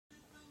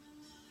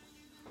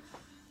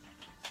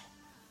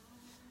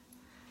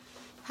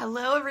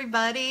Hello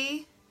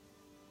everybody.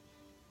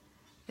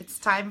 It's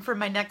time for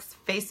my next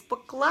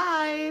Facebook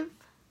Live.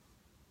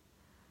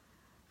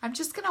 I'm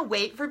just gonna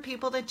wait for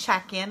people to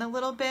check in a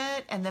little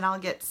bit and then I'll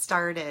get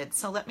started.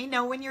 So let me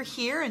know when you're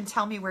here and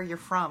tell me where you're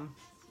from.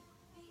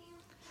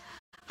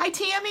 Hi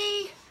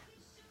Tammy.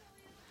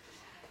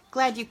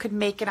 Glad you could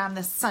make it on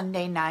this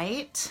Sunday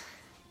night.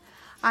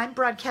 I'm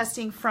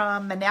broadcasting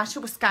from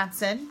Menasha,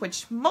 Wisconsin,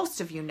 which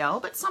most of you know,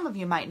 but some of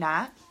you might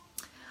not.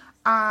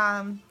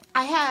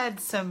 I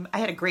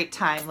had a great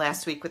time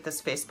last week with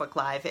this Facebook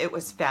Live. It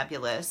was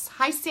fabulous.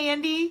 Hi,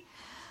 Sandy.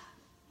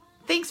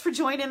 Thanks for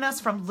joining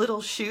us from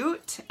Little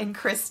Chute, and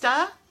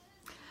Krista.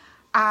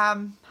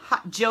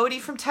 Jody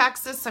from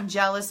Texas. I'm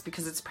jealous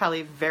because it's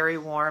probably very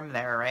warm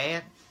there,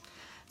 right?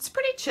 It's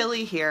pretty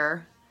chilly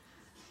here.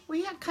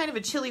 We had kind of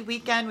a chilly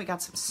weekend. We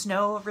got some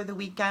snow over the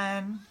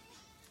weekend.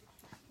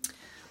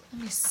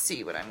 Let me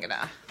see what I'm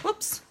gonna,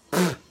 whoops.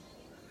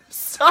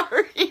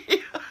 Sorry.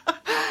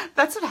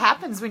 That's what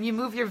happens when you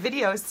move your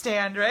video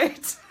stand,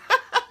 right?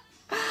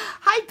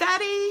 Hi,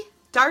 Betty.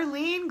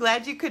 Darlene,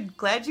 glad you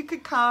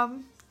could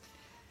come.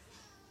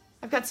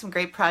 I've got some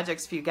great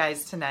projects for you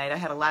guys tonight. I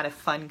had a lot of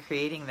fun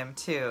creating them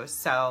too.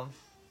 So,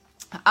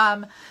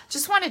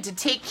 just wanted to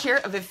take care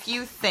of a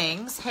few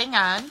things. Hang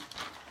on.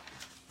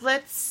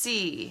 Let's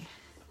see.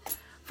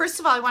 First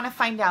of all, I want to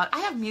find out. I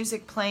have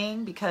music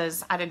playing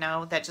because, I don't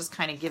know, that just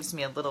kind of gives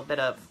me a little bit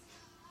of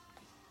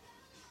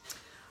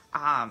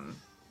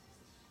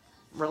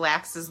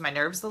relaxes my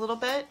nerves a little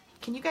bit.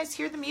 Can you guys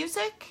hear the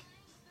music?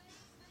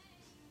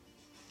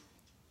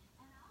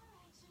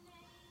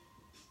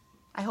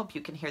 I hope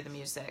you can hear the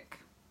music.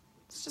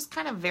 It's just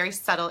kind of very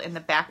subtle in the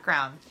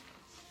background.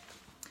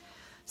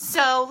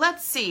 So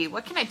let's see,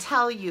 what can I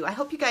tell you? I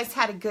hope you guys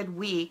had a good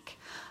week.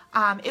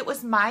 It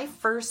was my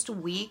first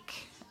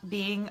week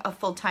being a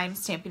full-time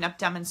Stampin' Up!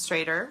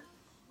 Demonstrator.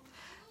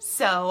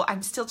 So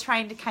I'm still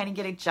trying to kind of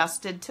get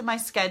adjusted to my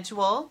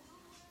schedule.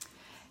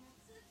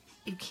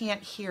 You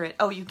can't hear it.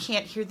 Oh, you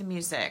can't hear the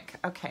music.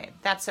 Okay,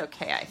 that's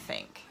okay, I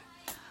think.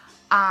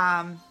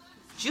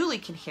 Julie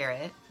can hear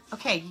it.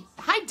 Okay,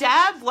 hi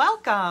Deb,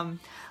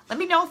 welcome. Let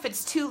me know if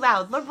it's too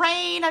loud.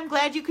 Lorraine, I'm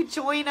glad you could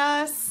join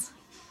us.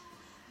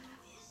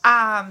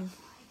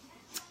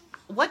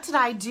 What did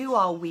I do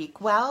all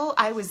week? Well,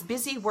 I was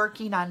busy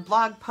working on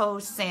blog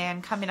posts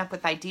and coming up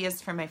with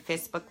ideas for my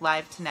Facebook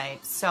Live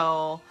tonight.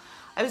 So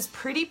I was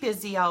pretty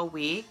busy all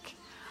week.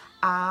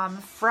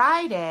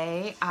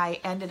 Friday, I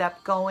ended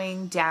up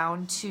going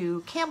down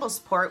to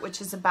Campbellsport, which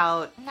is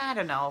about, I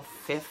don't know,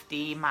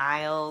 50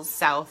 miles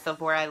south of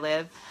where I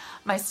live.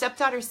 My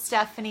stepdaughter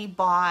Stephanie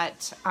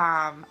bought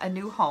a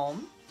new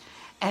home.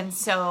 And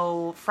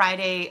so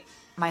Friday,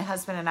 my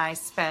husband and I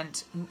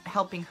spent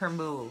helping her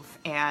move.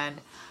 And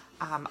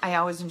I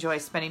always enjoy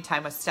spending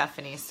time with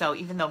Stephanie. So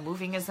even though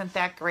moving isn't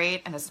that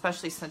great, and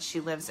especially since she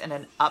lives in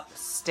an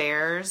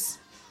upstairs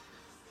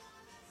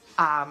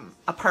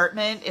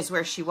apartment is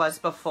where she was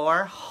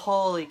before.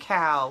 Holy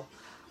cow.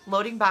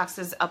 Loading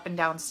boxes up and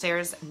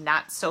downstairs,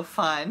 not so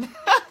fun.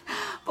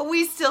 But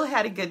we still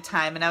had a good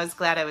time, and I was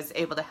glad I was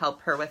able to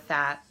help her with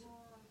that.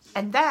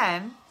 And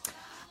then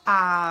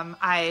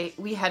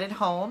we headed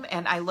home,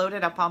 and I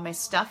loaded up all my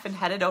stuff and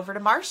headed over to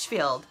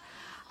Marshfield.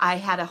 I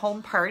had a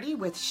home party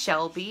with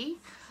Shelby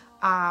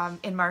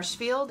in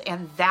Marshfield,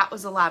 and that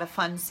was a lot of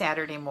fun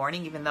Saturday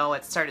morning, even though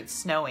it started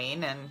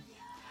snowing, and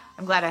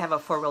I'm glad I have a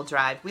four-wheel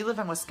drive. We live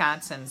in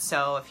Wisconsin,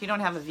 so if you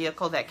don't have a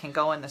vehicle that can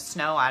go in the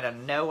snow, I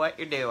don't know what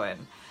you're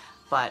doing.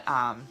 But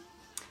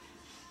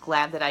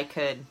glad that I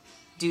could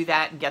do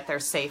that and get there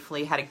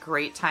safely. Had a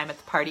great time at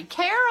the party.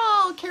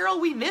 Carol,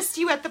 we missed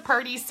you at the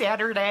party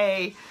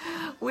Saturday.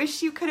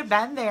 Wish you could have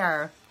been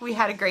there. We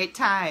had a great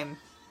time.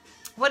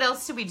 What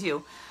else did we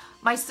do?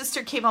 My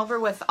sister came over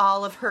with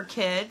all of her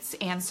kids,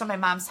 and so my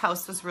mom's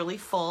house was really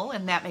full,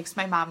 and that makes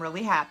my mom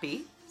really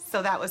happy.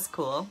 So that was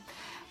cool.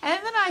 And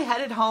then I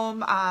headed home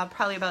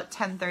probably about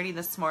 10:30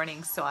 this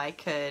morning so I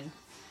could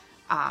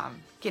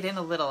get in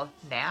a little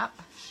nap.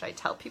 Should I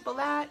tell people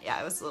that? Yeah,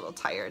 I was a little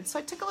tired. So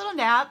I took a little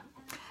nap,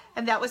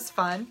 and that was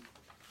fun.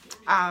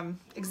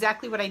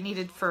 Exactly what I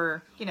needed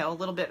for, you know, a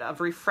little bit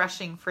of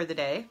refreshing for the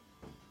day.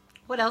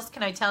 What else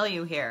can I tell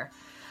you here?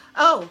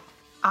 Oh,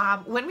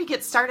 when we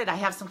get started, I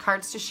have some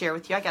cards to share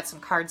with you. I got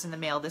some cards in the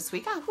mail this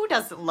week. Oh, who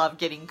doesn't love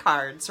getting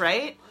cards,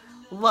 right?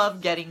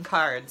 Love getting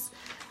cards.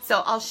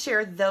 So I'll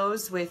share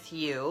those with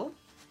you.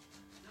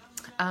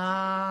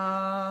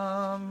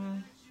 I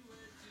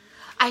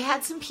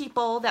had some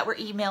people that were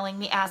emailing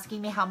me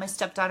asking me how my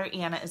stepdaughter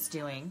Anna is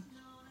doing.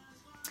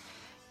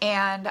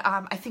 And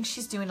I think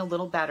she's doing a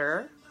little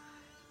better.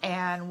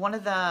 And one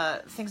of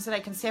the things that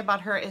I can say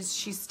about her is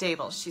she's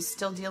stable. She's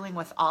still dealing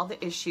with all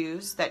the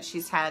issues that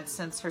she's had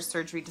since her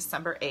surgery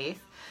December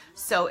 8th.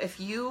 So if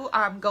you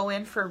go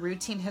in for a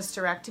routine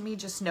hysterectomy,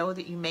 just know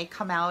that you may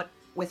come out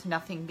with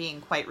nothing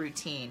being quite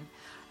routine.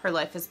 Her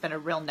life has been a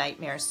real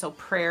nightmare, so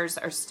prayers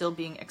are still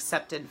being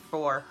accepted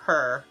for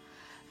her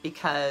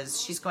because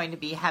she's going to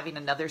be having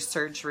another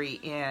surgery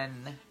in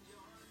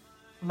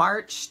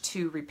March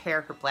to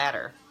repair her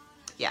bladder.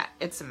 Yeah,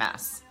 it's a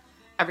mess.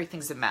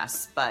 everything's a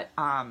mess, but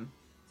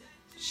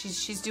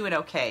she's doing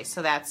okay,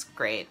 so that's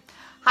great.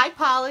 Hi,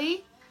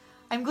 Polly.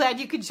 I'm glad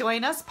you could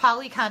join us.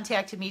 Polly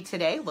contacted me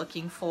today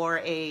looking for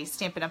a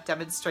Stampin' Up!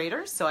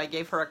 Demonstrator, so I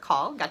gave her a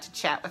call, got to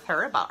chat with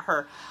her about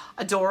her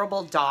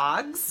adorable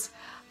dogs,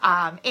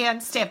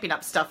 and Stampin'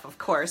 Up! Stuff, of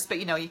course, but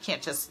you know, you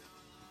can't just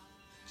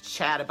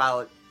chat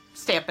about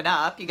Stampin'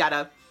 Up! You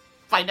gotta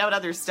find out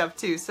other stuff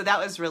too, so that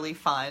was really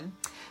fun.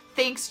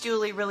 Thanks,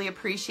 Julie, really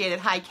appreciate it.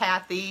 Hi,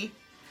 Kathy.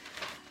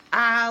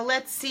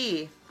 Let's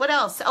see, what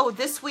else? Oh,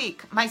 this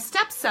week, my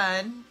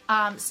stepson,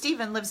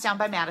 Stephen, lives down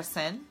by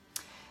Madison,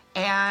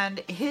 and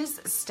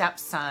his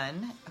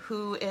stepson,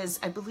 who is,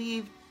 I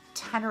believe,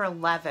 10 or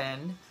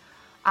 11,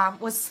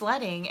 was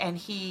sledding, and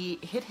he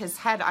hit his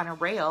head on a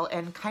rail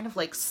and kind of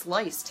like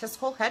sliced his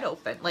whole head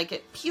open. Like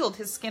it peeled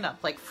his skin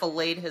up, like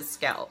filleted his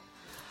scalp.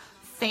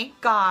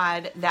 Thank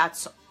God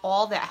that's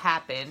all that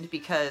happened,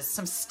 because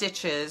some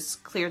stitches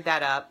cleared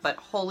that up, but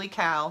holy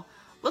cow,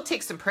 we'll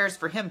take some prayers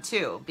for him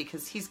too,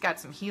 because he's got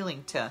some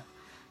healing to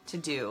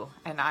do.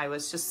 And I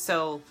was just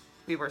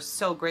we were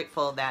so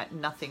grateful that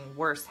nothing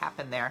worse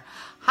happened there.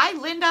 Hi,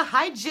 Linda.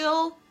 Hi,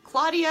 Jill.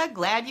 Claudia,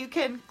 glad you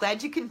can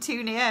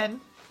tune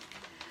in.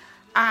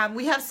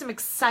 We have some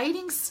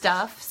exciting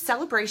stuff.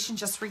 Celebration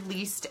just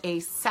released a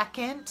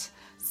second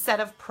set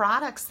of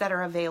products that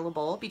are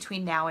available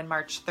between now and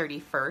March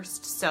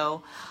 31st.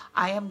 So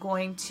I am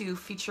going to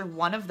feature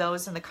one of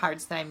those in the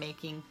cards that I'm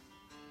making,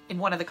 in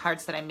one of the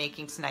cards that I'm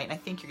making tonight. And I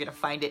think you're going to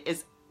find it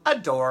is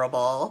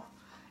adorable.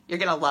 You're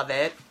going to love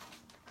it.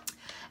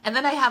 And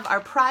then I have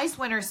our prize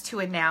winners to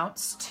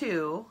announce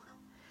too.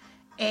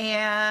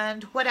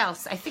 And what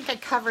else? I think I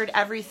covered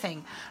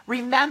everything.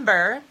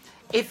 Remember,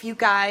 if you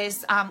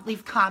guys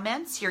leave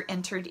comments, you're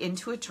entered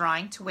into a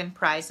drawing to win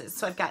prizes.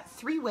 So I've got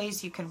 3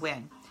 ways you can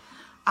win.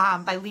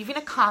 By leaving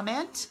a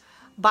comment,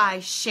 by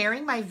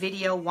sharing my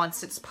video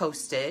once it's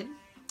posted.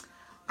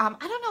 I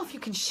don't know if you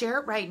can share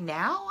it right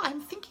now.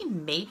 I'm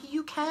thinking maybe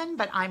you can,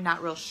 but I'm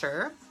not real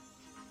sure.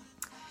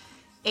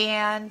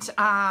 And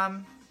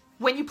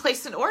when you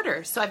place an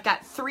order. So I've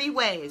got 3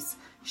 ways: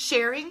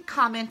 sharing,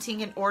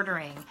 commenting, and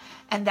ordering.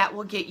 And that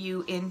will get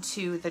you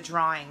into the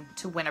drawing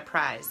to win a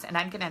prize. And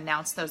I'm going to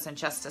announce those in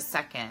just a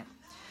second.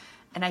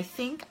 And I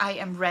think I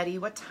am ready.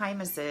 What time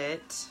is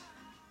it?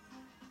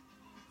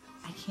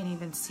 I can't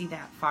even see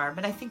that far,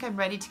 but I think I'm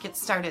ready to get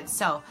started.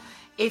 So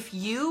if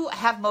you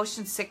have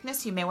motion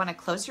sickness, you may want to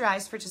close your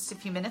eyes for just a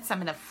few minutes. I'm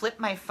going to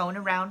flip my phone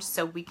around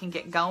so we can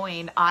get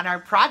going on our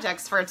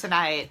projects for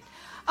tonight.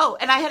 Oh,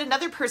 and I had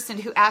another person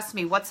who asked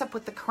me, what's up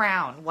with the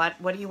crown? What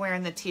are you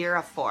wearing the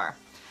tiara for?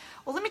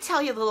 Well, let me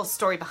tell you a little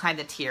story behind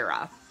the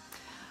tiara.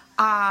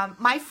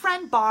 My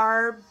friends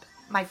Barb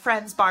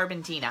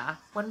and Dina,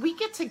 when we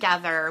get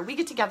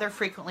together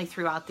frequently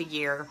throughout the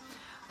year,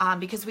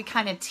 because we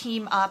kind of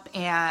team up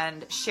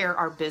and share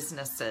our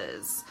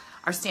businesses,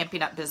 our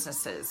Stampin' Up!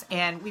 Businesses.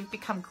 And we've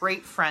become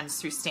great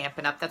friends through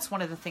Stampin' Up! That's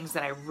one of the things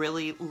that I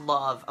really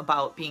love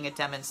about being a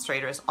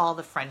demonstrator, is all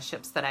the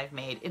friendships that I've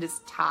made. It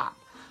is top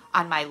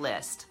on my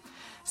list.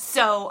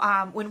 So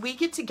when we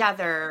get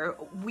together,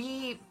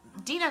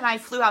 Dina and I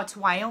flew out to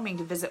Wyoming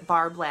to visit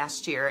Barb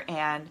last year,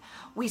 and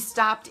we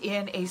stopped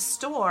in a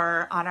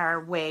store on our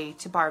way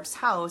to Barb's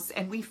house,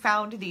 and we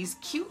found these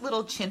cute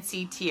little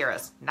chintzy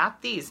tiaras.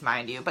 Not these,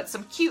 mind you, but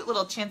some cute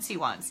little chintzy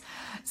ones.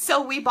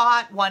 So we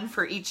bought one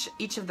for each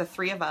of the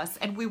 3 of us,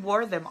 and we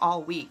wore them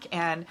all week.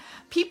 And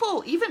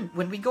people, even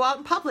when we go out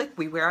in public,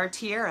 we wear our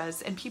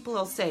tiaras, and people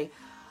will say,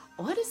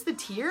 what is the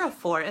tiara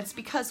for? And it's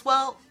because,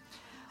 well,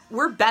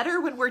 we're better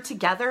when we're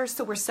together,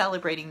 so we're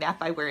celebrating that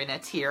by wearing a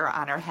tiara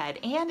on our head,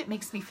 and it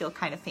makes me feel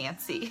kind of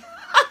fancy.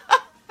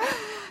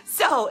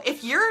 So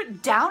if you're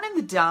down in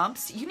the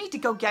dumps, you need to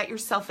go get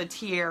yourself a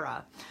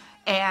tiara,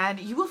 and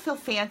you will feel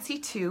fancy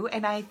too.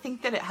 And I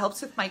think that it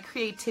helps with my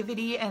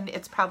creativity, and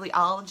it's probably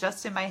all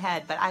just in my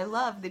head, but I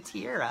love the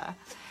tiara.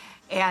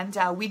 And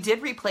we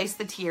did replace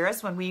the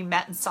tiaras when we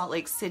met in Salt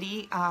Lake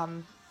City.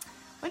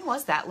 When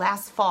was that?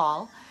 Last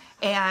fall.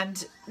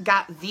 And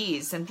got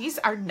these, and these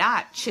are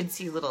not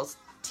chintzy little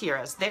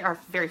tiaras. They are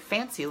very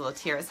fancy little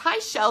tiaras. Hi,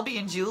 Shelby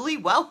and Julie,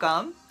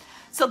 welcome.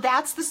 So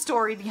that's the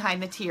story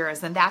behind the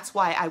tiaras, and that's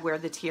why I wear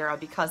the tiara,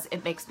 because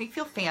it makes me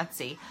feel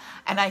fancy,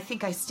 and I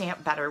think I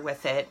stamp better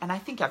with it, and I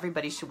think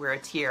everybody should wear a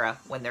tiara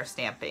when they're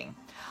stamping.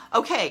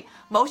 Okay,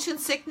 motion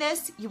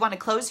sickness, you want to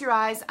close your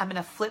eyes. I'm going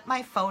to flip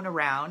my phone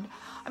around.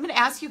 I'm going to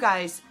ask you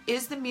guys,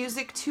 is the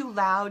music too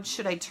loud?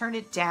 Should I turn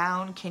it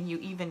down? Can you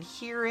even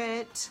hear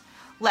it?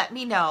 Let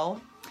me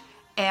know.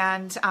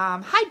 And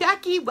hi,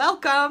 Becky,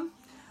 welcome.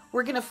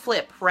 We're gonna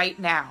flip right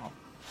now.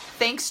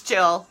 Thanks,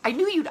 Jill. I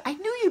knew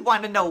you'd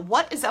want to know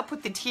what is up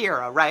with the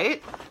tiara,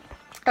 right?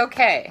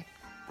 Okay.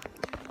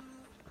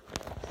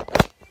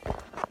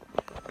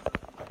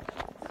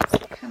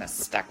 It's kind of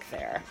stuck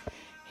there.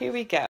 Here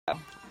we go.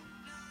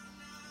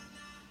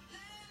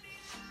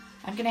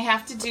 I'm gonna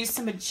have to do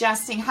some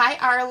adjusting. Hi,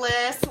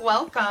 Arliss,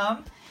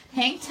 welcome.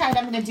 Hang tight,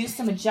 I'm going to do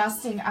some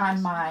adjusting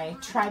on my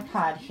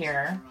tripod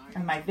here,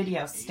 or my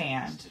video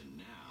stand.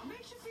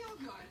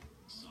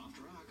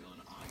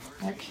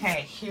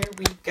 Okay, here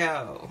we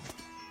go.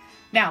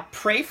 Now,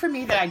 pray for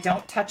me that I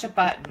don't touch a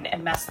button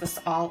and mess this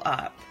all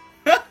up.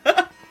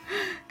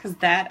 Because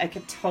that I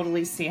could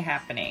totally see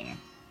happening.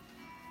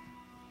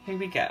 Here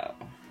we go.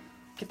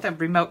 Get the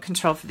remote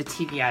control for the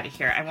TV out of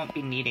here. I won't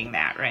be needing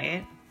that,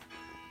 right?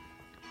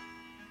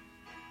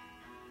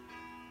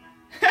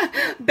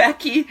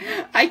 Becky,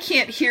 I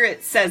can't hear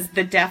it, says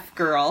the deaf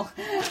girl.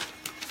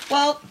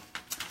 Well,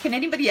 can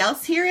anybody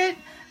else hear it?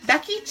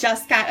 Becky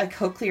just got a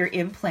cochlear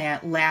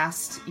implant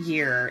last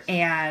year,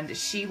 and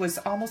she was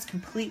almost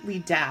completely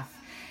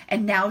deaf,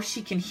 and now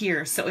she can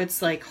hear. So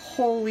it's like,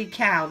 holy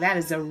cow, that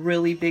is a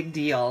really big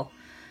deal.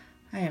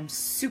 I am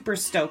super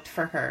stoked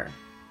for her.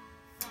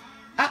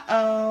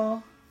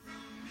 Uh-oh.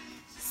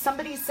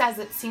 Somebody says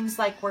it seems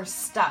like we're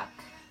stuck.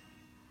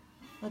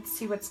 Let's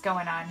see what's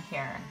going on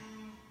here.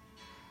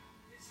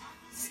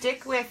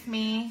 Stick with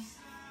me.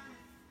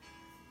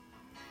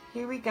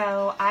 Here we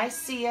go. I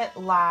see it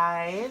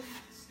live.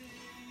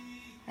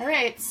 All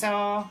right, so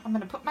I'm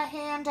going to put my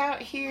hand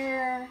out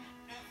here.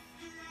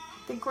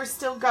 I think we're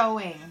still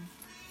going.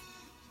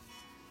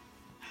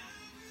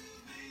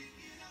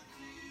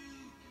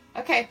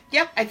 Okay,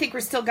 yep, I think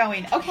we're still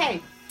going.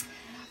 Okay,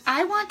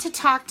 I want to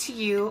talk to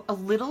you a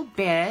little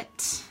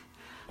bit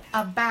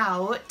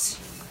about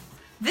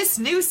this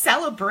new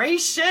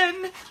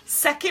celebration,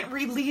 second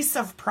release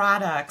of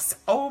products.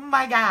 Oh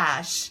my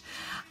gosh.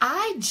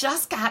 I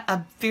just got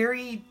a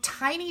very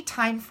tiny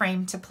time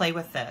frame to play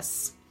with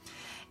this.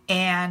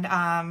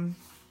 And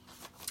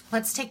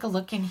let's take a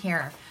look in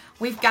here.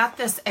 We've got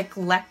this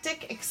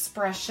Eclectic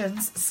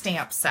Expressions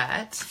stamp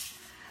set.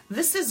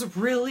 This is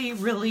really,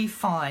 really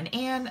fun.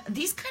 And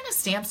these kind of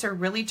stamps are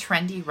really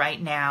trendy right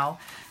now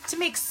to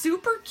make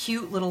super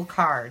cute little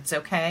cards,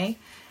 okay?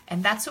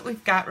 And that's what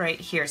we've got right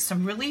here.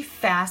 Some really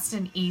fast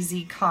and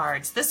easy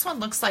cards. This one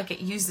looks like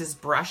it uses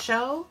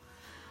Brusho.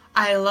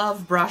 I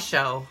love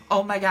Brusho.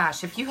 Oh my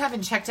gosh, if you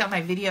haven't checked out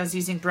my videos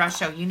using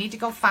Brusho, you need to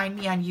go find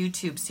me on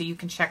YouTube so you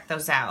can check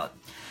those out.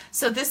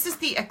 So this is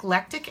the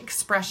Eclectic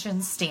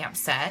Expressions stamp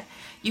set.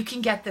 You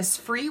can get this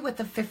free with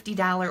a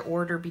 $50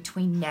 order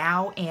between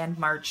now and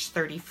March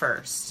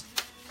 31st.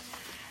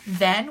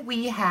 Then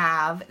we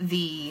have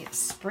the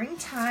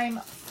Springtime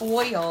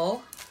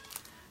Foil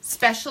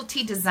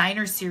Specialty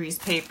Designer Series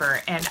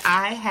paper, and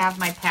I have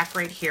my pack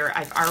right here.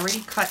 I've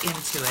already cut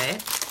into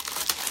it.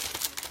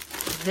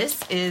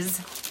 This is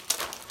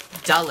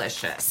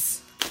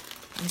delicious.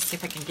 Let me see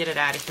if I can get it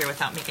out of here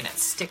without making it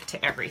stick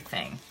to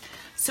everything.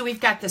 So we've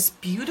got this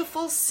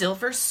beautiful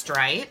silver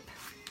stripe.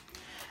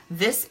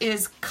 This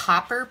is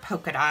copper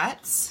polka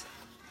dots.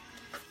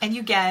 And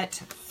you get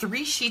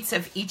 3 sheets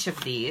of each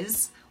of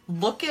these.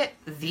 Look at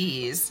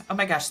these. Oh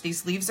my gosh,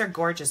 these leaves are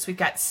gorgeous. We've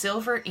got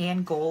silver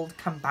and gold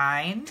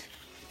combined.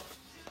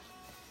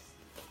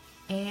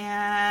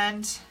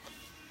 And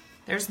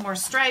there's more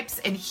stripes.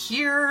 And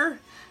here,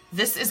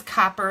 this is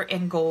copper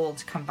and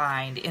gold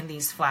combined in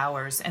these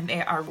flowers, and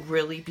they are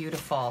really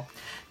beautiful.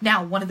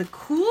 Now, one of the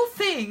cool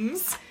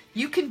things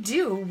you can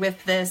do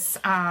with this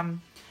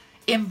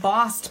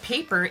embossed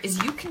paper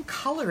is you can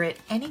color it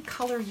any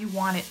color you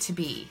want it to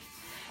be.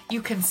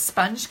 You can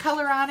sponge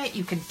color on it,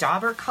 you can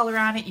dauber color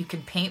on it, you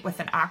can paint with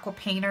an aqua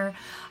painter.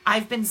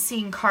 I've been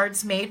seeing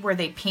cards made where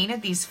they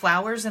painted these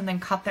flowers and then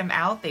cut them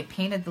out. They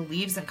painted the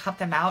leaves and cut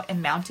them out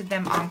and mounted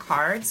them on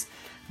cards.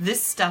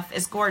 This stuff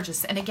is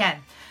gorgeous. And again,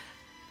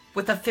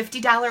 with a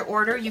 $50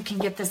 order, you can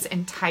get this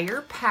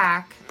entire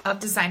pack of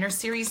Designer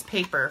Series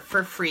paper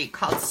for free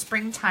called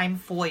Springtime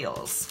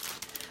Foils.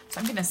 So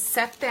I'm going to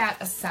set that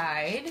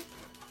aside.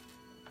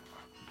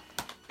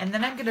 And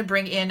then I'm going to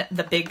bring in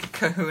the big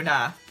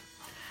kahuna.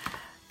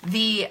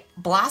 The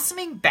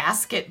Blossoming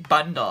Basket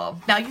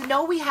Bundle. Now, you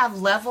know we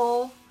have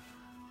level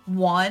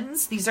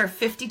 1s. These are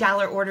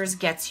 $50 orders,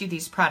 gets you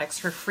these products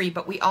for free.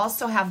 But we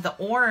also have the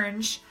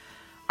orange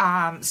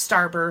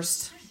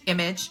Starburst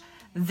image.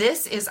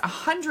 This is a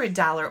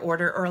 $100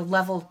 order or a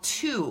level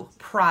 2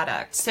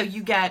 product. So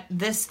you get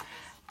this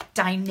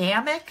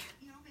dynamic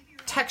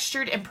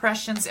textured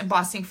impressions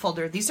embossing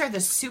folder. These are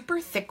the super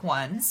thick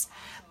ones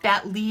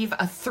that leave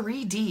a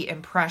 3D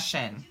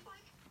impression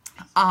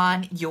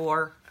on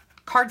your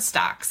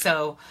cardstock.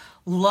 So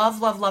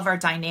love, love, love our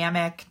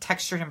dynamic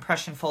textured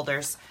impression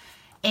folders.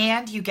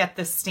 And you get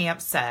this stamp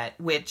set,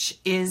 which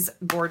is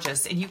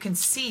gorgeous. And you can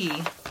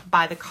see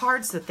by the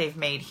cards that they've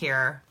made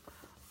here,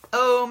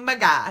 oh my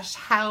gosh,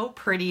 how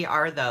pretty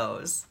are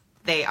those?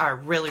 They are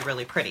really,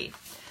 really pretty.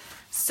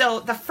 So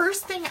the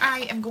first thing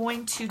I am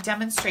going to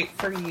demonstrate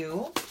for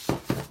you,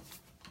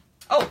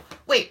 oh,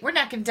 wait, we're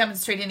not going to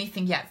demonstrate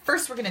anything yet.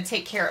 First, we're going to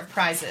take care of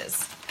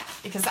prizes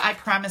because I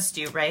promised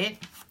you, right?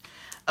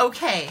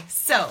 Okay,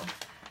 so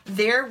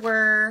there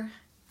were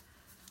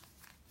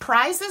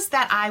prizes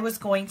that I was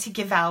going to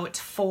give out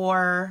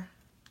for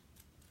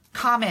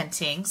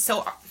commenting.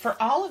 So for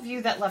all of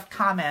you that left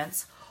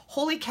comments,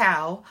 holy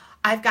cow,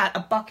 I've got a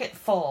bucket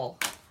full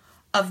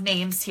of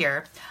names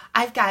here.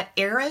 I've got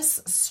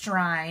Eris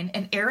Strine,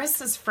 and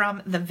Eris is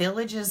from the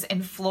Villages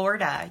in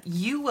Florida.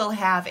 You will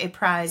have a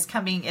prize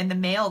coming in the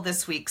mail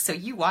this week, so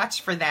you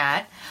watch for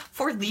that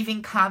for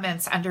leaving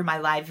comments under my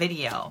live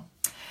video.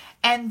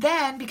 And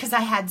then because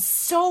I had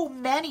so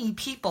many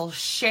people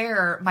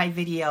share my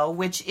video,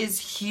 which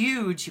is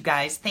huge, you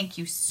guys, thank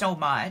you so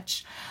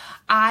much,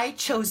 I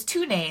chose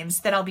 2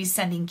 names that I'll be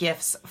sending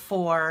gifts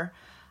for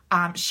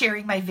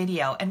sharing my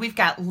video. And we've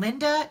got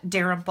Linda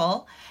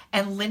Darimple,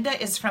 and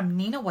Linda is from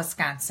Neenah,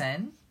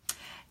 Wisconsin.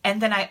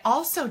 And then I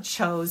also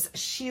chose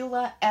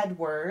Sheila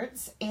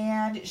Edwards,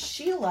 and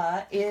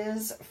Sheila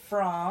is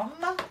from,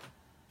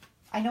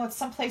 I know it's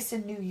someplace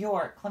in New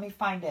York. Let me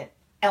find it.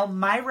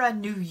 Elmira,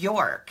 New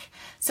York.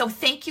 So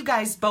thank you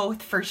guys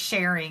both for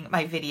sharing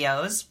my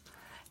videos.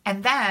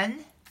 And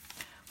then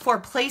for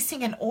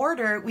placing an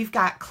order, we've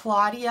got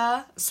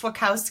Claudia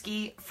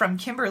Swakowski from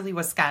Kimberly,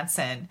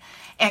 Wisconsin.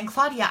 And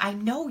Claudia, I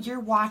know you're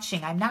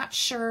watching. I'm not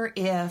sure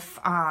if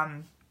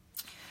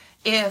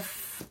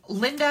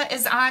Linda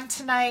is on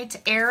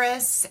tonight,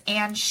 Eris,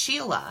 and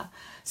Sheila.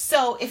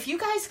 So if you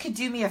guys could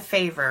do me a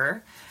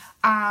favor,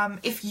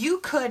 if you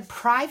could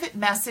private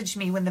message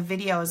me when the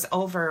video is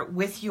over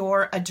with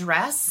your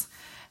address,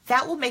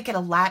 that will make it a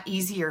lot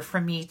easier for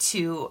me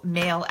to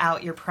mail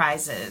out your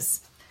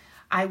prizes.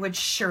 I would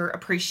sure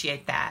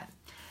appreciate that.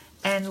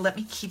 And let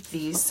me keep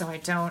these so I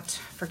don't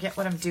forget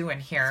what I'm doing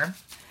here.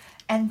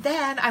 And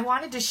then I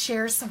wanted to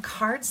share some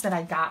cards that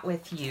I got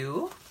with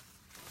you.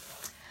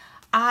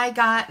 I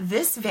got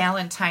this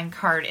Valentine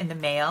card in the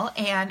mail,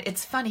 and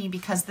it's funny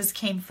because this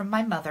came from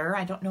my mother.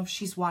 I don't know if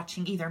she's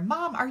watching either.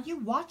 Mom, are you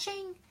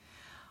watching?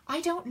 I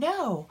don't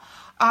know.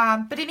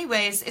 But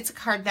anyways, it's a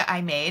card that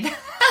I made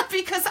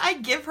because I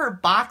give her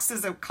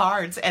boxes of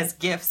cards as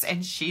gifts,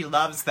 and she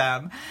loves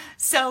them.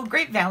 So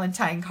great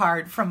Valentine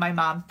card from my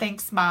mom.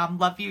 Thanks, Mom.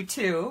 Love you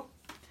too.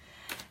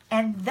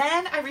 And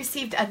then I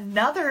received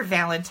another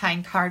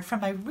Valentine card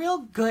from my real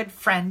good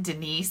friend,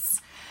 Denise.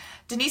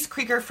 Denise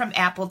Krieger from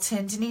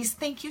Appleton. Denise,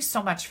 thank you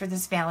so much for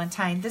this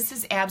Valentine. This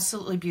is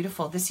absolutely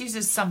beautiful. This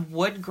uses some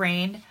wood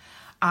grain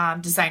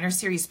designer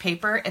series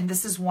paper, and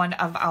this is one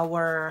of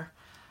our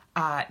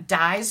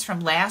dies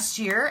from last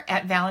year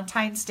at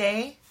Valentine's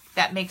Day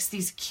that makes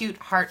these cute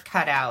heart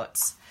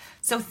cutouts.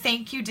 So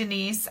thank you,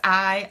 Denise.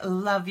 I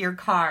love your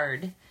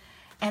card.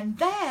 And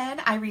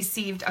then I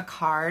received a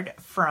card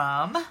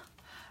from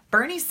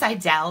Bernie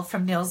Seidel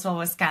from Neillsville,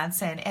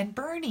 Wisconsin. And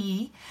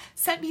Bernie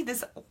sent me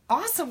this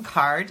awesome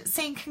card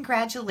saying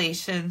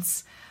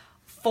congratulations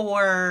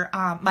for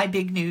my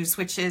big news,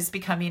 which is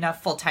becoming a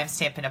full-time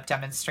Stampin' Up!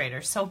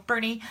 Demonstrator. So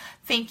Bernie,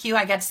 thank you.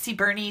 I got to see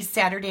Bernie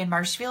Saturday in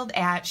Marshfield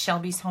at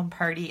Shelby's home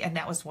party, and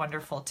that was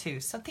wonderful too.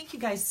 So thank you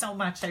guys so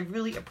much. I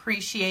really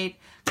appreciate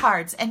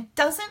cards. And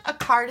doesn't a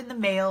card in the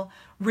mail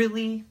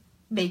really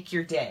make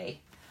your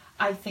day?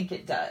 I think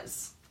it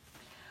does.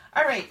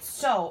 All right,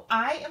 so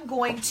I am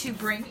going to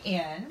bring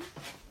in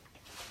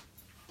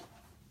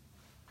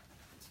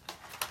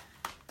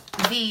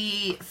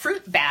the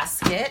fruit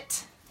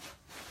basket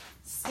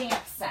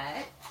stamp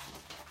set,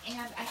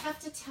 and I have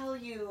to tell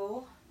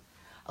you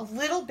a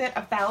little bit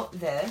about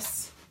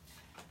this.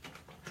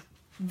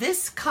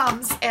 This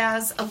comes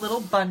as a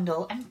little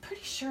bundle. I'm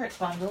pretty sure it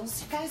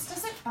bundles. You guys,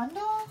 does it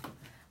bundle?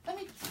 Let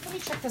me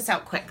check this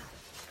out quick.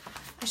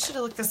 I should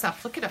have looked this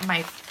up. Look at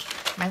my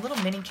little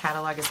mini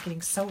catalog is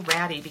getting so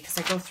ratty because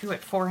I go through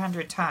it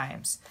 400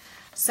 times.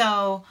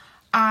 So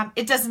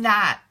it does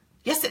not.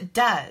 Yes, it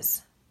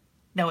does.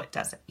 No, it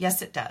doesn't.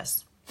 Yes, it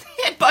does.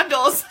 It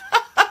bundles.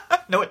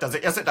 No, it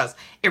doesn't. Yes, it does.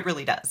 It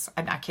really does.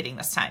 I'm not kidding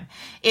this time.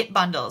 It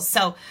bundles.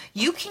 So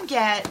you can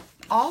get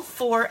all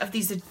 4 of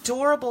these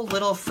adorable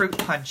little fruit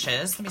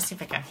punches. Let me see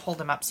if I can hold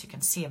them up so you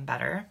can see them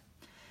better.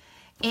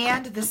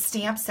 And the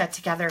stamp set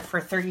together for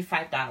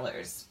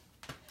 $35.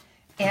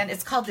 And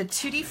it's called the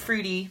Tutti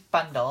Frutti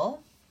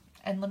Bundle.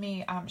 And let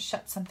me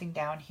shut something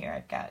down here.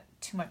 I've got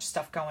too much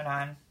stuff going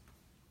on.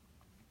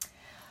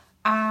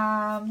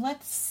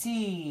 Let's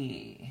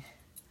see.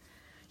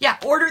 Yeah,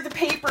 order the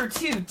paper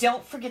too.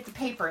 Don't forget the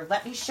paper.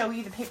 Let me show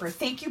you the paper.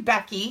 Thank you,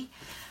 Becky.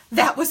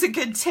 That was a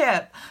good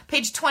tip.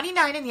 Page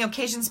 29 in the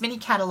Occasions mini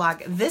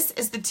catalog. This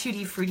is the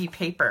Tutti Frutti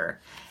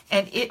paper.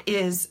 And it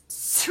is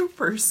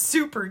super,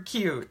 super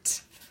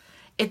cute.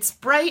 It's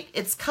bright.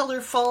 It's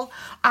colorful.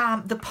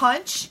 The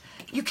punch,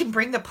 you can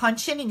bring the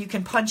punch in and you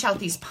can punch out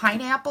these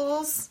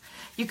pineapples.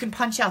 You can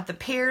punch out the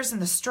pears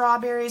and the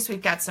strawberries. We've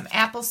got some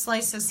apple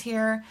slices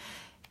here.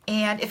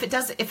 And if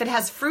it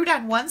has fruit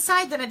on one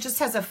side, then it just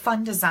has a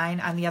fun design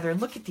on the other.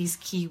 Look at these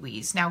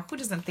kiwis. Now, who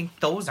doesn't think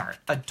those aren't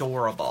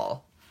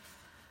adorable?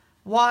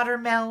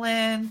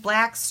 Watermelon,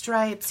 black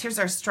stripes. Here's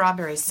our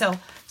strawberries. So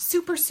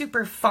super,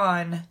 super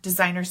fun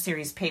designer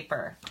series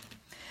paper.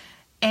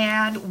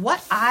 And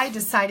what I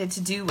decided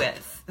to do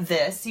with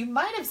this, you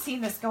might have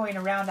seen this going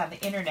around on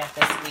the internet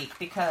this week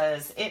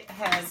because it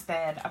has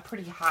been a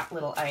pretty hot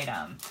little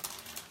item.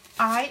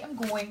 I am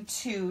going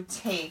to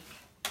take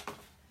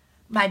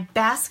my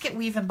basket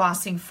weave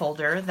embossing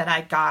folder that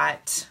I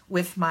got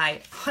with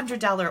my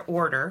 $100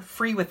 order,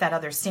 free with that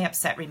other stamp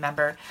set,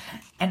 remember,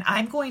 and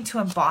I'm going to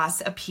emboss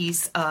a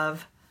piece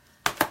of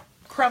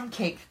crumb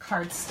cake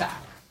cardstock.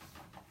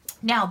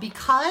 Now,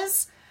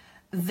 because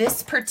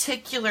This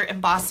particular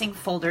embossing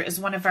folder is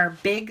one of our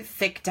big,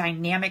 thick,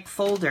 dynamic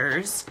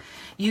folders.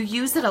 You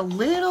use it a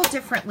little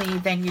differently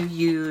than you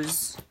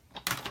use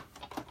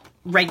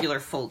regular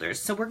folders.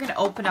 So we're going to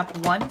open up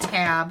one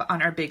tab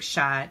on our Big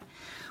Shot.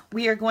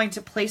 We are going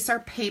to place our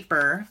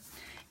paper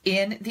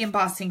in the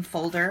embossing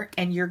folder,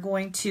 and you're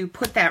going to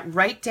put that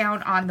right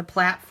down on the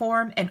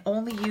platform and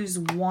only use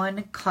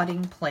one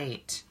cutting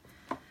plate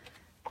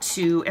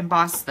to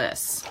emboss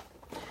this.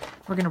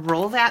 We're going to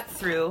roll that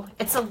through.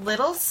 It's a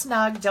little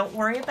snug, don't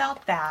worry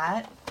about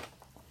that.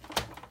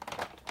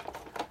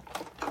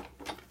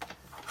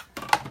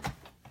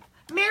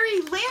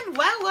 Mary Lynn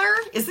Weller,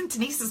 isn't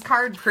Denise's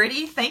card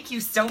pretty? Thank you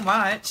so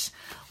much.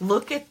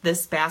 Look at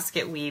this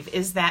basket weave.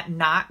 Is that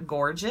not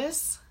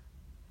gorgeous?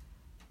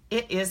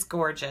 It is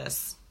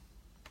gorgeous.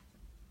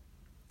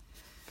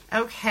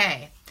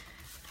 Okay,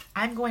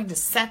 I'm going to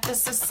set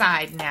this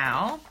aside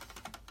now.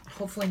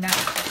 Hopefully not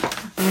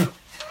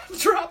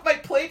drop my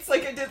plates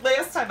like I did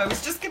last time. I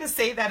was just going to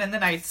say that and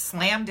then I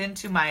slammed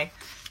into my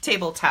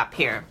tabletop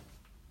here.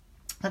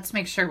 Let's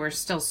make sure we're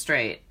still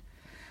straight.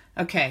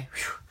 Okay.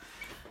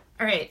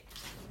 All right.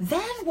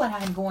 Then what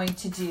I'm going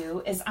to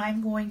do is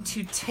I'm going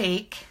to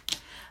take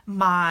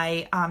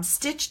my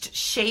stitched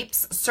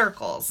shapes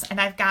circles,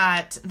 and I've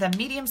got the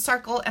medium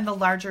circle and the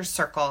larger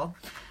circle,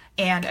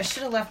 and I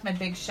should have left my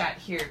Big Shot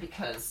here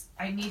because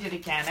I need it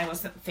again. I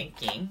wasn't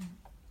thinking.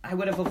 I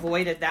would have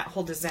avoided that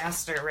whole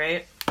disaster,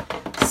 right?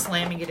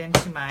 Slamming it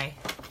into my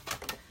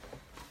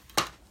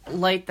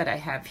light that I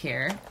have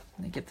here. Let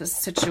me get this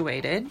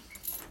situated.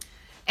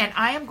 And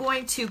I am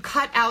going to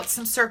cut out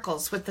some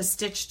circles with the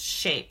stitched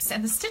shapes.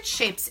 And the stitched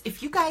shapes,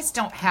 if you guys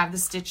don't have the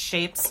stitched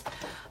shapes,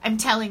 I'm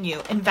telling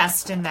you,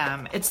 invest in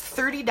them. It's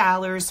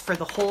 $30 for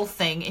the whole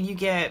thing, and you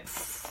get,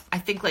 I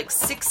think, like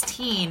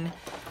 16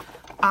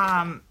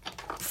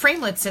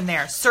 framelits in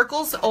there,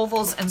 circles,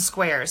 ovals, and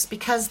squares,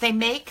 because they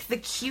make the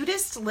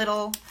cutest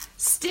little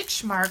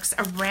stitch marks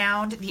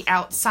around the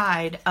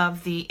outside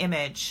of the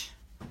image.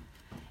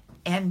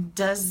 And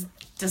does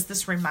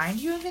this remind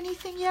you of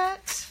anything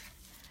yet?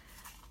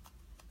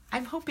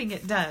 I'm hoping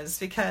it does,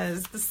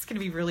 because this is going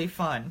to be really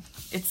fun.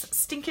 It's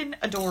stinking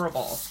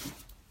adorable.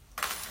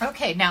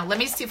 Okay, now let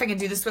me see if I can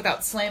do this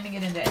without slamming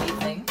it into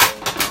anything.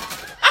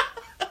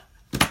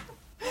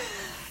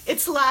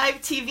 It's live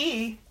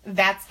TV.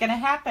 That's going to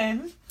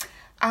happen.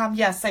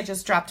 Yes, I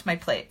just dropped my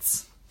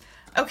plates.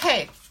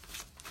 Okay,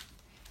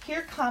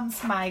 here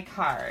comes my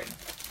card.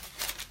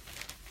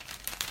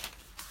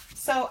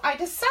 So I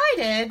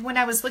decided when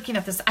I was looking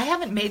at this, I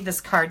haven't made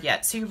this card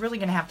yet, so you're really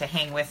going to have to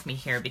hang with me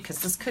here because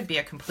this could be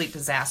a complete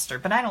disaster,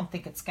 but I don't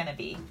think it's going to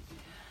be.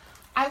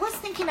 I was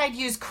thinking I'd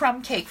use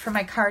crumb cake for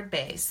my card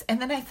base,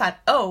 and then I thought,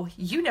 oh,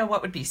 you know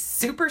what would be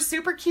super,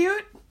 super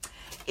cute?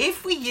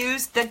 If we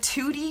used the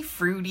Tutti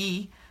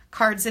Frutti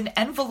Cards and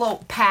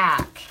Envelope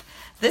Pack.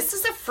 This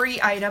is a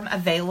free item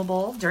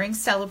available during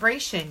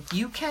celebration.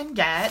 You can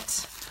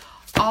get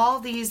all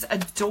these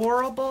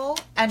adorable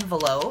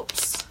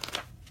envelopes,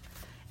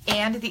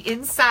 and the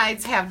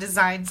insides have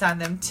designs on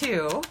them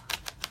too.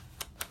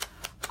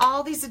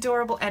 All these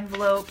adorable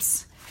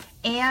envelopes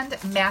and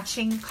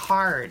matching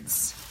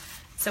cards.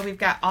 So we've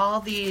got all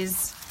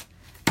these,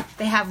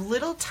 they have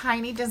little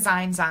tiny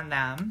designs on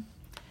them,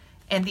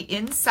 and the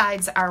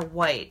insides are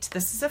white.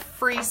 This is a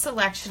free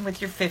selection with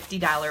your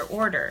 $50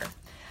 order.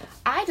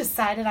 I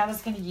decided I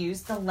was going to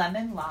use the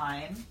lemon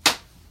lime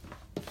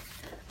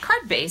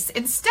card base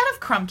instead of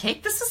crumb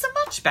cake. This is a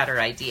much better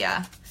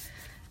idea.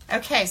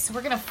 Okay, so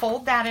we're going to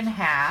fold that in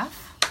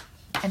half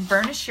and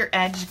burnish your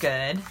edge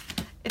good.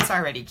 It's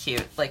already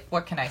cute. Like,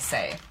 what can I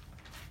say?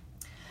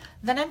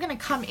 Then I'm going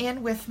to come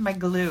in with my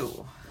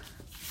glue.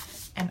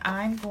 And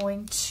I'm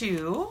going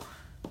to,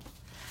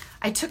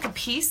 I took a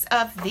piece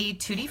of the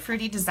Tutti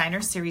Frutti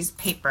Designer Series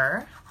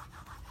paper,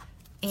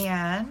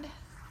 and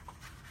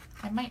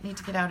I might need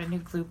to get out a new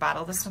glue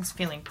bottle. This one's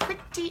feeling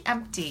pretty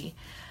empty.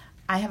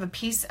 I have a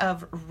piece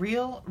of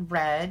Real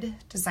Red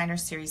Designer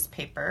Series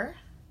paper.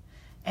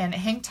 And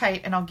hang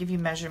tight, and I'll give you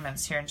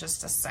measurements here in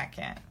just a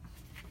second.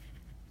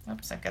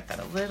 Oops, I've got that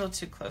a little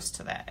too close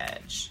to that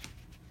edge.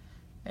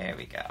 There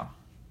we go.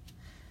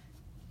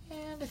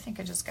 And I think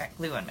I just got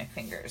glue on my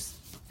fingers.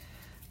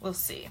 We'll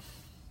see.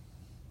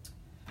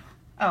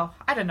 Oh,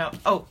 I don't know.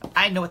 Oh,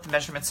 I know what the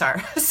measurements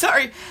are.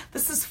 Sorry.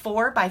 This is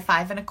 4 by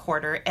 5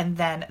 1/4, and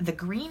then the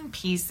green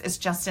piece is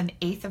just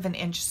 1/8 of an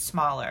inch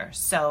smaller.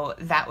 So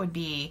that would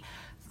be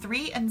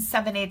 3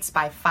 7/8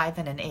 by 5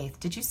 1/8.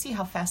 Did you see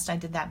how fast I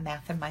did that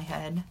math in my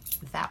head?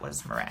 That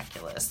was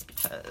miraculous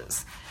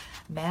because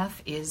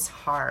math is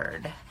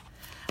hard.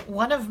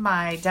 One of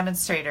my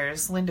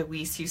demonstrators, Linda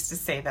Weiss, used to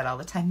say that all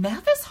the time.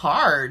 Math is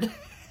hard.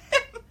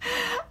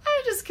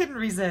 I just couldn't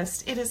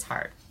resist. It is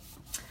hard.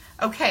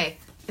 Okay,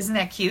 isn't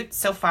that cute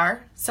so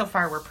far? So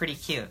far we're pretty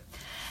cute.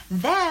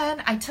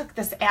 Then I took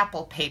this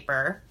apple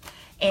paper,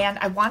 and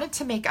I wanted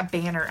to make a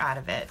banner out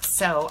of it.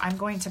 So I'm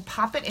going to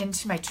pop it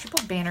into my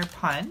triple banner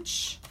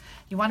punch.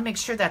 You want to make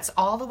sure that's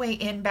all the way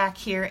in back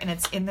here and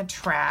it's in the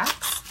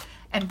tracks.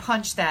 and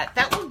punch that.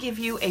 That will give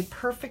you a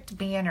perfect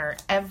banner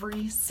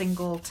every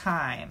single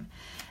time.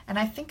 And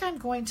I think I'm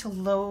going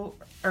to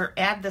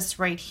add this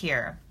right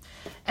here.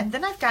 And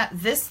then I've got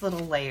this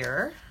little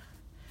layer.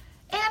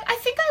 And I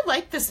think I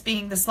like this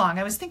being this long.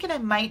 I was thinking I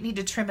might need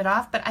to trim it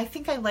off, but I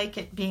think I like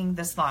it being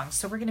this long.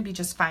 So we're gonna be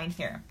just fine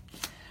here.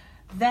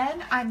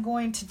 Then I'm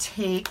going to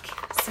take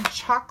some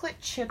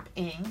chocolate chip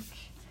ink,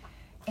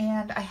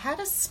 and I had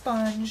a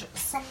sponge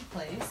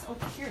someplace. Oh,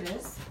 here it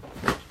is.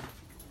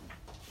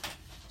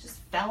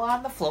 Just fell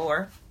on the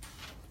floor.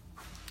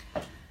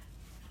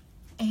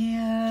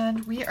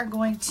 And we are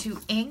going to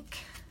ink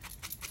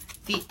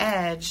the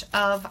edge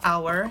of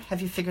our,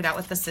 have you figured out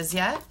what this is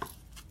yet?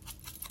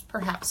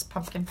 Perhaps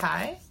pumpkin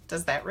pie.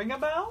 Does that ring a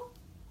bell?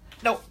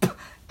 Nope.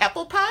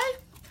 Apple pie?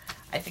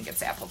 I think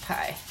it's apple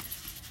pie.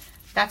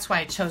 That's why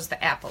I chose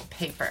the apple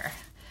paper.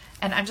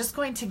 And I'm just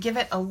going to give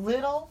it a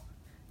little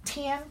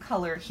tan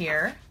color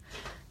here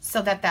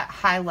so that that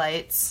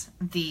highlights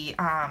the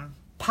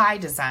pie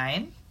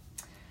design.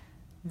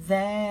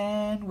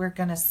 Then we're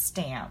gonna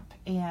stamp,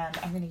 and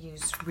I'm gonna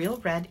use real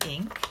red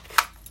ink.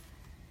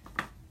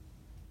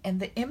 And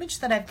the image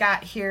that I've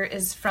got here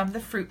is from the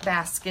fruit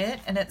basket,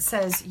 and it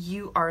says,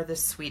 "You are the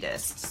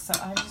sweetest." So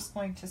I'm just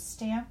going to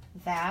stamp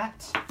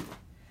that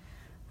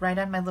right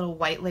on my little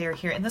white layer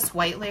here. And this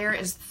white layer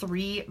is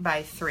 3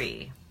 by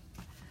 3.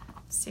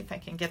 Let's see if I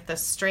can get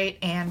this straight,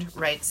 and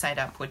right side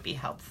up would be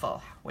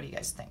helpful. What do you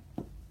guys think?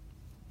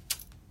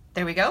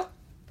 There we go.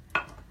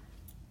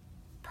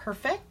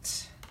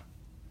 Perfect.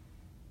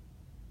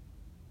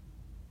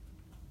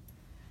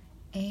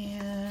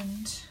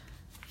 And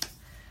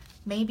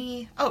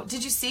maybe, oh,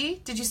 did you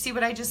see? Did you see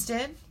what I just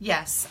did?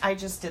 Yes, I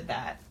just did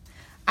that.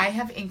 I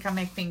have ink on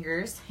my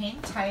fingers.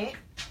 Hang tight.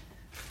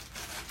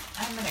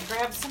 I'm gonna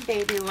grab some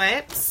baby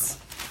wipes.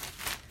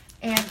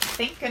 And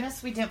thank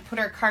goodness we didn't put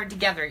our card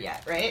together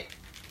yet, right?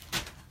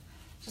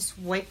 Just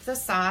wipe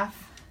this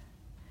off.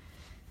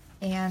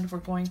 And we're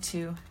going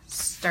to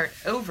start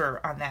over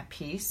on that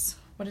piece.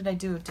 What did I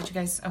do? Did you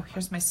guys, oh,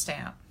 here's my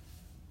stamp.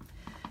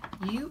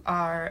 You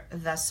are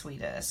the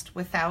sweetest.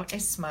 Without a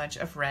smudge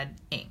of red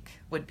ink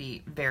would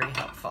be very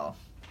helpful.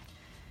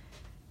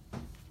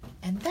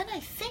 And then I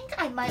think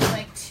I might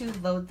like to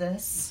load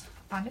this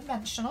on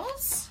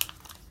dimensionals.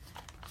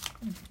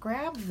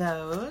 Grab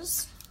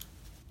those.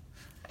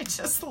 I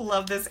just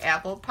love this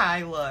apple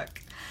pie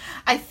look.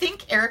 I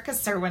think Erica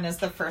Serwin is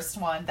the first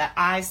one that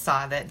I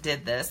saw that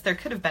did this. There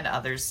could have been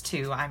others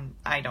too.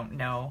 I don't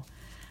know.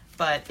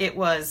 But it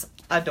was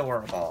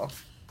adorable.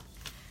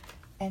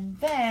 And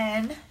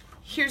then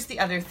here's the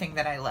other thing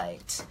that I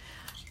liked.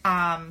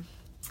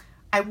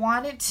 I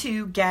wanted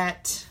to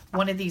get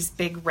one of these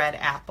big red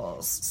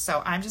apples.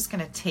 So I'm just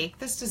going to take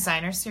this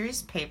designer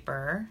series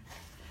paper,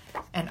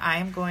 and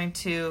I'm going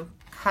to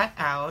cut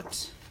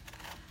out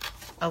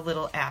a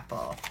little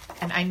apple.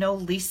 And I know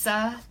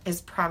Lisa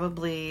is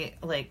probably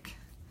like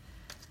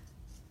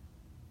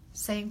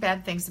saying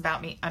bad things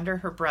about me under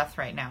her breath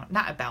right now.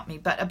 Not about me,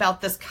 but about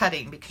this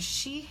cutting, because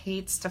she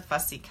hates to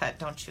fussy cut,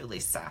 don't you,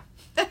 Lisa?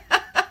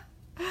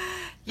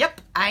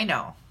 Yep, I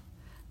know.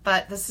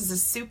 But this is a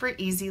super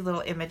easy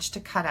little image to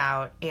cut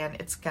out, and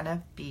it's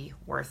gonna be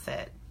worth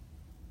it.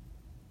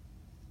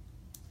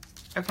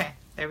 Okay,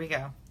 there we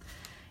go.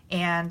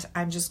 And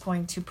I'm just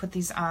going to put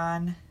these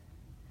on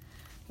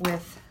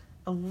with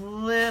a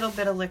little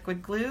bit of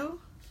liquid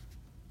glue.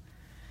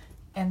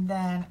 And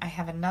then I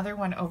have another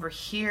one over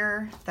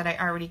here that I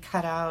already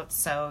cut out,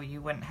 so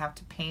you wouldn't have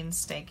to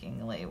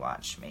painstakingly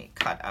watch me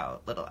cut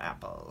out little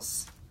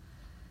apples.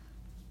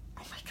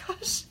 Oh my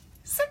gosh,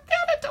 isn't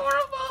that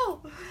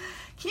adorable?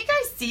 Can you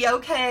guys see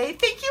okay?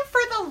 Thank you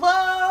for the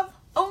love.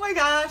 Oh my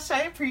gosh,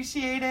 I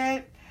appreciate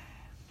it.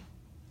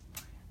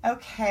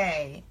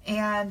 Okay,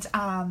 and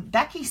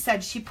Becky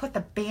said she put the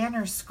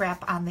banner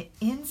scrap on the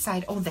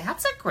inside. Oh,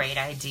 that's a great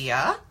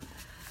idea.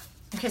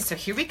 Okay, so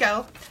here we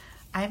go.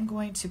 I'm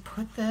going to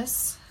put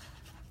this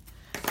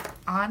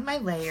on my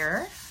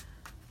layer.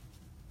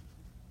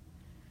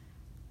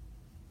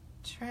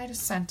 Try to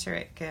center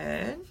it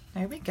good.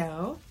 There we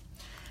go.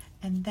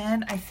 And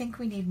then I think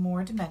we need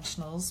more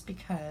dimensionals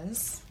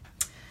because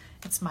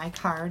it's my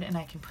card and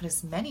I can put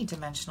as many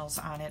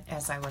dimensionals on it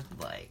as I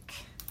would like.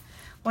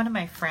 One of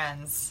my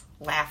friends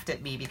laughed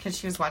at me because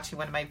she was watching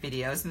one of my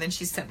videos, and then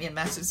she sent me a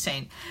message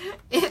saying,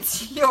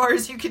 "It's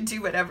yours, you can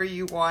do whatever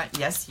you want."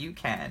 Yes, you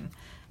can.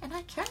 And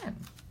I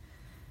can.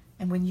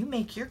 And when you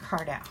make your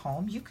card at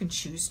home, you can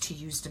choose to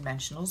use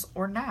dimensionals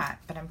or not.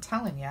 But I'm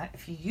telling you,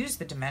 if you use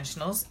the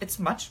dimensionals, it's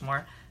much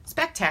more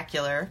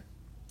spectacular.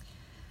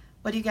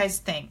 What do you guys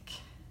think?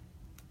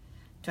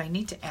 Do I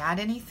need to add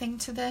anything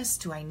to this?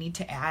 Do I need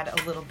to add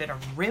a little bit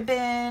of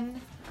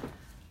ribbon?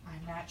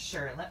 I'm not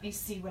sure. Let me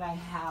see what I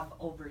have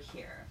over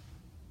here.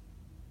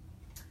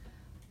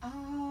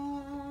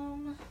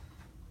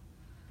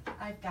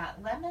 I've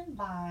got lemon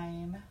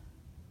lime.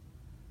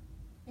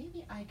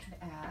 Maybe I could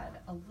add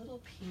a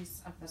little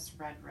piece of this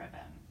red ribbon.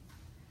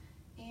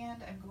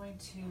 And I'm going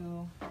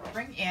to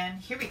bring in,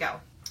 here we go.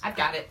 I've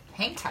got it.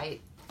 Hang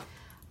tight.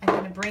 I'm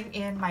going to bring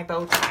in my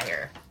bow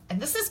tire. And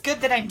this is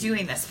good that I'm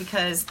doing this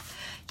because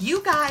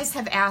you guys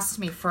have asked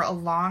me for a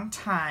long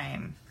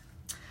time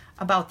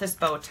about this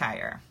bow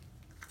tire.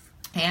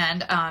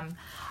 And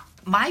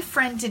my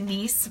friend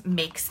Denise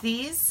makes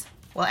these.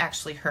 Well,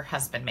 actually, her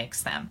husband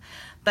makes them.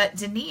 But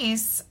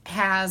Denise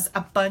has a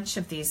bunch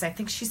of these. I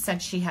think she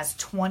said she has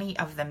 20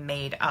 of them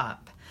made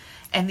up.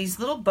 And these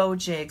little bow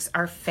jigs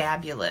are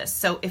fabulous.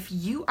 So if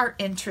you are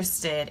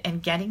interested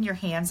in getting your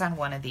hands on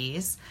one of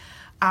these,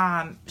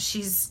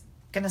 she's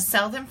going to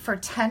sell them for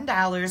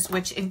 $10,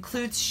 which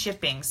includes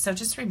shipping. So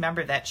just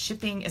remember that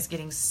shipping is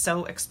getting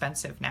so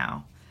expensive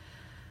now.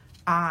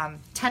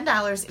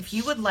 $10. If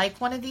you would like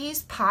one of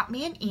these, pop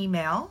me an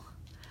email.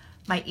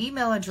 My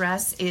email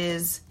address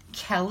is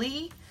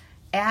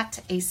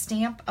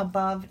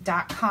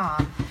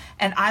kelly@astampabove.com,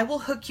 and I will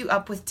hook you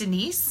up with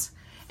Denise,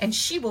 and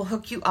she will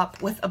hook you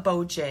up with a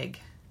bow jig.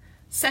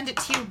 Send it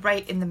to you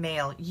right in the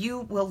mail. You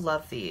will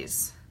love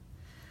these.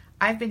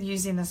 I've been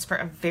using this for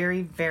a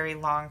very, very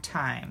long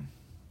time,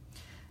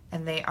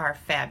 and they are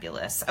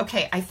fabulous.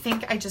 Okay, I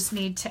think I just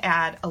need to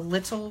add a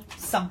little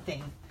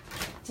something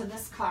to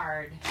this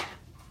card,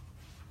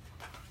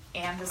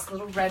 and this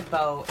little red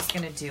bow is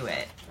going to do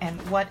it. And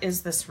what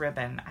is this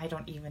ribbon? I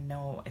don't even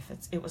know if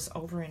it was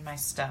over in my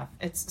stuff.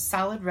 It's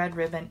solid red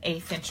ribbon,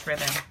 1/8 inch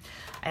ribbon.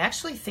 I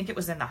actually think it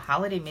was in the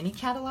holiday mini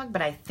catalog,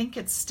 but I think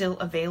it's still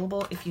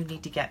available if you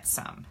need to get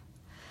some.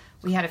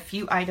 We had a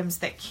few items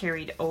that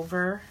carried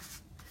over.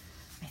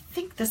 I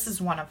think this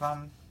is one of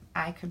them.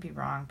 I could be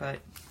wrong,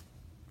 but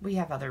we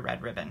have other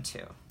red ribbon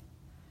too.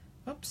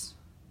 Oops.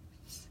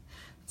 Let's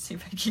see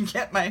if I can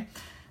get my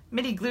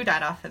mini glue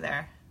dot off of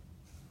there.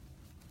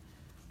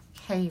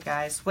 Okay, you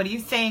guys, what do you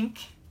think?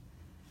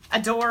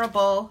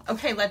 Adorable.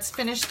 Okay, let's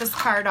finish this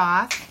card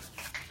off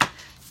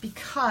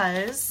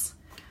because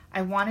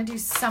I want to do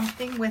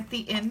something with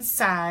the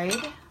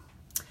inside.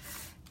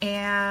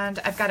 And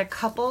I've got a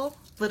couple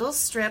little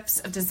strips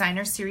of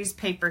designer series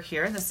paper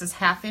here. This is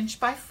 1/2 inch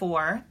by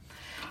 4.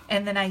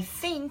 And then I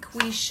think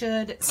we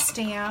should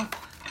stamp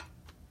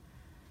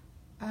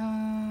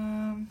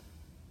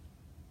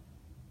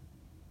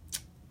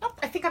nope,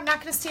 I think I'm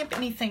not going to stamp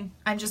anything.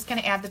 I'm just going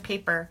to add the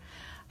paper.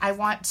 I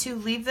want to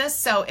leave this,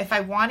 so if I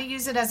want to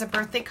use it as a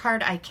birthday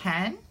card, I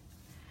can.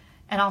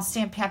 And I'll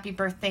stamp happy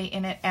birthday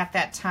in it at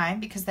that time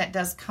because that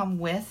does come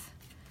with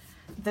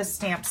the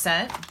stamp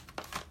set.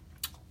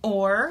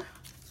 Or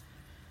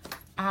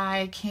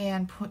I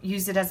can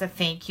use it as a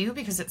thank you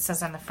because it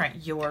says on the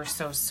front, "You're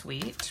so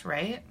sweet,"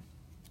 right?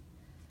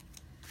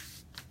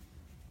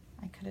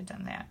 I could have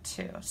done that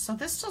too. So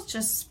this will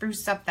just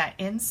spruce up that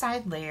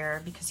inside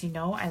layer because you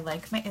know I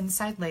like my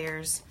inside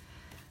layers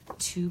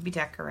to be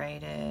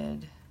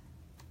decorated.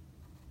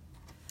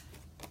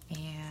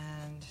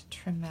 And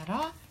trim that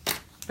off.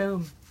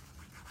 Boom.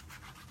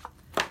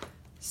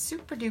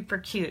 Super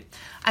duper cute.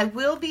 I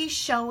will be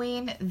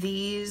showing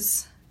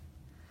these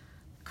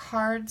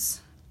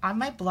cards on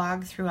my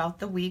blog throughout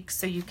the week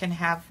so you can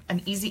have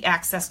an easy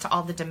access to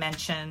all the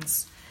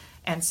dimensions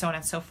and so on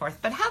and so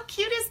forth. But how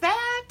cute is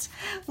that?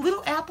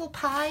 Little apple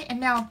pie. And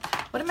now,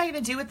 what am I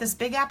going to do with this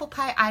big apple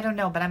pie? I don't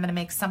know, but I'm going to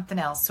make something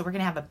else. So we're going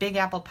to have a big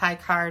apple pie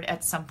card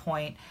at some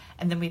point,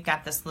 and then we've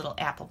got this little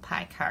apple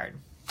pie card.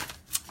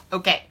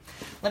 Okay,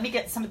 let me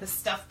get some of the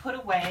stuff put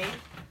away.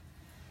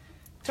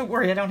 Don't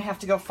worry, I don't have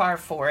to go far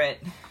for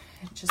it.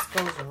 It just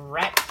goes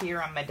right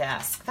here on my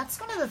desk. That's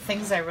one of the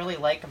things I really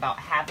like about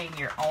having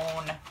your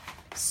own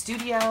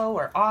studio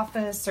or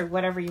office or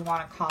whatever you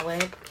want to call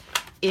it,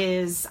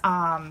 is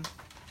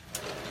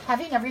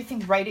having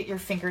everything right at your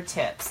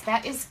fingertips.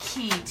 That is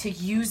key to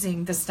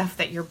using the stuff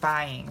that you're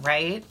buying,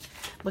 right?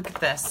 Look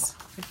at this.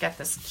 We've got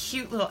this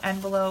cute little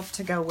envelope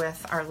to go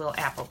with our little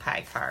apple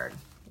pie card.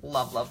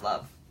 Love, love,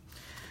 love.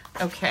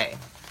 Okay.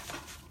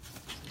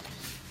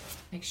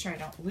 Make sure I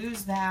don't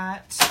lose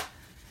that.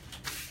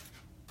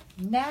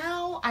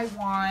 Now I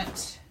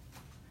want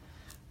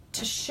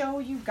to show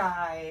you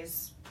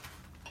guys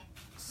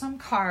some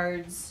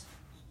cards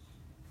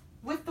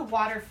with the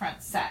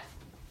Waterfront set.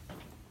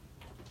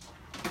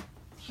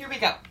 Here we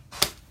go.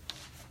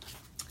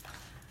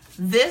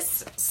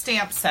 This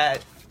stamp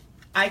set,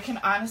 I can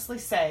honestly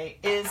say,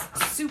 is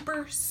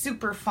super,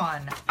 super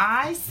fun.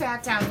 I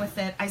sat down with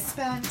it. I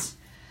spent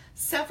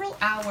several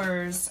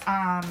hours,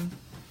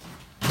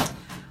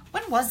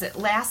 when was it?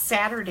 Last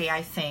Saturday,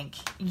 I think,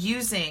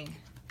 using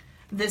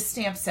this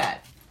stamp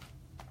set.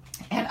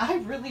 And I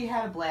really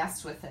had a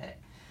blast with it.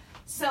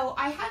 So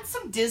I had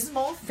some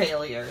dismal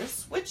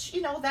failures, which,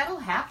 you know, that'll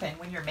happen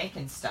when you're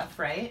making stuff,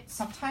 right?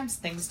 Sometimes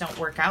things don't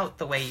work out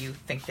the way you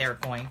think they're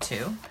going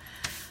to.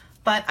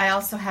 But I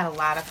also had a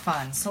lot of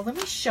fun. So let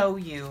me show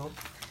you.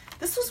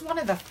 This was one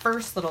of the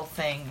first little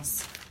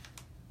things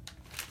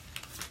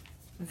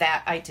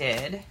that I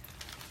did.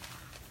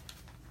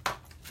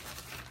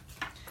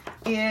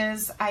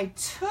 Is I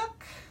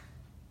took,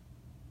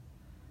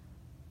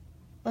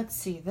 let's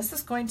see, this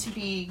is going to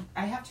be,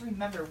 I have to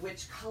remember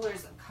which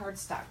colors of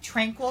cardstock.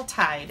 Tranquil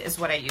Tide is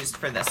what I used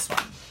for this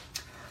one.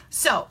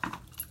 So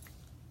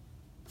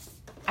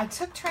I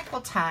took Tranquil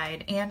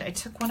Tide and I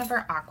took one of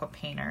our aqua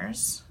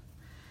painters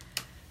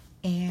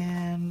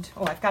And,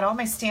 oh, I've got all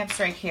my stamps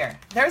right here.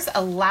 There's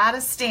a lot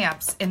of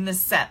stamps in this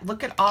set.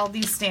 Look at all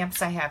these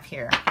stamps I have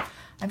here.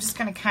 I'm just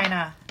going to kind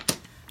of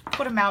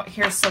put them out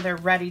here so they're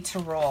ready to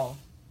roll.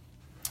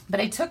 But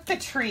I took the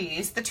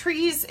trees. The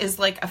trees is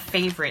like a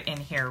favorite in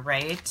here,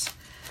 right?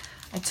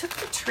 I took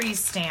the tree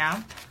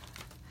stamp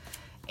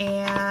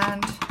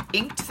and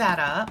inked that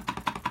up.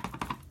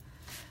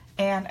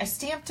 And I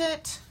stamped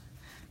it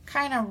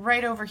kind of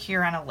right over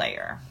here on a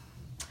layer.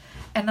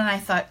 And then I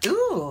thought,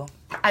 ooh,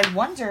 I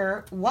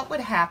wonder what would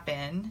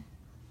happen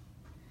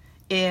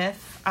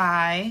if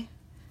I,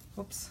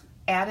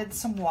 added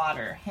some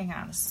water. Hang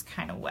on, this is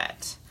kind of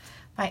wet.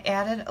 I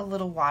added a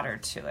little water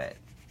to it.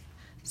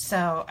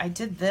 So I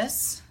did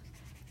this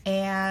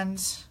and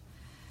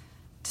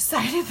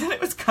decided that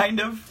it was kind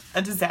of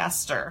a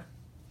disaster.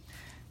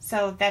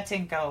 So that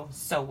didn't go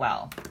so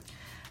well.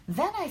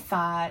 Then I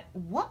thought,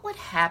 what would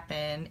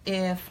happen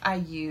if I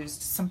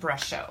used some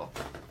Brusho?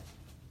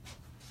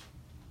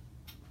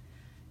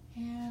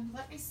 And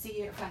let me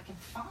see if I can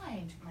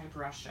find my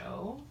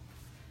Brusho,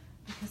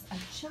 because I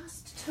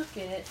just took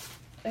it,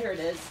 there it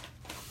is.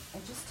 I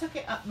just took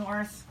it up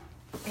north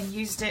and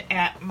used it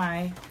at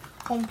my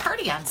home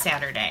party on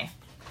Saturday.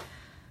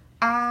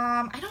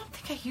 I don't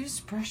think I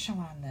used Brusho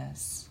on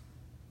this.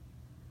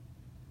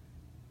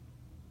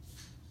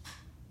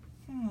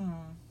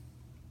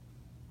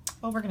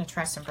 Well, we're going to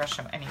try some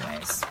Brusho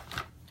anyways.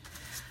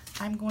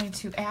 I'm going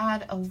to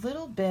add a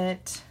little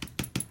bit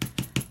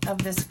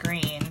of this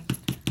green.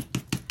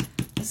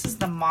 This is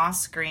the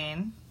moss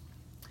green,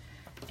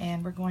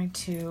 and we're going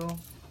to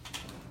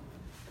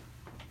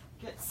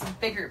get some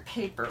bigger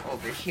paper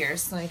over here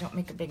so I don't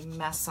make a big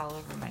mess all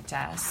over my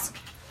desk.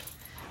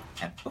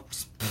 And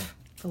oops,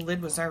 the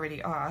lid was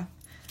already off.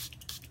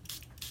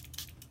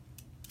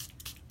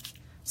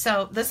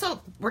 So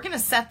we're going to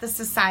set this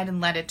aside and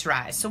let it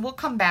dry. So we'll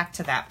come back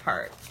to that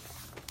part.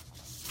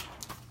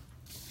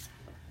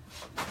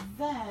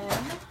 Then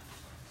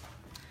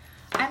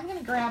I'm going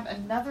to grab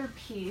another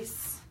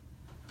piece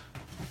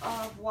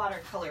of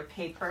watercolor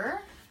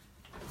paper.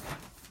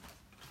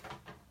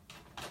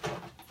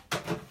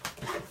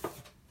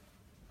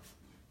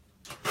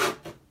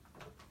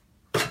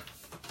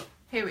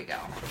 Here we go.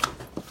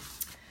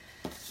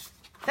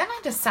 Then I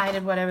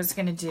decided what I was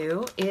going to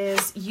do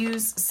is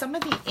use some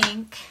of the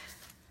ink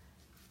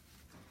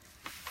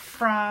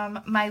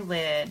from my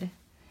lid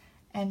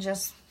and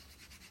just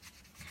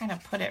kind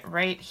of put it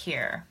right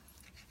here.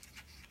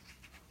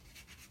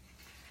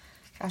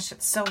 Gosh,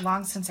 it's so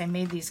long since I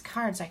made these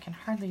cards, I can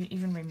hardly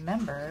even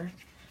remember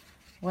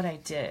what I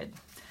did.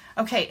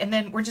 Okay, and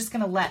then we're just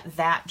going to let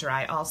that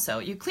dry also.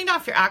 You clean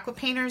off your aqua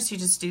painters, you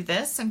just do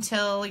this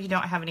until you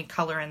don't have any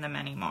color in them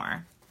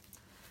anymore.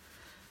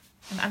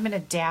 And I'm going to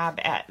dab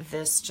at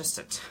this just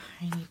a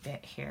tiny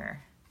bit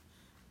here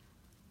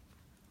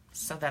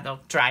so that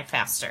it'll dry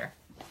faster.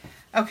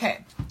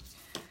 Okay.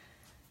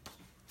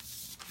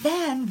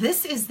 Then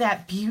this is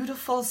that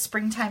beautiful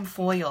springtime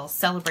foil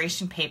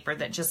celebration paper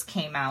that just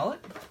came out.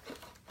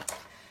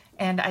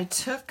 And I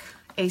took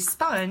a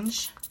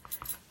sponge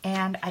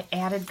and I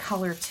added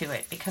color to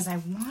it because I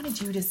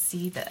wanted you to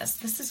see this.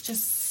 This is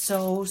just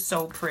so,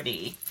 so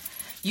pretty.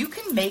 You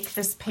can make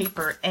this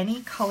paper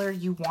any color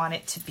you want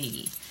it to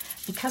be.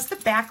 Because the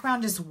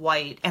background is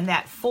white and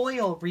that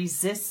foil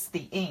resists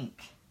the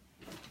ink,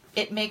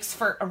 it makes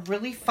for a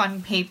really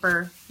fun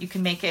paper. You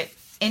can make it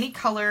any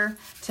color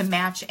to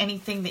match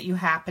anything that you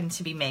happen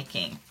to be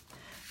making.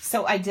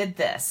 So I did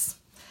this.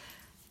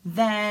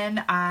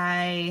 Then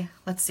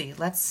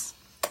let's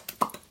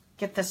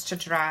get this to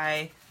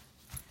dry.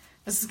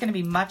 This is going to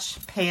be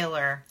much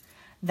paler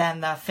than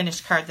the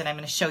finished card that I'm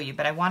going to show you,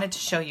 but I wanted to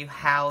show you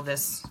how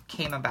this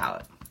came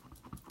about.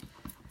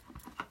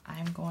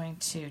 I'm going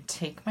to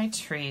take my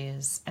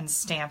trees and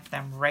stamp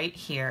them right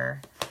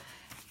here.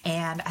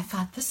 And I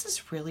thought this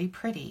is really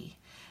pretty.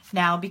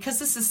 Now, because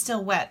this is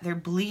still wet, they're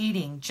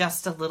bleeding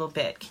just a let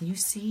me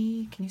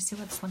see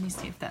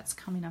if that's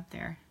coming up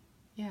there.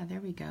 Yeah, there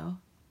we go.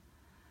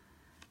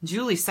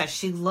 Julie says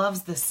she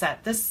loves this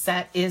set. This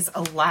set is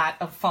a lot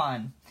of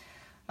fun.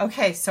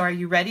 Okay, so are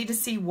you ready to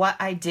see what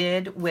I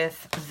did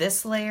with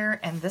this layer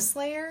and this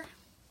layer?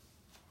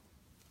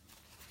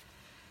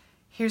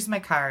 Here's my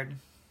card.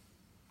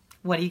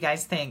 What do you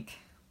guys think?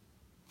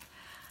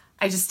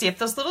 I just stamped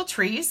those little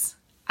trees.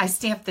 I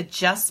stamped the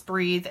Just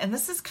Breathe, and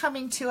this is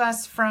coming to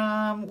us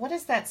from, what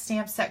is that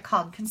stamp set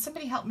called? Can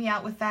somebody help me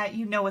out with that?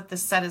 You know what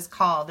this set is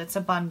called. It's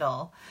a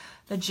bundle.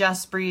 The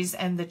Just Breeze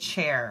and the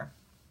Chair.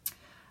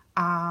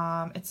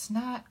 It's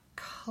not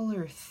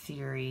Color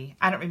Theory.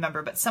 I don't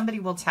remember, but somebody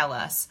will tell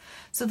us.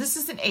 So this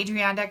is an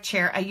Adirondack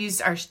chair. I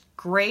used our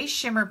gray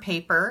shimmer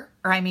paper,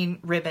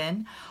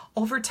 ribbon,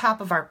 over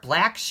top of our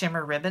black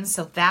shimmer ribbon.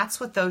 So that's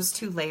what those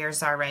two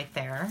layers are right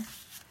there.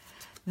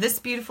 This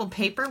beautiful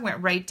paper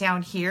went right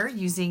down here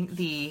using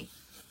the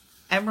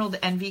Emerald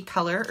Envy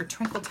color, or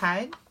Twinkle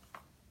Tide.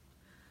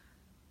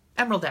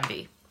 Emerald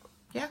Envy.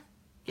 Yeah.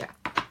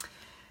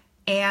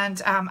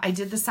 And I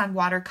did this on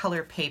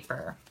watercolor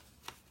paper.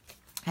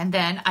 And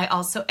then I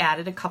also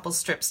added a couple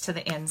strips to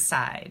the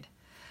inside.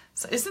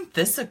 So isn't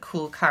this a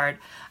cool card?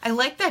 I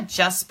like that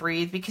Just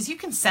Breathe because you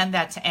can send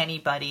that to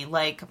anybody.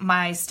 Like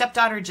my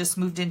stepdaughter just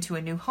moved into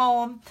a new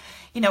home.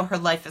 You know, her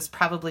life has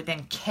probably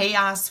been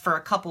chaos for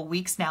a couple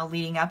weeks now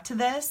leading up to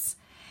this.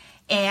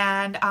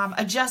 And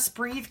a Just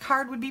Breathe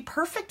card would be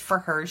perfect for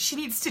her. She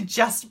needs to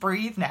just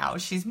breathe now.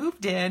 She's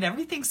moved in,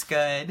 everything's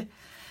good.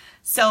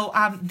 So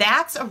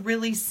that's a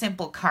really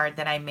simple card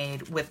that I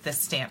made with this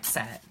stamp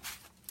set.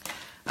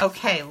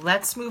 Okay,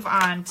 let's move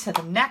on to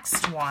the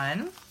next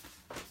one.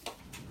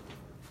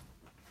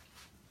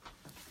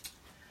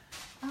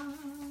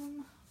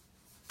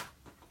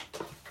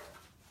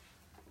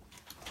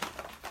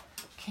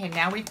 Okay,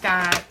 now we've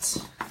got,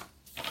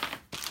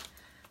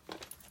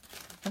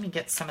 let me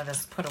get some of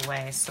this put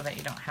away so that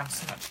you don't have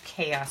so much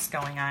chaos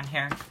going on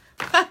here.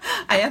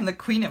 I am the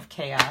queen of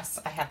chaos,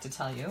 I have to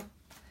tell you.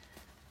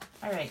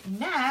 All right,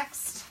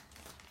 next,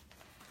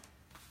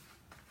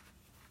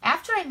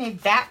 after I made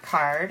that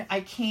card, I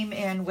came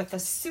in with a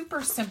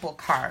super simple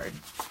card.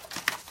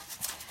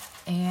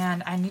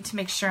 And I need to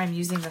make sure I'm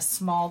using the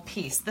small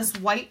piece. This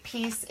white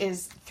piece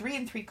is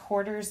 3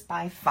 3/4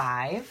 by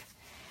 5.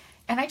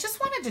 And I just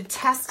wanted to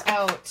test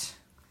out,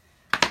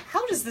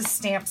 how does this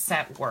stamp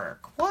set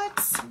work? What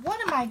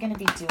am I going to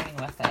be doing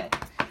with it?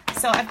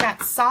 So I've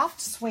got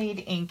soft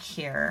suede ink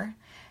here,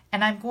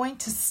 and I'm going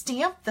to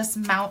stamp this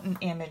mountain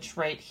image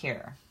right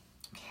here.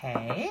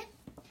 Okay.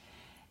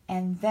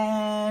 And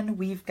then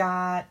we've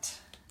got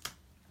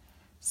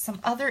some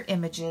other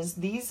images.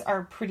 These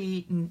are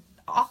pretty,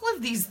 all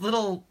of these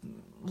little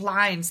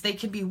lines, they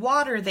can be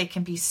water, they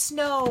can be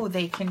snow,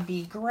 they can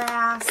be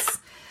grass.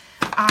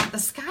 The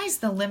sky's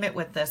the limit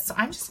with this. So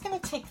I'm just going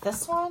to take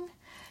this one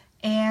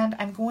and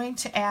I'm going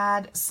to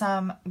add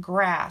some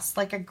grass,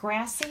 like a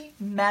grassy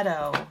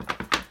meadow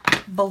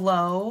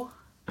below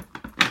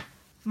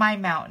my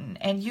mountain.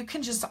 And you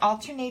can just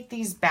alternate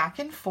these back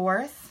and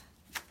forth.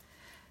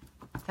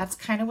 That's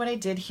kind of what I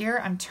did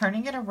here. I'm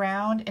turning it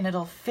around and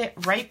it'll fit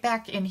right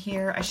back in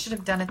here. I should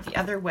have done it the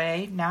other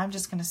way. Now I'm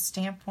just going to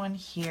stamp one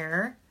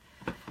here.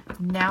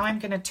 Now I'm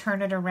going to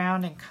turn it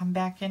around and come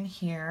back in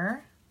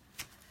here.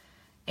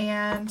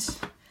 And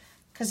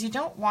because you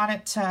don't want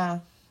it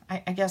to,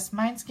 I guess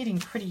mine's getting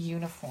pretty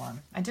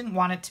uniform. I didn't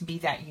want it to be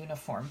that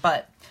uniform,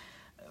 but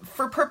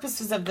for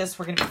purposes of this,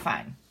 we're going to be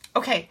fine.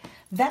 Okay,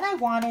 then I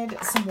wanted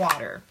some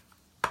water.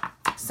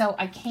 So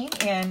I came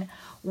in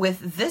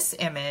with this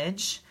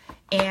image,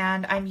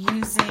 and I'm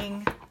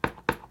using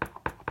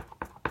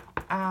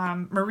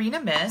Marina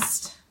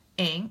Mist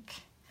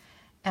ink,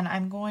 and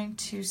I'm going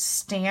to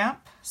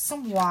stamp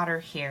some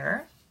water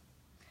here.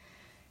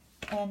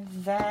 And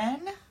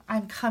then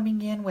I'm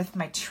coming in with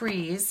my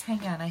trees.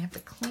 Hang on, I have to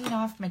clean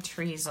off my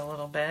trees a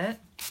little bit.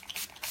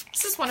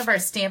 This is one of our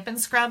Stampin'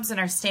 Scrubs and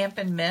our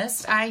Stampin'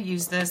 Mist. I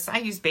use this. I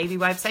use baby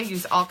wipes. I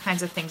use all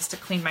kinds of things to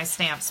clean my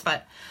stamps,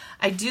 but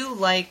I do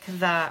like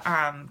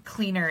the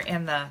cleaner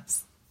in the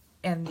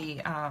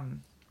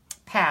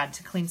pad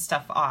to clean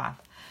stuff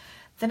off.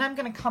 Then I'm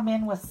going to come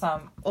in with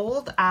some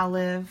old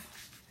olive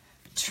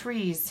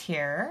trees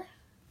here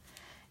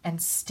and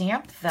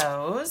stamp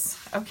those.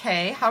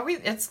 Okay,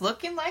 it's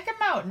looking like a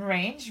mountain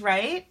range,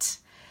 right?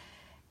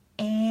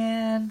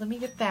 And let me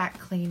get that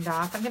cleaned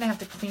off. I'm gonna have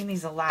to clean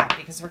these a lot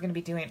because we're gonna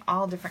be doing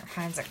all different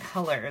kinds of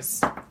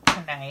colors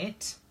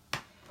tonight.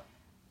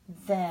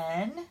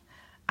 Then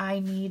I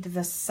need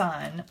the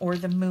sun or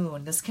the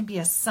moon. This can be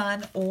a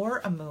sun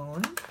or a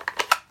moon.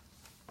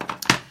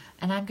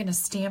 And I'm gonna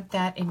stamp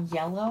that in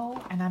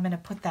yellow, and I'm gonna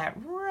put that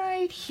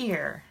right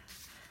here.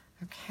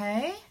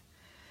 Okay?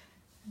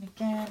 And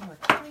again, we're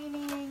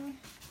cleaning.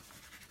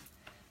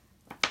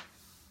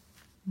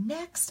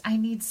 Next, I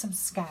need some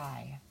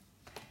sky.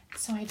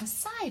 So I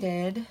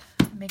decided,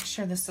 make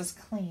sure this is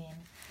clean,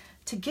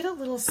 to get a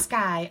little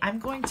sky, I'm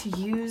going to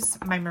use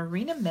my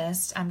Marina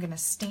Mist. I'm going to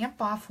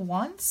stamp off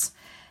once,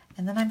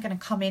 and then I'm going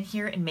to come in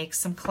here and make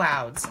some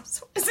clouds.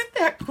 So isn't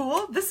that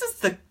cool? This is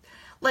the,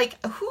 like,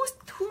 who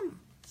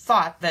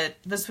thought that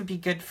this would be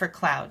good for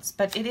clouds?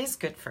 But it is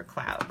good for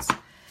clouds.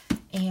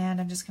 And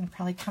I'm just going to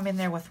probably come in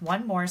there with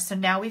one more. So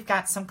now we've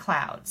got some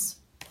clouds.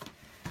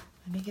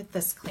 Let me get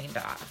this cleaned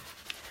off.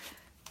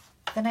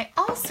 Then I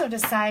also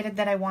decided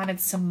that I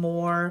wanted some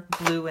more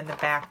blue in the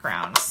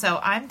background. So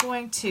I'm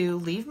going to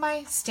leave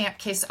my stamp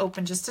case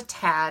open just a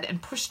tad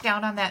and push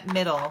down on that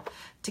middle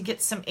to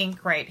get some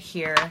ink right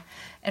here.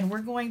 And we're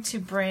going to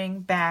bring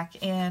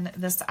back in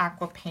this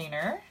aqua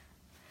painter.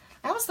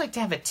 I always like to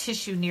have a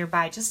tissue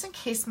nearby just in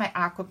case my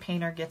aqua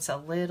painter gets a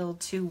little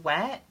too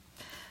wet.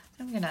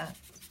 I'm going to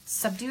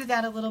subdue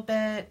that a little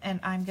bit, and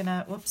I'm going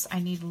to, whoops, I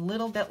need a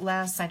little bit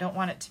less. I don't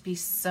want it to be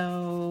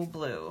so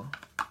blue.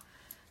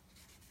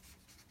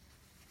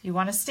 You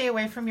want to stay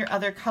away from your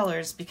other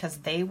colors because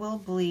they will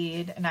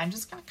bleed. And I'm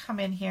just going to come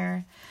in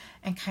here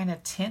and kind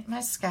of tint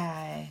my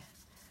sky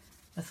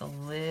with a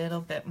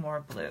little bit more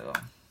blue.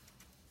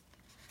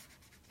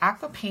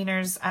 Aqua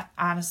painters,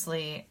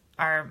 honestly,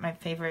 are my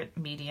favorite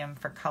medium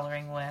for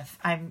coloring with.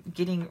 I'm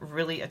getting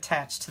really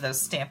attached to those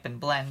Stampin'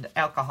 Blend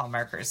alcohol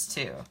markers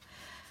too.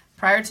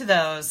 Prior to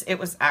those, it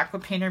was Aqua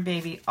Painter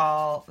Baby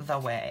all the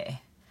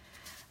way.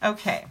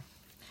 Okay,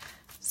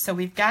 so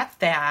we've got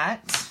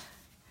that.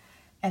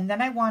 And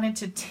then I wanted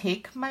to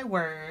take my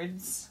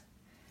words,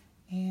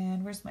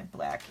 and where's my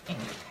black ink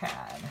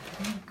pad?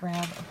 Let me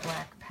grab a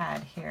black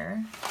pad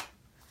here.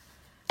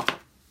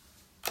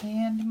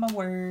 And my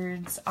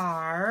words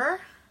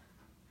are,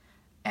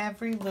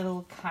 every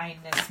little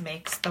kindness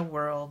makes the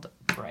world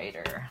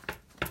brighter.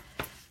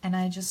 And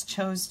I just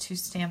chose to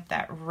stamp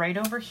that right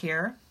over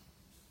here.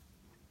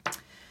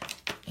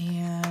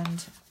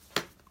 And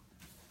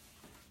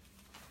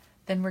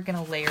then we're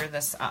going to layer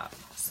this up.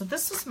 So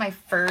this was my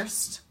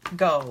first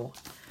go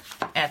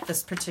at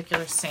this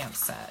particular stamp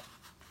set.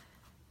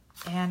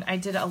 And I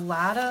did a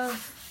lot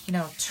of, you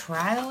know,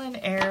 trial and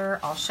error.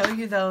 I'll show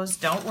you those.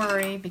 Don't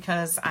worry,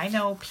 because I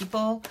know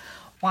people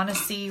want to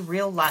see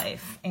real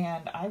life.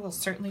 And I will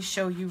certainly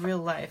show you real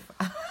life.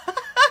 I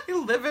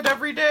live it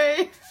every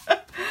day.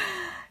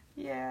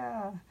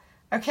 Yeah.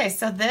 Okay,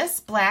 so this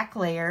black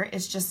layer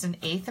is just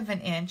 1/8 of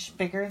an inch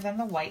bigger than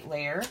the white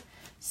layer.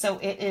 So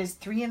it is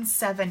 3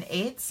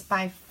 7/8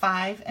 by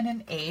 5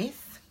 1/8.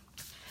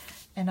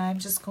 And I'm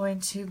just going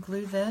to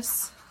glue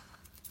this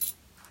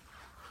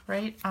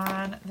right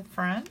on the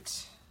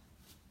front.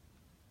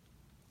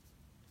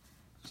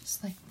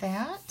 Just like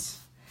that.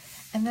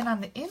 And then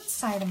on the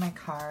inside of my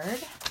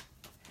card,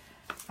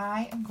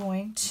 I am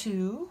going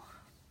to,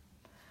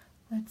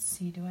 let's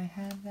see, do I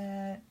have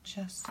that?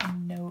 Just a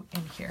note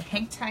in here.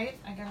 Hang tight,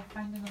 I gotta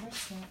find another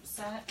stamp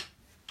set.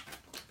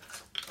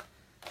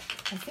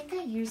 I think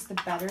I used the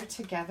Better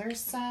Together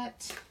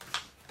set.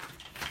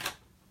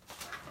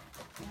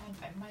 And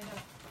I might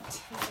have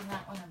taken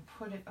that one and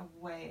put it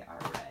away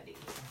already.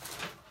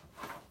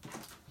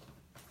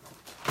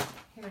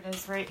 Here it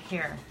is right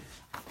here.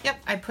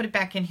 Yep, I put it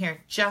back in here.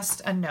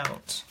 Just a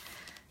note.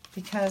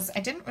 Because I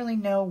didn't really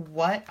know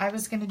what I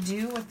was going to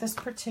do with this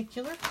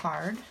particular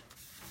card.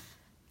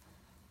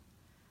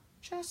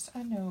 Just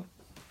a note.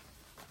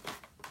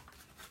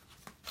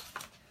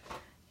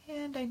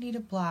 And I need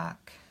a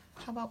block.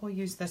 How about we'll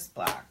use this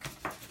block?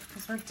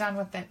 Because we're done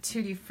with that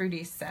Tutti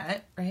Frutti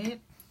set, right?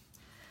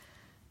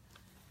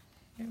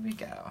 Here we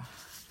go.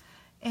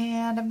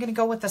 And I'm going to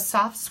go with the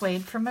soft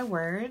suede for my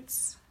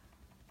words.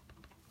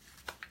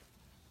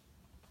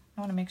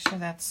 I want to make sure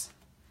that's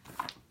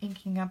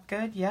inking up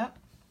good. Yep.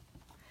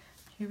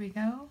 Here we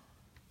go.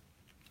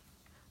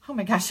 Oh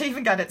my gosh, I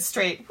even got it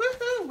straight.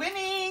 Woohoo!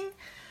 Winning!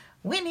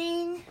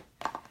 Winning!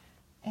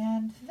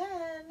 And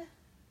then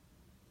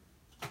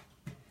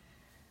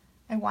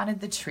I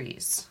wanted the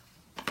trees.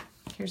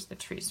 Here's the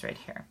trees right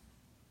here.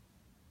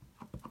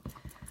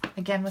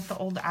 Again with the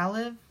old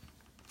olive.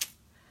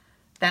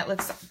 That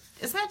looks,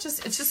 isn't that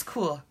just, it's just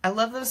cool. I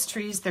love those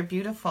trees. They're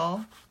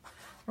beautiful.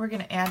 We're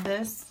going to add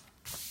this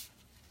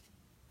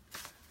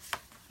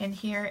in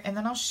here, and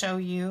then I'll show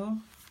you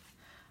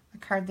a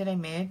card that I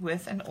made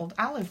with an old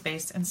olive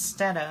base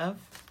instead of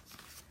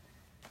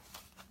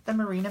the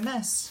Marina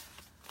Mist.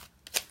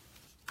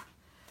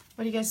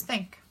 What do you guys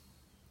think?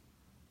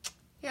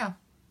 Yeah.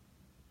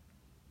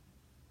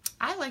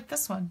 I like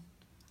this one.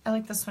 I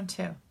like this one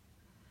too.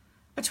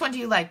 Which one do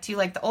you like? Do you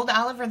like the old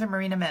olive or the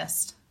Marina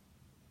Mist?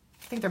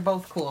 I think they're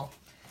both cool.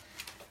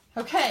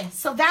 Okay,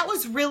 so that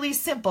was really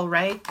simple,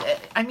 right?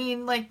 I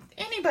mean, like,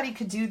 anybody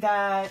could do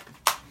that.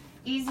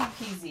 Easy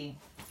peasy.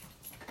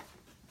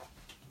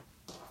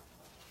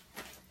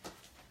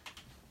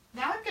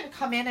 Now I'm going to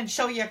come in and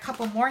show you a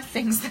couple more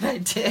things that I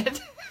did.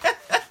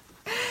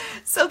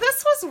 So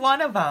this was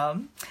one of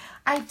them.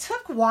 I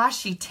took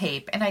washi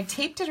tape and I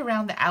taped it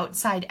around the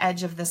outside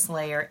edge of this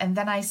layer, and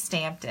then I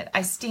stamped it.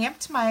 I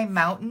stamped my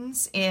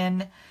mountains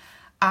in,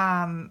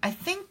 I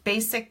think,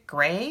 basic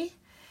gray,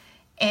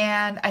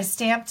 and I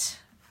stamped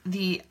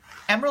the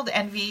Emerald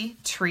Envy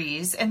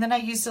trees, and then I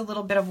used a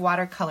little bit of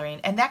watercoloring,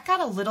 and that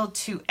got a little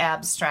too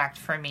abstract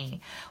for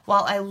me.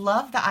 While I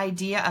love the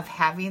idea of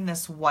having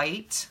this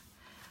white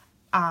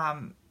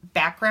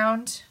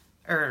background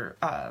or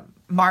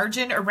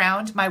margin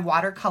around my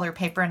watercolor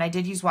paper, and I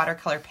did use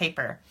watercolor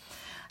paper,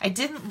 I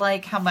didn't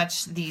like how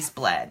much these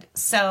bled.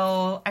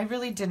 So I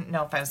really didn't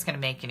know if I was going to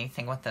make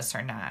anything with this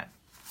or not.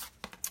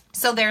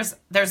 So there's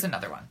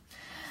another one.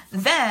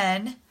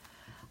 Then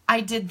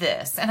I did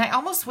this, and I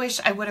almost wish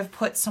I would have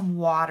put some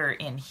water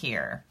in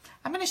here.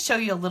 I'm going to show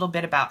you a little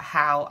bit about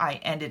how I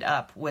ended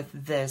up with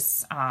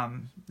this,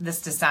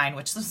 this design,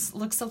 which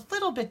looks a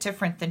little bit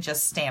different than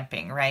just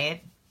stamping,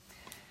 right?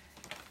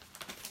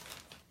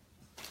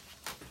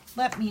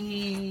 Let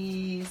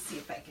me see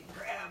if I can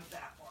grab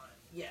that one.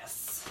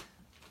 Yes.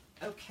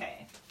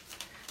 Okay.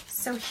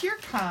 So here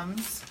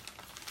comes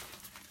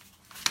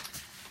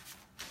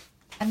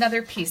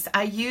another piece.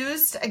 I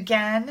used,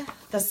 again,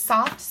 the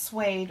soft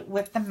suede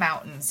with the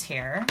mountains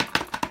here.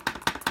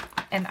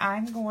 And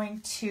I'm going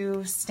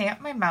to stamp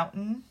my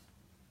mountain.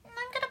 And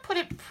I'm going to put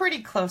it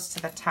pretty close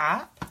to the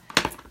top.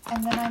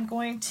 And then I'm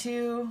going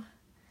to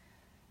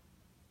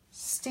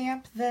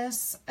stamp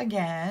this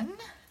again.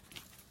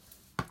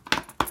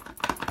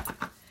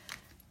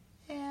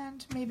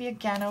 And maybe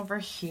again over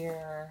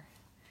here.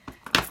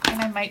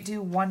 And I might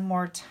do one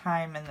more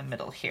time in the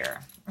middle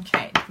here.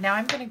 Okay, now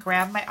I'm going to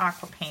grab my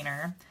aqua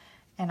painter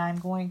and I'm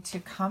going to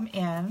come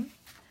in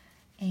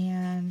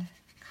and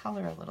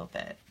color a little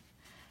bit.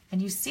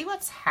 And you see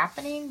what's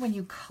happening when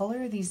you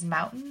color these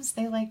mountains?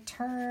 They like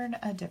turn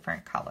a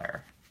different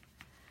color.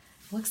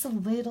 It looks a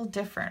little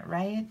different,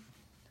 right?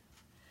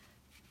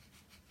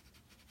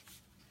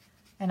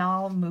 And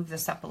I'll move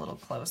this up a little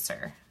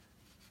closer.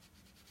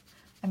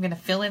 I'm going to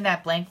fill in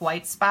that blank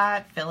white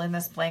spot, fill in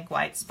this blank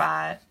white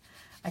spot.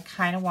 I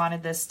kind of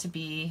wanted this to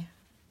be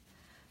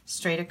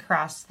straight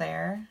across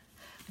there.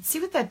 But see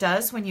what that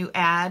does when you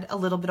add a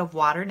little bit of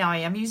water. Now I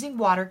am using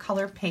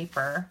watercolor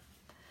paper,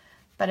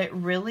 but it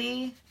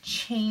really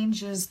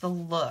changes the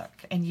look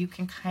and you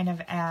can kind of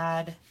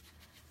add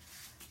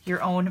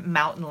your own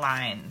mountain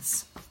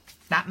lines.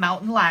 Not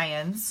mountain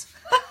lions.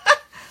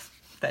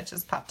 That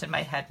just popped in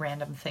my head.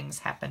 Random things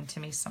happen to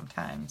me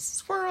sometimes.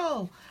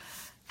 Squirrel.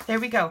 There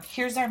we go.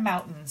 Here's our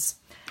mountains.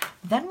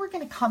 Then we're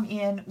going to come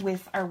in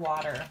with our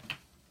water.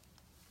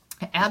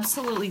 I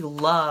absolutely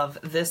love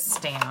this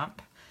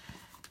stamp.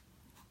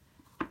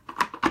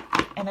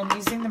 And I'm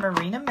using the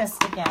Marina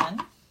Mist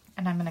again.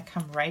 And I'm going to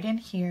come right in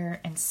here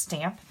and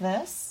stamp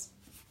this.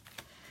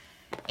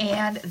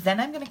 And then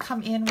I'm going to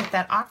come in with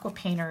that aqua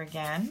painter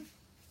again.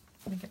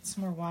 Let me get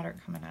some more water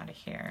coming out of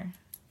here.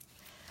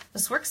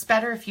 This works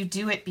better if you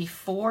do it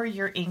before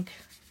your ink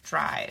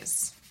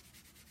dries.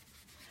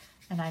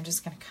 And I'm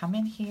just going to come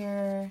in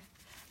here.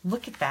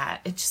 Look at that.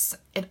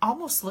 It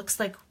almost looks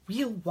like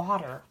real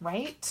water,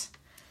 right?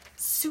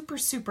 Super,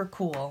 super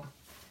cool.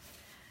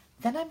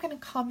 Then I'm going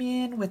to come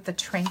in with the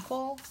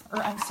Tranquil, or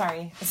I'm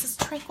sorry, is this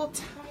Tranquil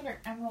Tide or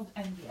Emerald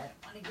Envy? I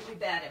don't want to give you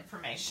bad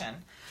information.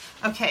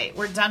 Okay,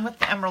 we're done with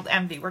the Emerald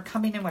Envy. We're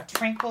coming in with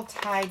Tranquil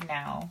Tide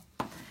now.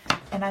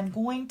 And I'm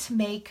going to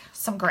make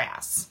some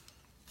grass.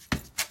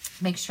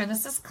 Make sure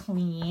this is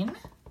clean.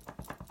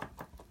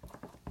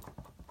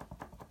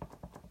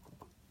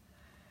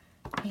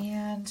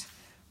 And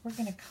we're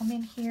going to come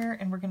in here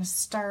and we're going to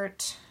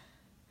start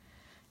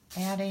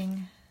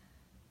adding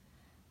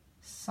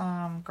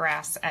some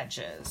grass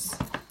edges.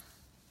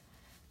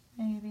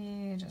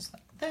 Maybe just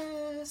like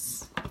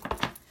this.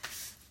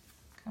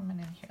 Coming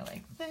in here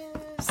like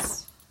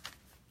this.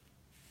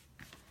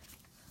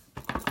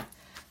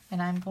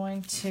 And I'm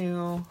going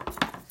to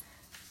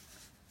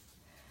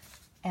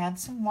add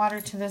some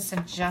water to this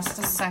in just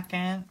a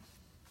second.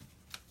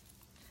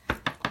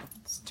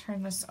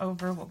 Turn this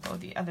over, we'll go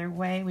the other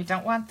way. We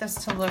don't want this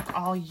to look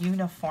all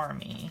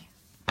uniformy.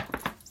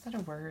 Is that a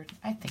word?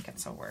 I think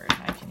it's a word.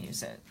 I can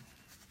use it.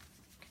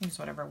 I can use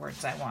whatever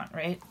words I want,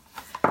 right?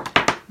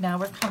 Now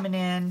we're coming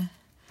in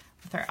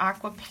with our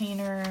aqua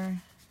painter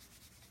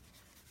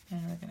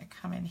and we're going to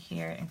come in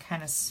here and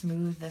kind of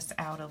smooth this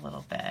out a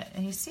little bit.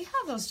 And you see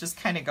how those just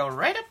kind of go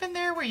right up in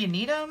there where you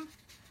need them?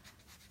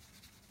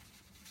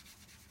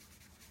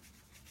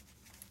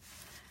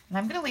 And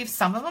I'm going to leave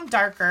some of them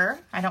darker.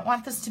 I don't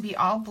want this to be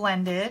all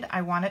blended.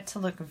 I want it to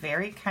look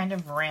very kind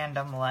of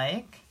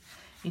random-like.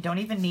 You don't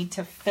even need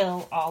to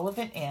fill all of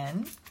it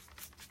in.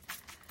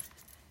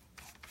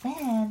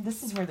 Then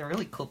this is where the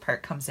really cool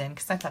part comes in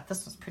because I thought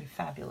this was pretty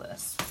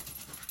fabulous.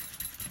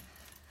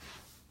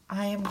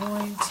 I am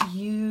going to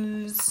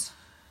use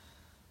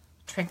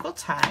Tranquil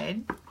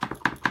Tide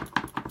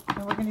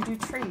and we're going to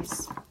do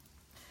trees.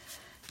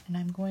 And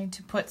I'm going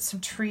to put some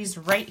trees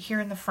right here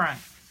in the front.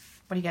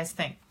 What do you guys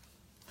think?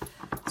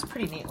 It's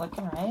pretty neat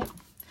looking, right?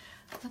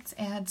 Let's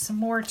add some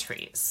more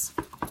trees.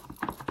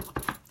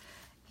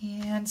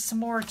 And some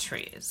more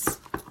trees.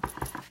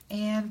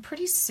 And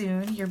pretty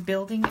soon you're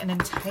building an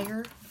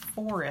entire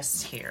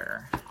forest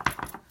here.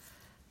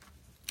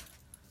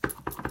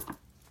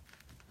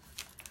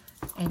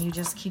 And you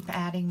just keep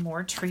adding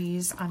more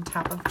trees on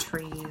top of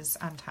trees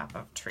on top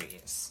of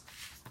trees.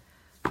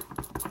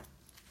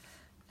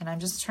 And I'm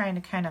just trying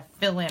to kind of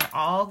fill in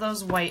all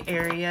those white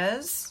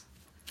areas.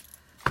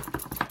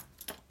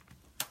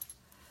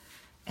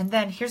 And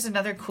then here's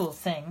another cool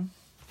thing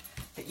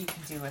that you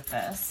can do with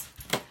this.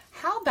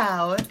 How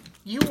about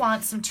you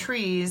want some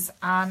trees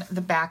on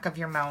the back of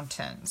your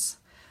mountains?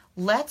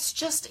 Let's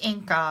just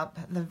ink up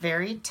the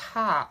very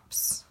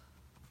tops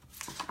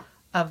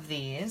of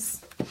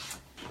these.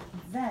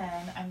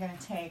 Then I'm going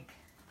to take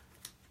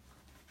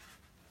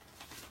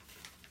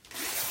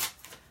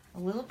a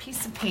little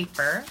piece of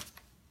paper.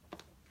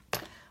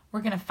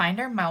 We're going to find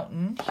our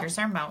mountain. Here's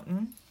our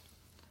mountain.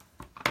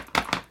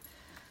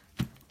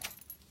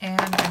 And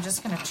I'm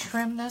just going to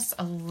trim this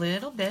a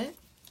little bit.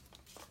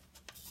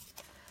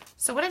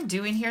 So what I'm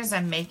doing here is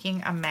I'm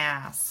making a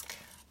mask.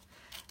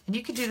 And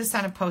you could do this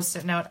on a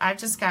Post-it note. I've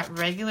just got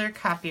regular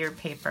copier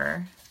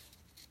paper.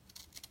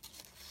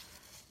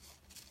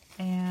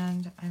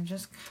 And I'm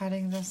just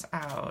cutting this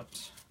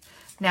out.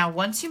 Now,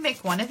 once you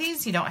make one of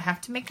these, you don't have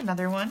to make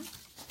another one.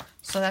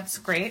 So that's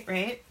great,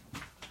 right?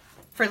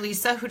 For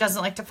Lisa, who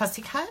doesn't like to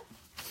fussy cut.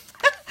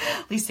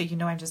 Lisa, you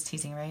know I'm just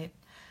teasing, right?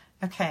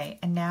 Okay,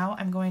 and now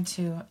I'm going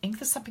to ink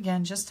this up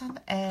again just on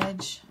the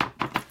edge.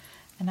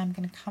 And I'm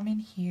going to come in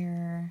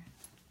here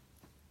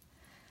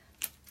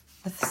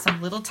with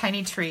some little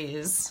tiny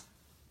trees.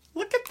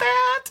 Look at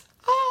that.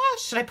 Oh,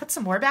 should I put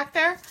some more back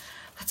there?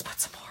 Let's put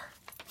some more.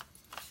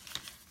 Oh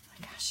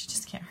my gosh, you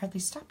just can't hardly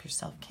stop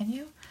yourself, can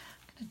you?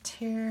 I'm going to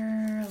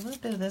tear a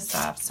little bit of this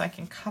off so I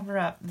can cover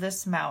up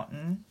this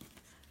mountain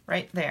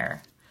right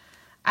there.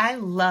 I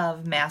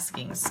love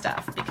masking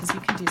stuff because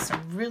you can do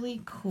some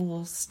really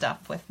cool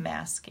stuff with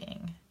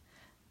masking.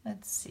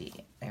 Let's see.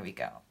 There we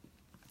go.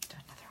 Do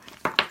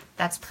another one.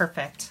 That's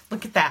perfect.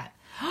 Look at that.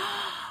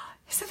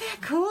 Isn't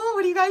that cool?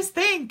 What do you guys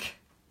think?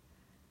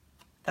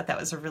 Thought that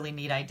was a really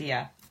neat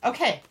idea.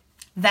 Okay,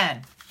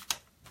 then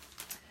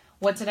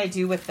what did I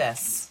do with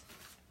this?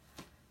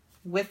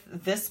 With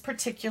this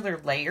particular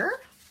layer,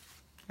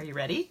 are you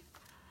ready?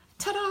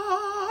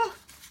 Ta-da!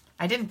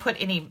 I didn't put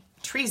any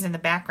trees in the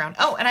background.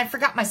 Oh, and I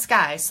forgot my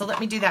sky, so let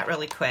me do that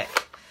really quick.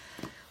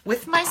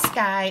 With my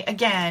sky,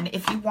 again,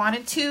 if you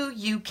wanted to,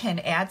 you can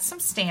add some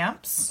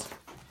stamps.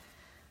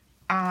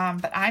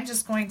 But I'm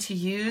just going to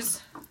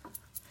use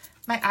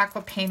my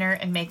aqua painter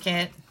and make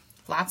it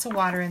lots of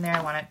water in there.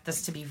 I want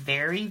this to be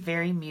very,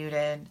 very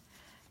muted.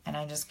 And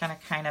I'm just going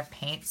to kind of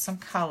paint some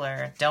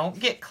color. Don't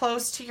get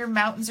close to your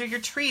mountains or your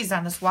trees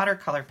on this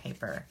watercolor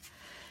paper.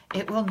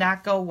 It will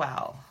not go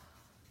well.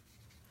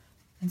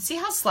 And see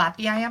how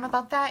sloppy I am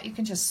about that? You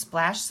can just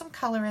splash some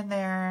color in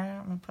there.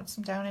 I'm going to put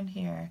some down in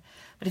here.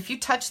 But if you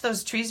touch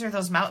those trees or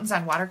those mountains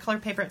on watercolor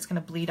paper, it's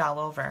going to bleed all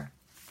over.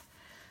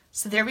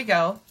 So there we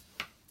go.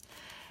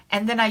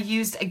 And then I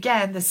used,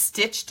 again, the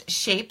Stitched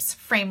Shapes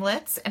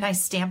framelits, and I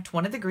stamped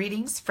one of the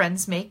greetings,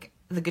 friends make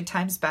the good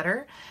times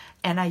better.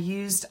 And I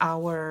used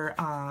our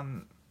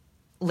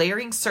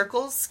layering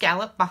circles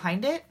scallop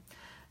behind it.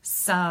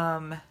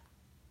 Some,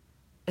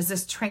 is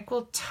this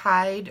Tranquil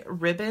Tide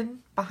ribbon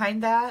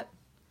behind that?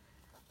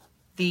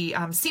 The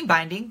seam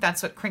binding,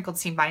 that's what crinkled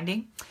seam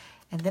binding.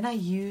 And then I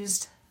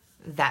used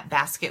that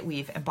basket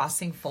weave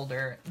embossing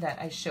folder that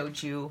I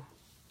showed you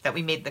that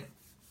we made the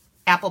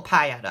apple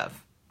pie out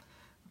of.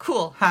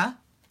 Cool, huh?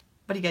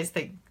 What do you guys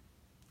think?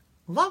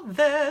 Love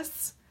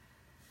this.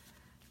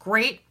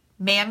 Great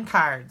man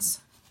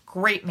cards.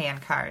 Great man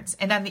cards.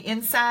 And on the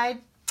inside,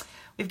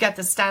 we've got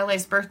the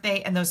stylized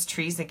birthday and those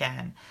trees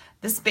again.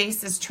 This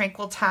base is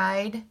Tranquil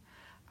Tide.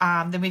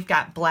 Then we've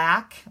got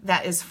black.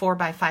 That is 4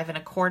 by 5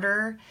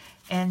 1/4.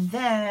 And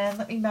then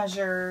let me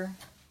measure.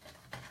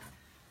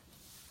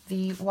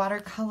 The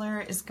watercolor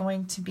is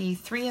going to be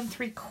 3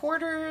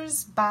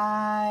 3/4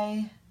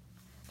 by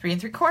 3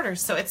 3/4.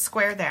 So it's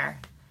square there.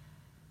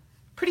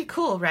 Pretty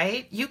cool,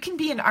 right? You can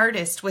be an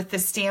artist with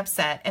this stamp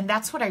set, and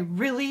that's what I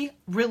really,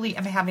 really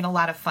am having a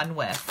lot of fun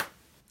with.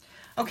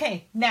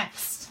 Okay,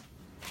 next.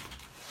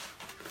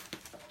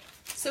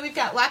 So we've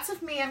got lots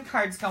of man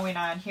cards going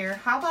on here.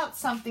 How about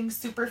something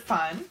super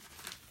fun?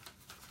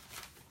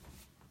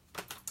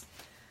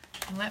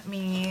 Let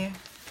me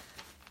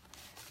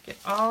get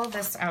all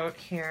this out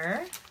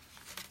here.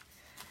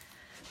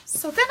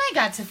 So then I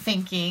got to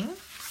thinking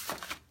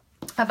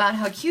about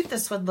how cute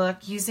this would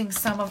look using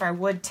some of our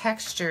Wood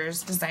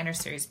Textures Designer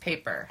Series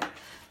paper.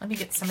 Let me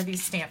get some of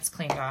these stamps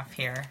cleaned off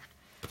here.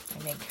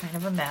 I made kind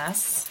of a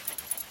mess.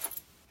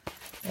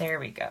 There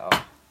we go.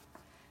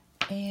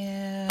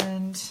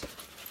 And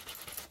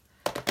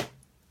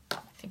I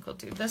think we'll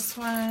do this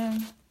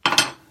one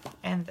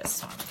and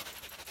this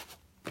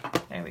one.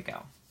 There we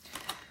go.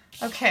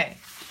 Okay,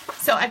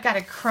 so I've got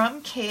a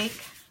crumb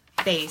cake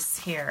base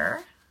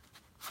here.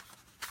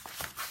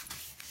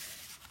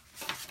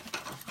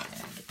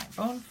 And get my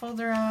bone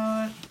folder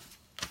out.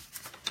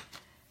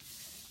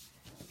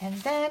 And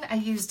then I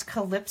used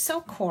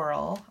Calypso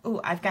Coral. Ooh,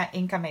 I've got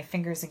ink on my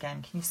fingers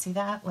again. Can you see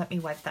that? Let me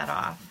wipe that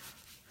off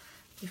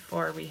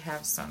before we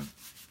have some.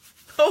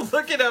 Oh,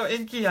 look at how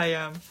inky I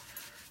am.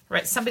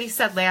 Right, somebody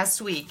said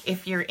last week,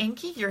 if you're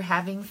inky, you're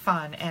having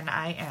fun, and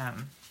I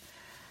am.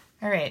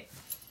 All right.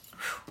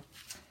 Whew.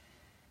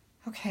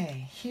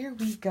 Okay, here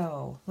we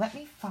go. Let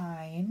me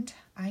find,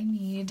 I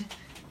need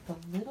the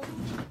little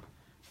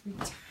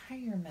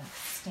retirement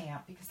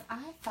stamp because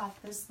I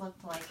thought this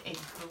looked like a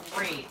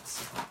great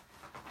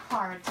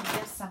card to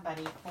give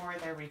somebody for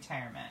their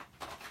retirement.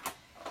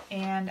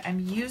 And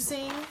I'm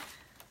using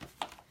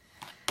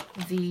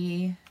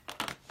the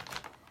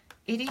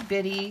itty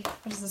bitty,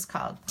 what is this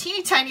called?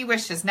 Teeny Tiny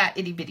Wishes, not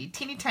itty bitty,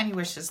 Teeny Tiny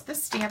Wishes.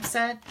 This stamp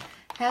set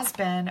has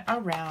been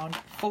around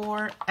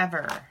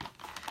forever.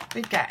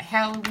 We've got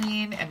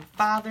Halloween and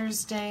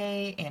Father's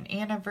Day and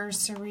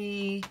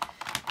anniversary.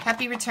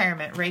 Happy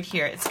retirement right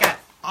here. It's got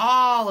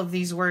all of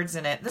these words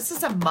in it. This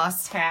is a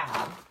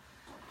must-have.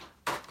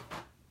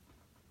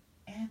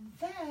 And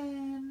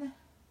then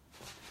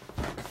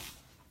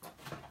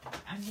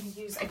I'm going to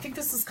use, I think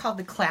this is called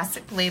the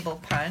Classic Label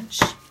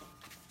Punch.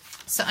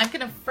 So I'm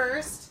going to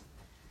first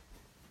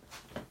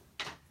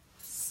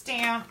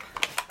stamp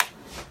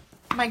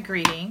my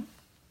greeting.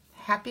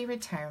 Happy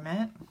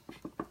retirement.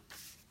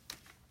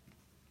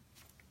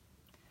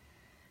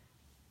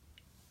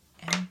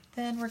 And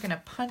then we're going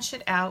to punch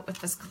it out with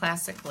this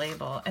classic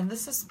label. And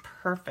this is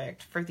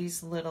perfect for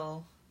these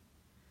little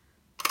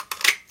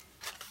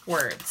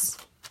words.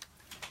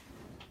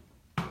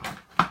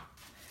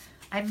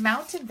 I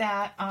mounted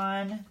that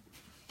on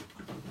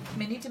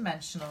mini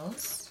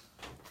dimensionals.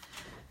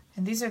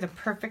 And these are the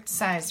perfect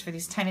size for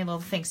these tiny little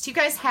things. Do you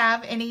guys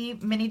have any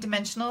mini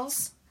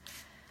dimensionals?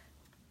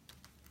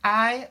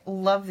 I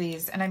love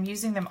these, and I'm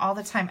using them all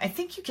the time. I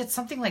think you get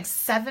something like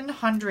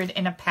 700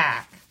 in a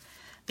pack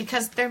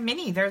because they're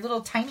mini. They're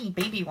little tiny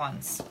baby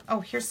ones.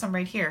 Oh, here's some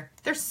right here.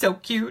 They're so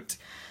cute.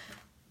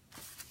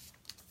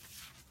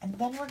 And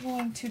then we're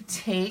going to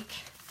take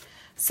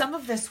some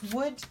of this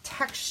wood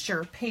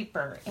texture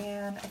paper,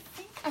 and I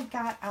think I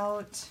got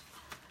out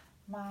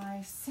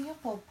my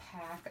sample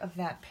pack of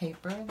that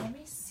paper. Let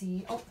me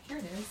see. Oh, here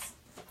it is.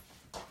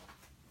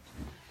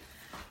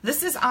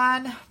 This is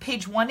on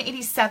page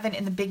 187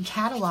 in the big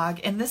catalog,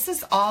 and this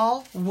is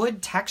all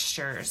wood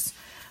textures.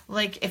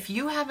 Like, if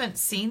you haven't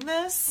seen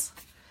this,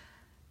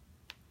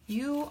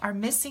 you are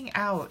missing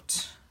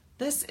out.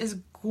 This is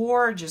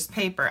gorgeous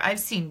paper. I've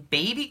seen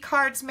baby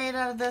cards made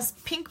out of this,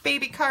 pink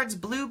baby cards,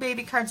 blue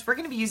baby cards. We're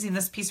going to be using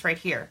this piece right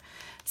here.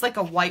 It's like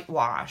a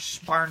whitewash,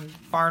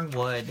 barn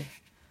wood.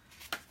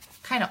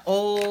 Kind of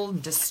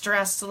old,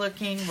 distressed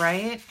looking,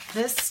 right?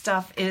 This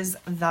stuff is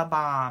the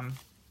bomb.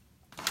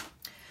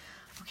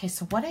 Okay,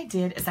 so what I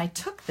did is I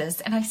took this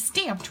and I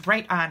stamped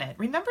right on it.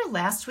 Remember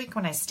last week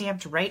when I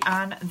stamped right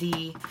on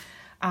the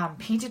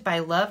Painted by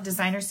Love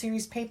Designer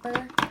Series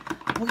paper?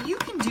 Well, you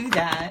can do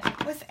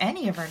that with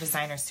any of our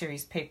Designer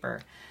Series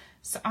paper.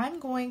 So I'm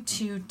going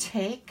to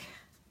take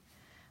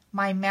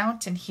my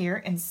mountain here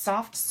in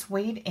soft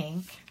suede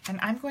ink, and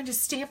I'm going to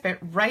stamp it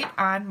right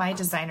on my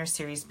Designer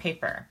Series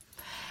paper.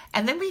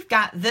 And then we've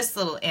got this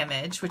little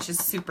image, which is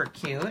super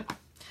cute.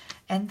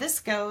 And this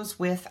goes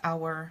with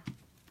our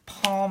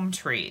palm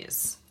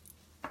trees.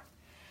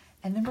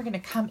 And then we're going to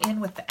come in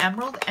with the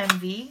Emerald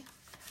Envy.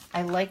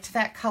 I liked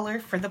that color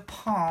for the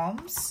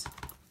palms.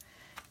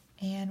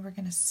 And we're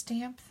going to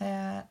stamp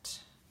that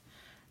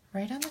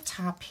right on the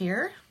top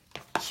here.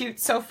 Cute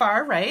so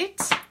far,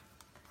 right?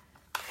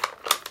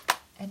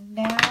 And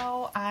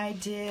now I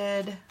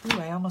did, ooh,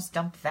 I almost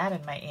dumped that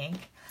in my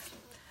ink.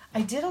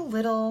 I did a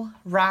little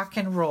rock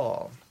and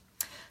roll.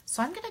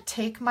 So I'm going to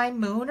take my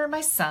moon or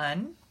my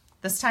sun.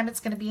 This time it's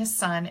going to be a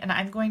sun, and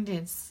I'm going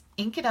to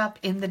ink it up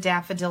in the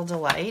Daffodil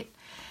Delight.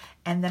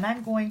 And then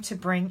I'm going to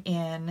bring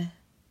in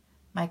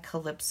my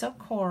Calypso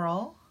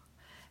Coral,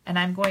 and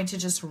I'm going to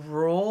just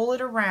roll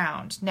it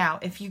around. Now,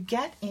 if you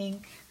get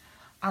ink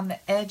on the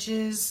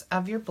edges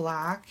of your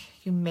block,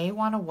 you may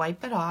want to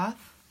wipe it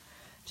off,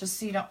 just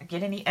so you don't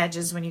get any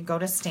edges when you go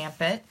to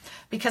stamp it.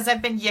 Because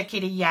I've been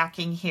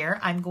yakety-yakking here,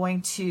 I'm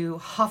going to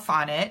huff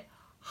on it.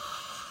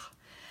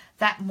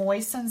 That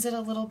moistens it a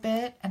little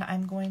bit, and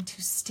I'm going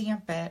to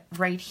stamp it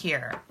right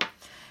here.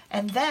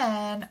 And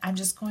then I'm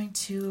just going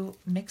to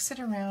mix it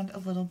around a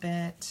little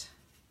bit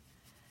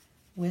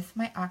with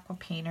my aqua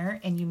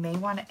painter, and you may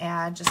want to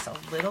add just a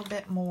little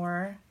bit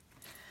more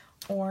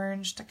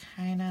orange to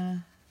kind of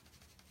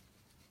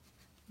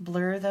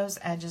blur those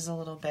edges a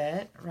little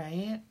bit,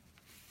 right?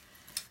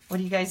 What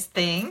do you guys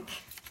think?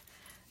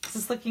 This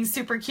is looking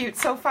super cute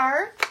so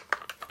far.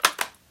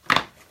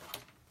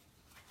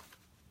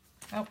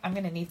 Oh, I'm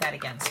going to need that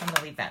again, so I'm going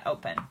to leave that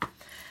open.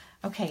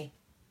 Okay,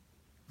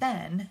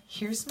 then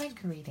here's my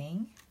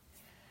greeting.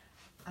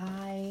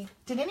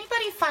 Did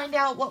anybody find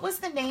out what was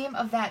the name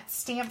of that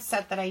stamp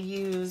set that I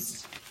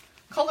used?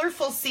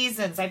 Colorful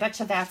Seasons. I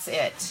bet you that's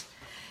it.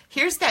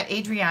 Here's that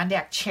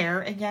Adirondack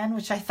chair again,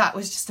 which I thought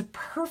was just a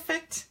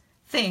perfect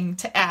thing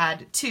to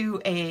add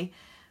to a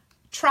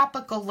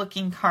tropical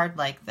looking card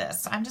like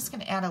this. So I'm just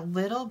going to add a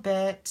little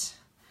bit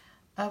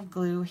of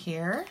glue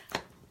here.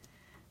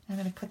 I'm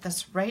going to put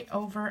this right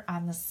over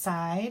on the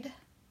side.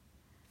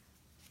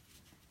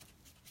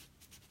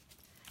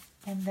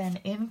 And then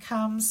in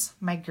comes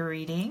my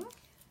greeting.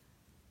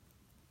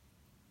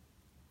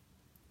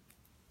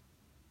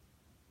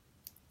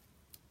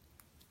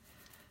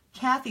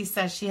 Kathy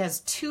says she has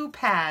 2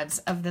 pads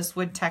of this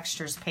wood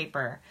textures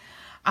paper.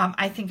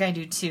 I think I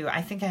do too.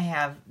 I think I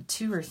have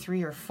 2 or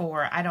 3 or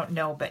 4. I don't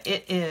know, but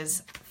it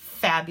is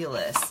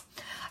fabulous.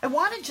 I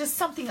wanted just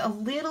something a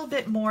little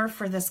bit more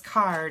for this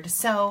card.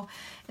 So,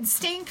 and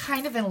staying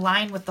kind of in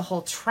line with the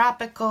whole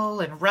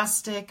tropical and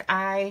rustic,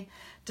 I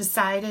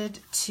decided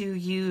to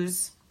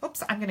use,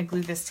 oops, I'm going to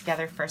glue this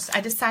together first.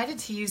 I decided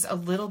to use a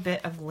little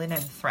bit of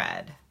linen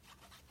thread.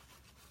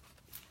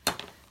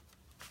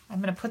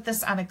 I'm going to put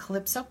this on a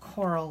Calypso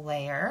Coral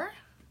layer.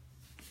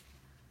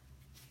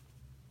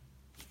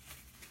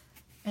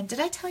 And did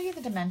I tell you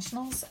the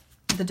dimensionals?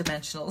 The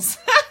dimensionals.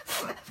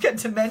 I've got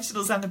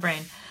dimensionals on the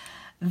brain.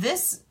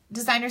 This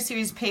Designer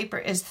Series paper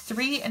is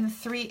 3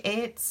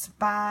 3/8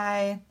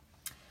 by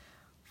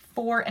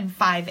 4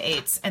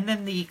 5/8. And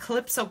then the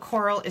Calypso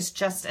Coral is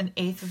just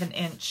 1/8 of an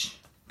inch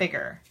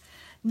bigger.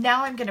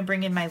 Now I'm going to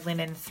bring in my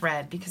linen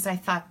thread because I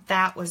thought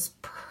that was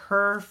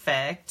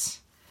perfect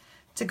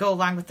to go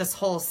along with this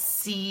whole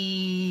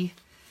sea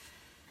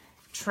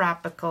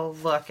tropical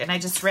look. And I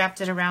just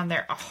wrapped it around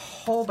there a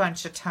whole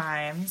bunch of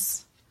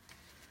times.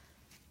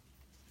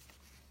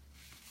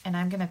 And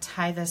I'm going to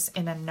tie this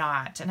in a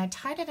knot. And I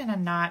tied it in a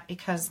knot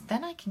because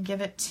then I can give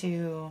it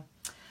to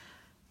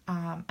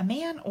a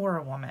man or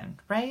a woman,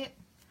 right?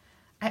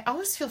 I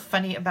always feel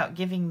funny about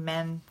giving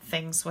men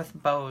things with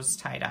bows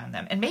tied on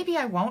them. And maybe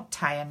I won't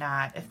tie a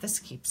knot if this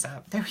keeps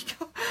up. There we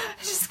go. I'm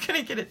just going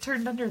to get it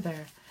turned under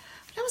there.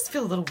 But I always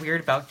feel a little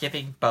weird about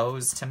giving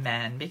bows to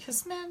men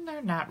because men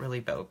are not really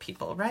bow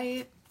people,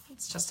 right?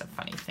 It's just a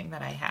funny thing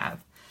that I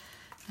have.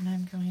 And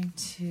I'm going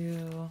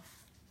to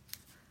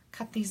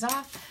cut these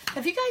off.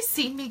 Have you guys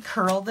seen me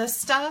curl this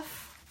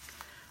stuff?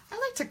 I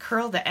like to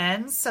curl the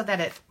ends so that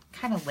it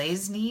kind of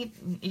lays neat.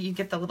 You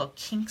get the little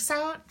kinks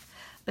out.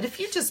 But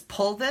if you just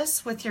pull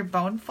this with your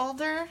bone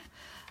folder,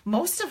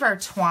 most of our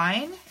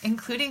twine,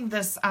 including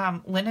this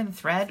linen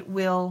thread,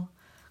 will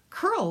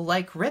curl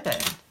like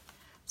ribbon.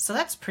 So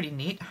that's pretty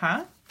neat,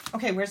 huh?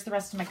 Okay, where's the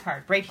rest of my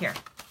card? Right here.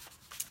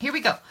 Here we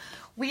go.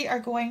 We are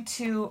going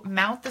to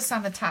mount this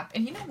on the top.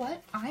 And you know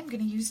what? I'm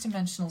going to use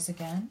dimensionals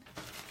again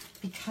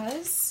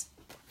because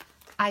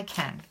I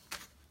can.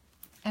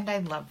 And I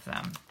love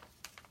them.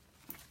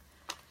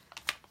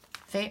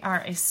 They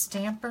are a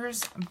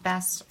stamper's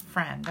best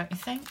friend, don't you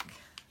think?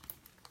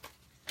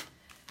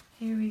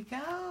 Here we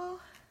go.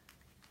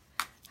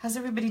 How's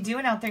everybody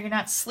doing out there? You're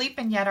not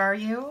sleeping yet, are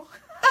you?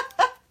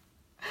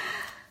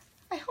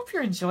 I hope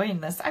you're enjoying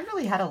this. I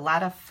really had a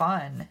lot of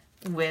fun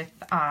with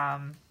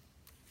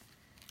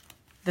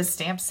the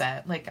stamp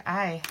set. Like,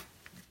 I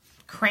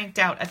cranked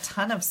out a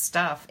ton of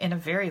stuff in a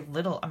very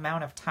little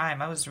amount of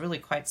time. I was really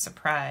quite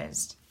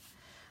surprised.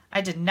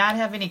 I did not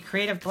have any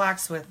creative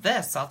blocks with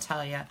this, I'll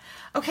tell you.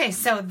 Okay,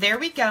 so there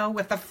we go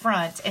with the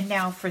front. And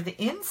now for the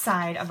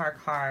inside of our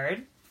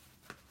card,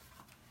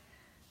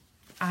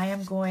 I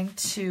am going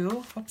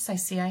to, whoops, I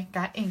see I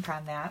got ink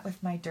on that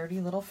with my dirty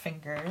little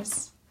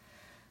fingers.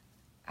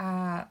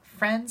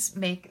 Friends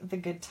make the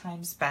good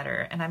times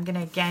better. And I'm going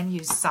to again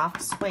use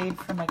soft suede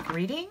for my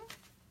greeting.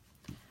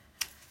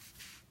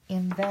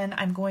 And then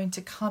I'm going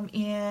to come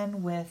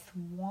in with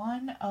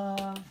one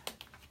of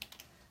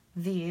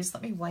these.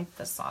 Let me wipe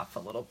this off a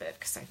little bit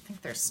because I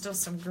think there's still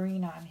some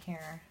green on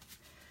here.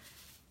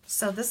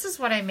 So this is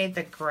what I made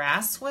the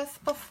grass with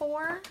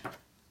before.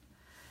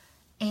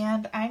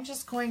 And I'm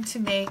just going to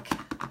make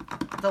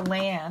the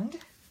land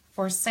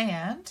or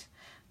sand.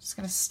 I'm just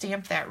going to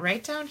stamp that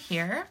right down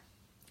here.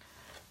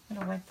 I'm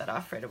going to wipe that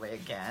off right away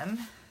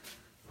again.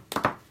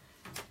 And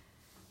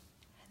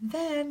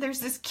then there's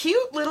this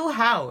cute little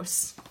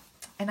house.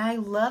 And I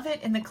love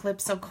it in the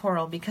Calypso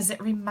Coral because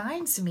it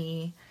reminds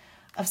me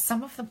of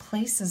some of the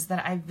places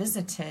that I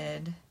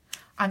visited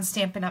on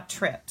Stampin' Up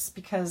trips.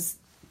 Because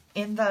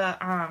in the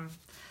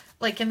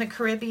like in the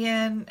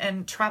Caribbean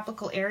and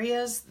tropical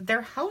areas,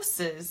 their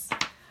houses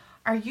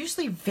are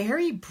usually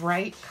very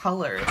bright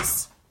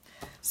colors.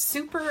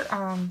 Super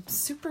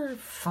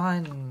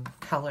fun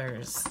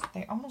colors.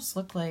 They almost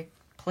look like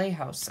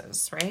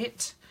playhouses,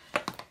 right?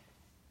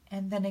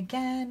 And then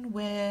again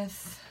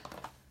with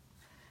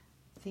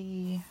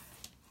the,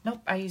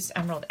 nope, I used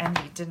Emerald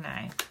Envy, didn't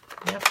I?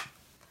 Yep.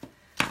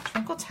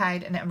 Twinkle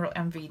Tide and Emerald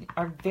Envy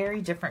are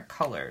very different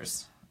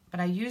colors, but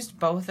I used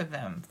both of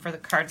them for the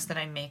cards that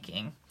I'm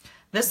making.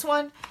 This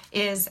one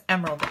is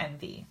Emerald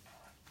Envy.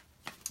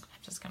 I'm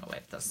just going to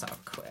wipe this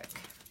off quick.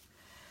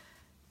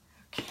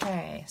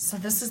 Okay, so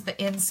this is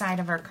the inside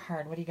of our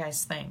card. What do you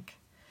guys think?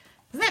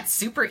 Isn't that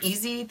super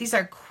easy? These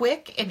are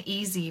quick and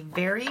easy,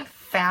 very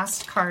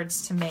fast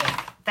cards to make.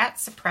 That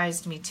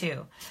surprised me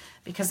too,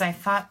 because I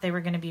thought they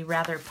were going to be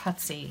rather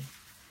putsy.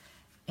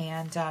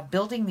 And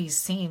building these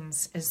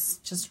seams is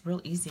just real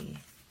easy.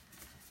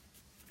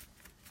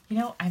 You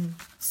know, I'm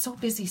so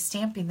busy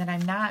stamping that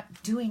I'm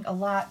not doing a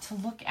lot to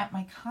look at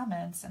my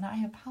comments, and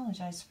I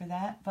apologize for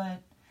that.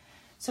 But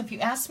so if you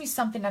ask me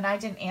something and I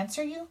didn't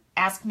answer you,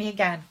 ask me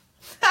again.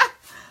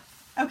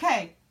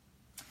 Okay.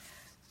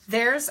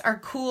 There's our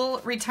cool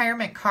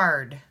retirement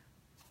card.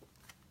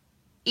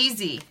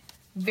 Easy.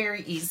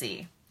 Very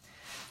easy.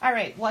 All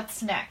right,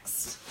 what's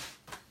next?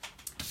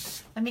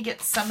 Let me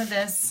get some of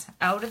this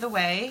out of the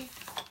way.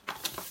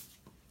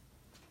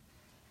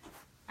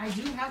 I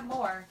do have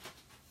more.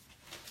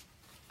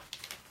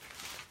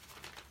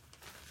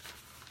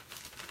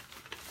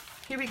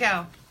 Here we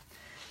go.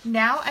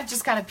 Now I've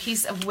just got a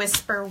piece of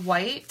Whisper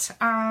White.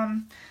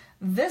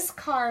 This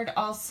card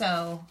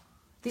also,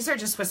 these are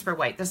just Whisper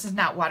White. This is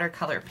not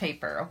watercolor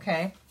paper,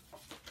 okay?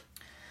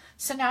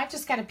 So now I've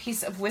just got a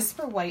piece of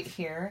Whisper White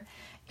here,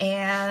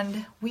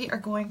 and we are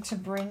going to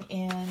bring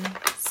in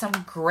some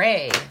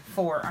gray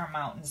for our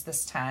mountains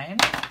this time.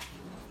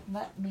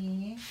 Let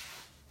me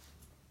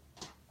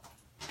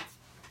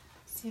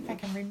see if I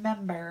can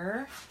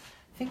remember.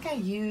 I think I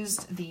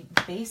used the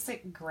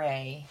basic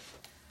gray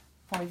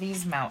for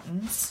these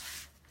mountains.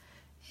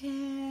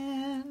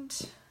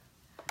 And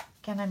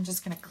again, I'm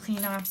just going to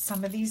clean off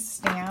some of these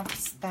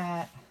stamps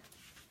that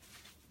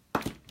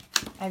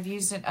I've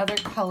used in other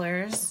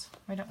colors.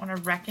 I don't want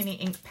to wreck any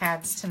ink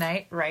pads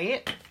tonight,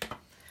 right?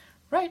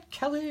 Right,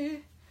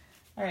 Kelly?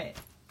 All right.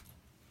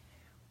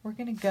 We're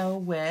going to go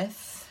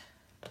with,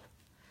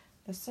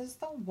 this is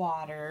the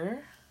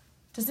water.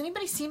 Does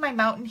anybody see my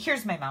mountain?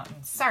 Here's my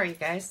mountain. Sorry,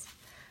 guys.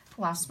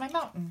 I lost my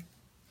mountain.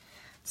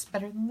 It's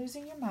better than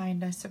losing your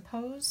mind, I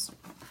suppose.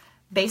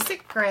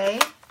 Basic gray.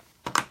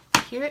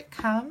 Here it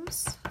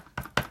comes.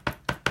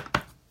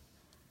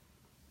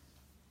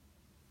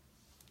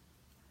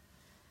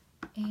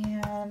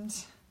 And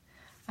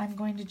I'm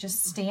going to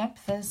just stamp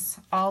this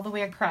all the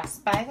way across.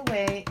 By the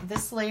way,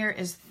 this layer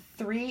is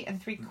 3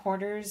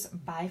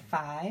 3/4 by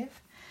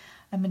 5.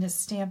 I'm going to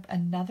stamp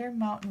another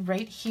mountain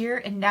right here,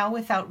 and now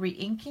without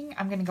re-inking,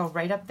 I'm going to go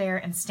right up there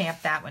and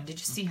stamp that one. Did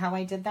you see how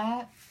I did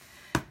that?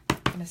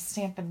 I'm going to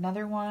stamp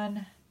another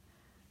one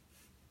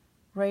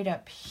right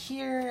up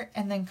here,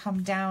 and then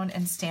come down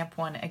and stamp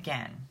one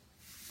again.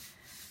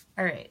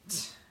 All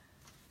right.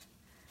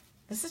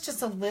 This is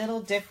just a little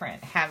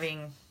different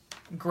having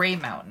gray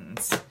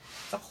mountains.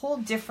 It's a whole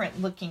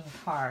different looking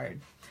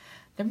card.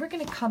 Then we're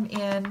going to come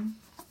in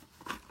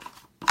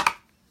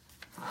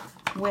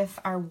with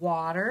our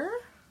water,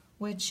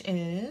 which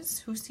is,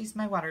 who sees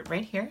my water?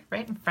 Right here,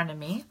 right in front of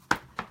me.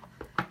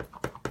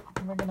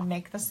 And we're going to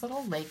make this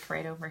little lake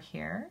right over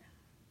here.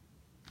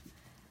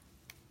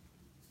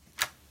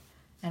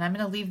 And I'm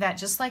going to leave that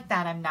just like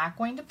that. I'm not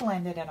going to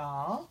blend it at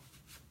all.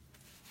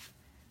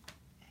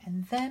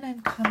 And then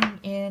I'm coming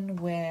in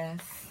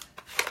with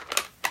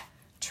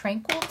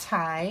Tranquil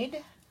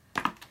Tide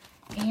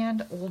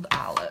and Old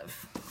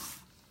Olive.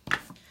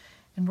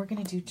 And we're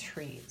going to do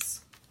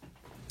trees.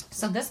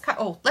 So this,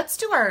 let's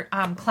do our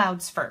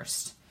clouds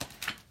first.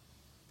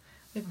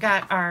 We've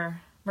got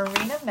our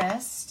Marina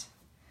Mist.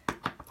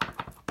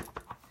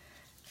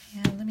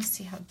 And let me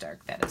see how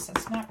dark that is.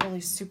 It's not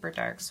really super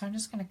dark. So I'm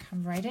just going to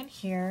come right in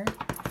here.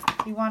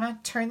 If you want to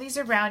turn these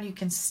around, you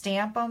can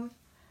stamp them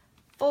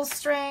full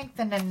strength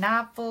and then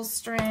not full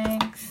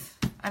strength.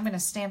 I'm going to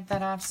stamp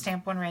that off,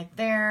 stamp one right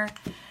there.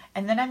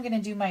 And then I'm going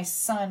to do my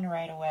sun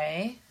right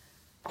away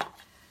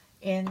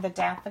in the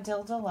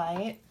Daffodil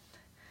Delight.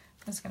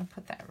 I'm just going to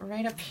put that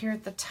right up here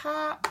at the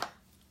top.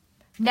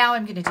 Now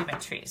I'm going to do my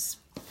trees.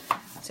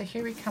 So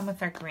here we come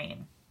with our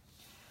green.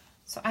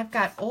 So I've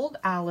got Old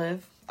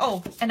Olive.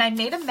 Oh, and I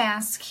made a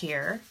mask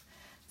here.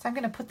 So I'm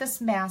going to put this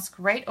mask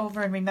right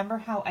over, and remember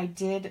how I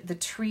did the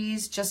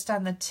trees just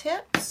on the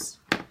tips?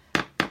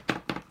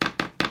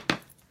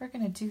 We're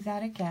going to do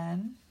that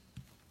again.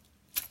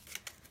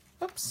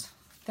 Oops,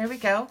 there we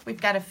go.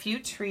 We've got a few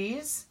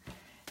trees,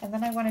 and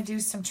then I want to do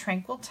some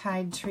Tranquil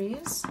Tide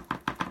trees.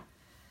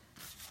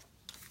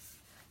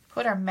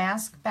 Put our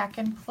mask back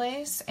in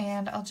place,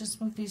 and I'll just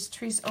move these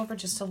trees over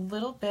just a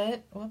little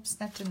bit. Whoops,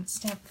 that didn't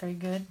stamp very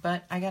good,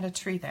 but I got a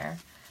tree there.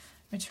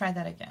 Let me try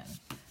that again.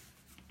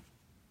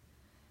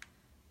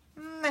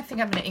 I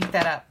think I'm going to ink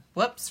that up.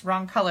 Whoops,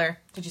 wrong color.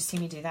 Did you see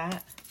me do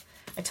that?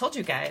 I told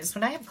you guys,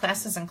 when I have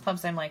classes and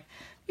clubs, I'm like,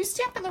 you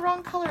stamp in the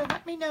wrong color,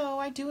 let me know.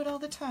 I do it all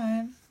the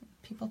time.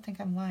 People think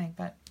I'm lying,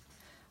 but,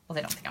 well,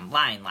 they don't think I'm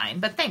lying,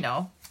 but they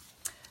know.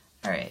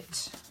 All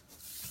right.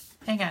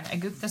 Hang on, I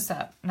goofed this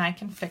up, and I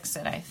can fix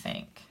it, I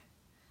think.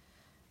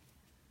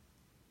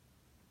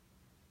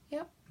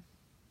 Yep.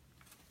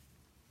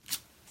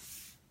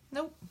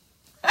 Nope.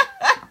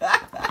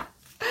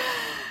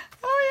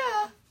 Oh,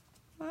 yeah.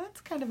 Well,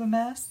 that's kind of a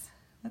mess.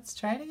 Let's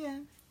try it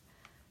again.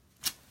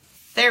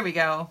 There we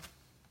go.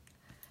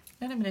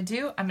 What I'm going to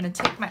do, I'm going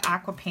to take my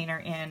aqua painter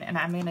in, and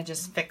I'm going to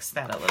just fix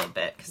that a little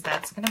bit, because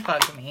that's going to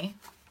bug me.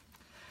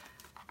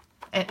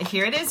 And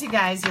here it is, you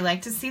guys. You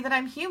like to see that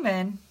I'm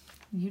human.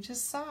 You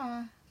just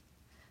saw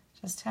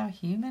just how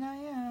human I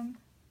am.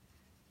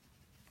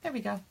 There we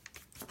go.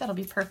 That'll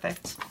be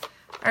perfect.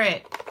 All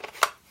right.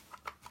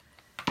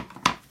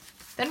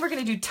 Then we're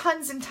going to do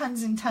tons and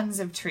tons and tons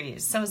of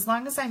trees. So as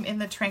long as I'm in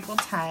the Tranquil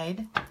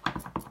Tide,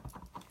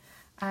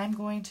 I'm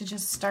going to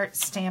just start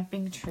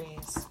stamping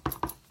trees.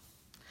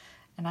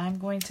 And I'm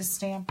going to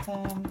stamp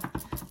them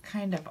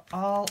kind of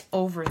all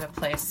over the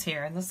place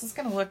here. And this is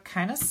going to look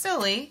kind of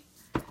silly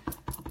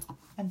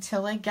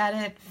until I get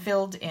it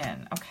filled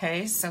in,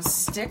 okay? So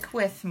stick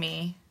with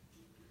me.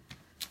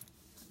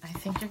 I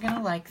think you're going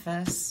to like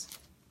this.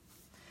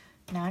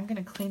 Now I'm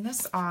going to clean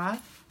this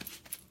off.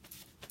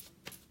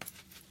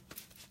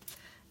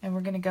 And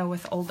we're going to go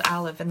with Old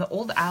Olive. And the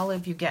Old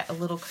Olive you get a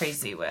little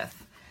crazy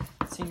with.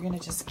 So you're going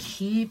to just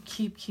keep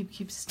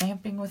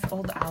stamping with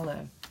Old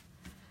Olive.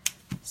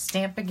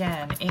 Stamp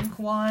again. Ink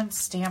once,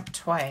 stamp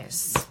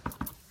twice.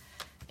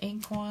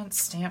 Ink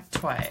once, stamp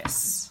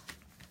twice.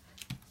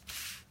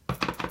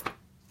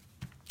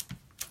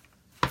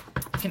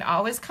 You can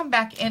always come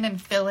back in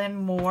and fill in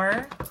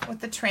more with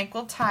the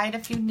Tranquil Tide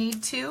if you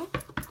need to.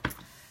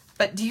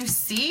 But do you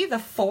see the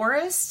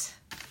forest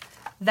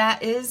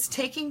that is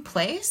taking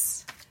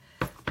place?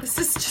 This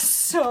is just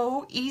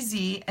so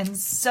easy and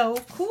so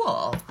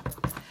cool.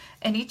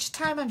 And each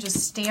time I'm just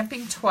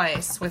stamping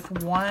twice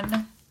with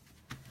one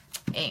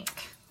ink.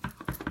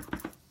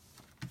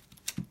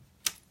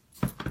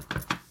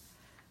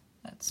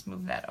 Let's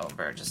move that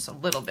over just a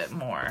little bit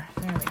more.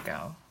 There we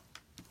go.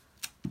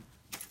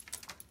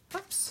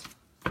 Oops.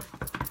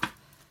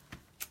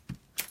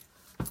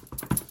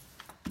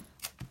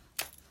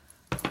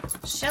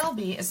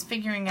 Shelby is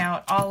figuring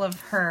out all of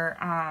her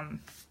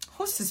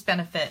hostess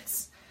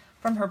benefits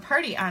from her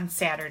party on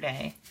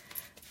Saturday.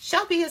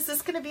 Shelby, is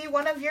this going to be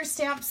one of your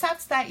stamp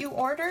sets that you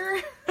order?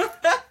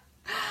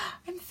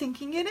 I'm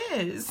thinking it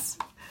is.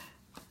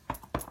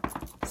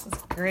 This is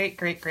great,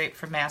 great, great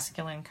for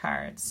masculine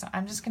cards. So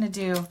I'm just going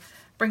to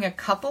bring a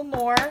couple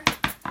more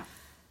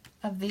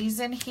of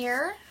these in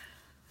here.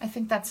 I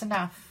think that's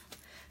enough.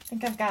 I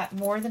think I've got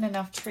more than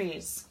enough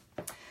trees.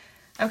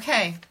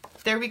 Okay,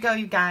 there we go,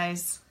 you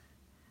guys.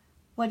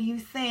 What do you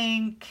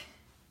think?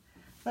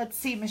 Let's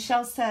see,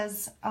 Michelle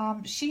says,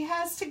 she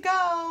has to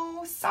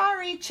go.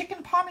 Sorry,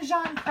 chicken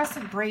parmesan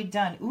crescent braid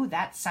done. Ooh,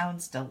 that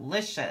sounds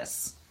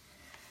delicious.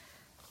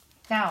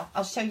 Now,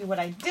 I'll show you what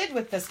I did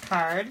with this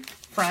card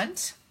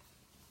front.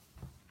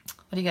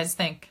 What do you guys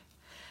think?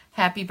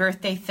 Happy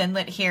birthday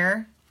Thinlit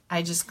here.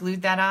 I just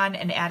glued that on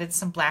and added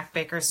some black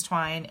baker's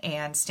twine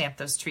and stamped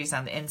those trees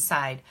on the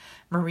inside.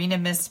 Marina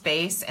Mist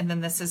base, and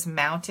then this is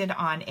mounted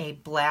on a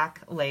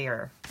black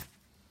layer.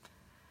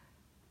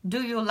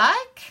 Do you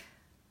like?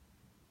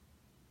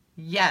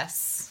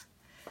 Yes.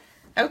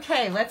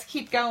 Okay, let's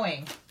keep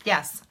going.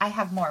 Yes, I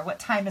have more. What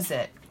time is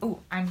it? Ooh,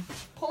 I'm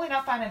pulling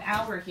up on an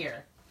hour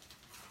here.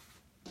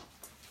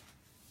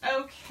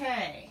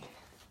 Okay.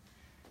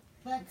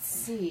 Let's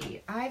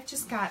see. I've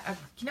just got a,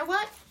 you know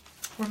what?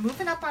 We're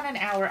moving up on an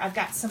hour. I've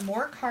got some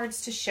more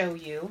cards to show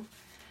you,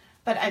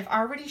 but I've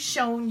already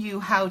shown you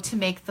how to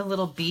make the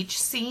little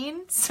beach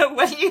scene. So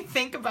what do you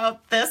think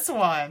about this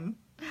one?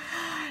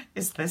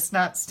 Is this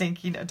not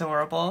stinking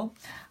adorable?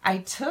 I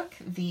took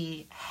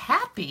the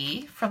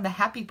happy from the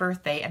happy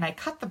birthday and I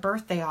cut the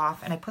birthday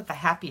off and I put the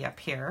happy up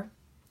here.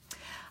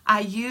 I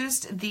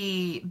used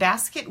the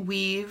basket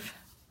weave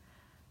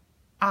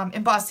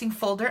embossing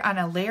folder on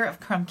a layer of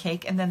crumb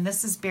cake, and then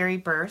this is Berry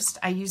Burst.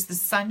 I used the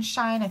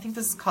Sunshine, I think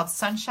this is called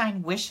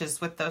Sunshine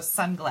Wishes with those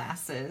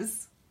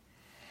sunglasses.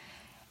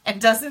 And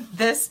doesn't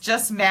this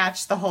just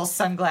match the whole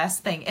sunglass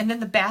thing? And then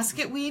the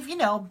basket weave, you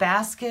know,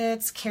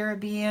 baskets,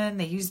 Caribbean,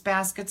 they use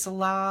baskets a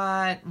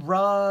lot.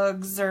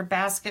 Rugs are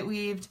basket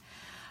weaved.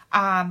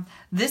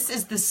 This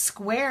is the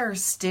square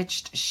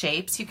stitched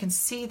shapes. You can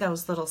see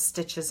those little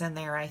stitches in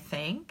there, I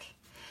think.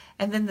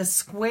 And then the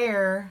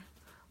square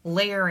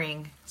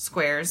layering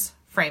squares,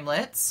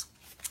 framelits.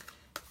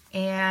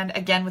 And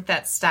again with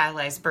that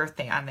stylized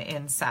birthday on the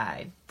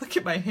inside. Look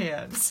at my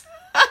hands.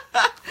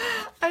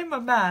 I'm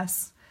a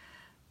mess.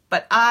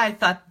 But I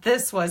thought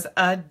this was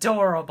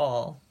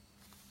adorable.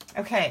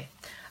 Okay,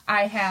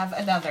 I have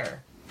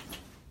another.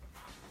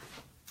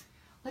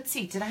 Let's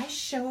see, did I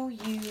show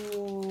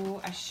you?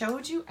 I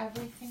showed you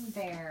everything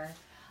there.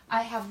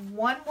 I have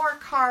one more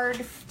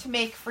card to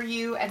make for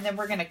you, and then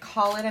we're going to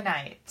call it a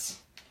night.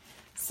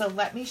 So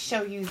let me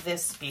show you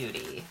this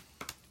beauty.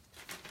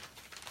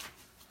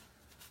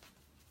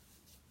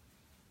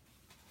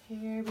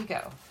 Here we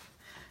go.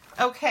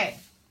 Okay.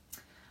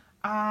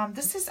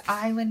 This is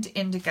Island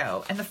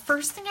Indigo. And the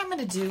first thing I'm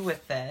going to do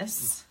with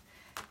this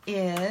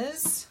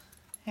is,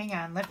 hang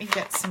on, let me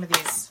get some of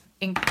these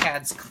ink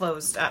pads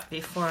closed up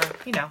before,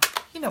 you know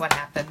what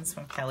happens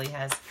when Kelly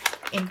has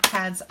ink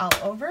pads all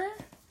over.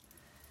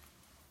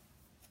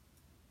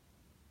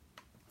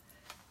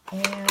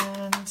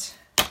 And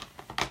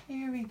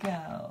here we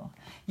go.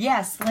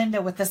 Yes,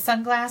 Linda, with the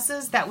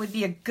sunglasses, that would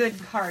be a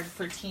good card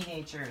for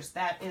teenagers.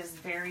 That is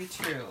very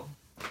true.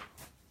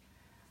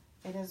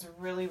 It is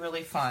really,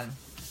 really fun.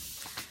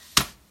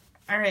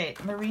 All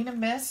right, Marina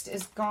Mist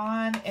is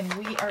gone, and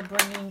we are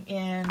bringing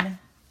in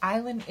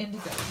Island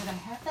Indigo. Did I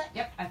have that?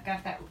 Yep, I've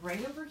got that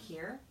right over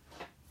here.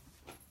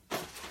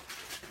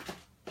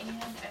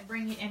 And I'm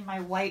bringing in my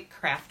white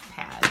craft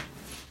pad.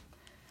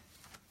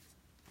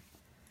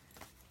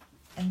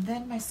 And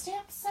then my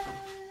stamp set.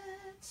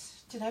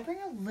 Did I bring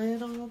a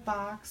little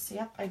box?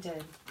 Yep, I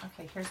did.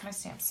 Okay, here's my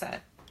stamp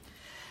set.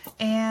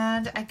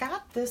 And I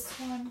got this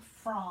one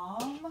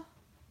from,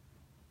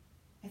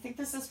 I think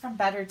this is from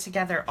Better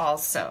Together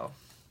also.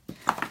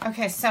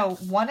 Okay, so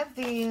one of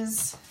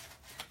these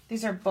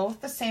are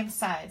both the same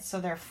size. So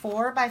they're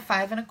 4 by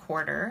 5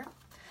 1/4.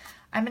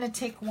 I'm going to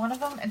take one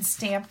of them and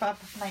stamp up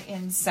my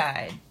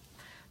inside.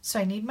 So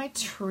I need my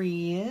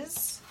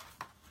trees.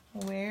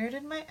 Where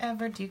did my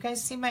do you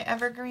guys see my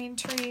evergreen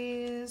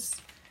trees?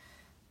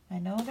 I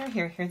know they're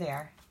here. Here they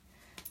are.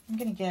 I'm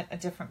going to get a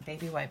different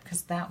baby wipe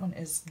because that one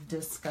is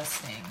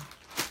disgusting.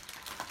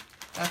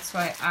 That's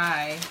why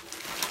I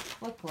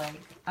look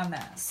like a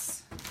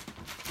mess.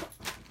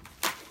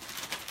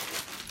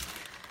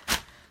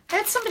 I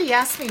had somebody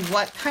ask me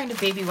what kind of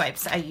baby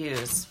wipes I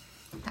use.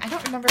 I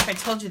don't remember if I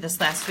told you this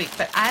last week,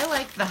 but I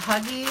like the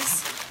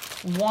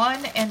Huggies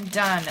One and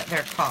Done,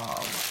 they're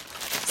called.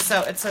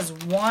 So it says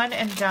One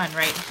and Done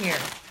right here.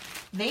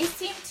 They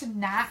seem to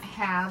not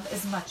have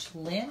as much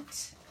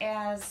lint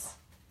as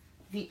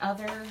the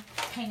other,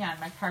 hang on,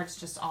 my cards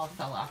just all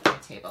fell off my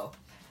table.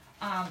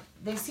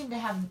 They seem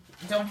to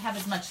don't have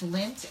as much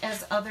lint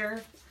as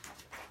other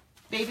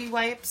baby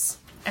wipes,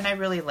 and I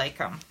really like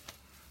them.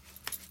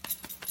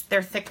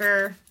 They're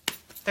thicker,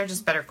 they're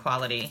just better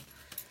quality.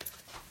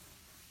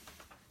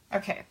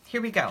 Okay,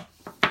 here we go.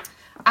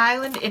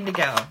 Island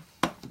Indigo.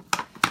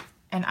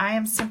 And I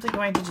am simply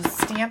going to just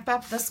stamp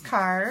up this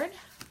card.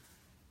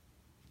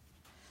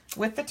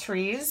 with the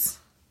trees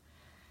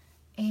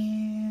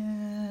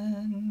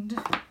and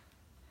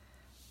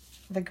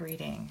the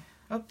greeting.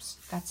 Oops,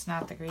 that's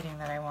not the greeting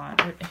that I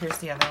want. Here's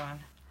the other one.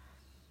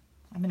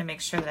 I'm going to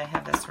make sure that I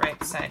have this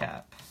right side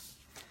up.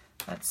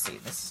 Let's see,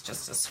 this is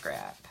just a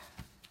scrap.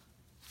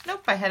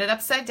 Nope, I had it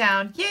upside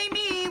down. Yay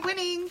me,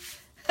 winning.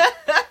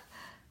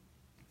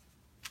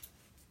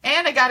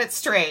 And I got it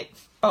straight.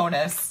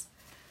 Bonus.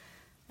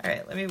 All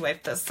right, let me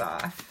wipe this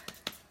off.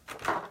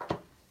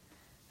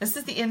 This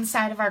is the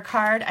inside of our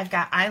card. I've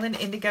got Island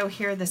Indigo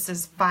here. This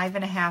is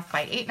 5.5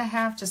 by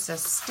 8.5, just a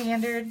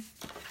standard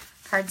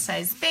card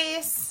size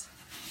base.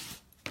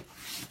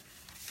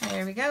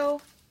 There we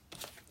go.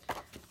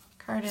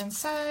 Card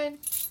inside.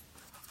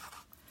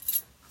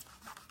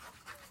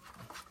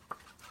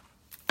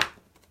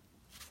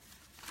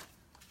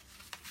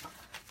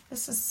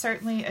 This is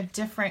certainly a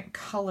different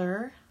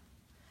color.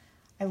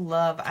 I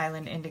love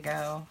Island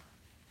Indigo.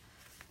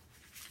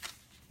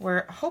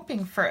 We're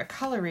hoping for a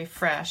color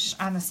refresh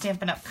on the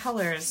Stampin' Up!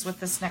 Colors with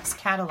this next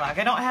catalog.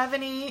 I don't have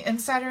any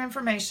insider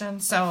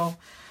information, so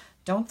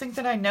don't think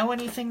that I know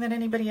anything that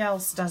anybody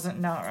else doesn't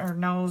know or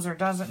knows or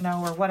doesn't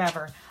know or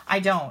whatever.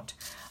 I don't.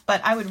 But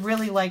I would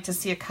really like to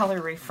see a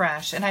color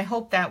refresh, and I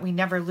hope that we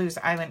never lose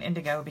Island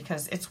Indigo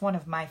because it's one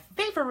of my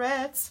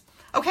favorites.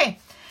 Okay.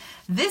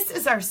 This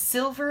is our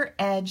silver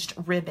edged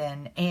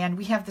ribbon, and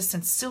we have this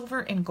in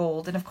silver and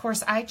gold. And of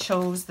course I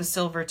chose the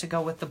silver to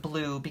go with the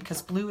blue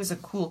because blue is a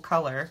cool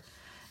color.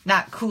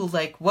 Not cool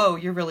like, whoa,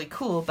 you're really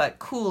cool, but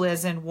cool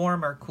as in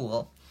warm or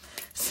cool.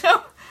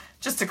 So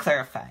just to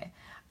clarify,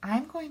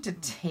 I'm going to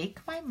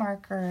take my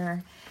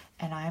marker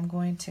and I'm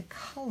going to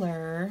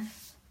color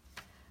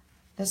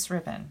this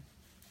ribbon.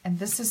 And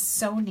this is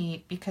so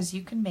neat because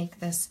you can make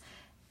this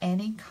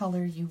any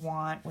color you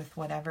want with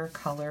whatever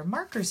color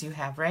markers you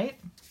have, right?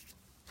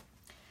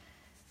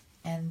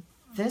 And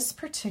this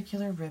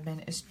particular ribbon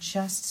is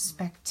just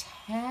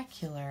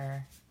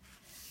spectacular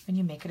when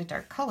you make it a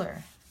dark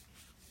color.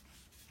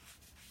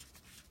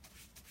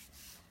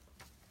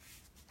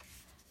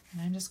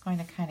 And I'm just going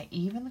to kind of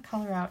even the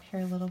color out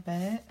here a little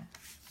bit.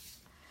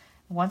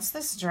 Once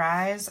this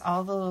dries,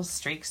 all the little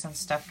streaks and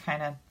stuff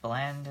kind of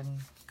blend and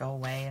go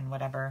away and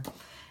whatever.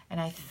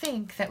 And I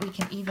think that we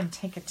can even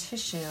take a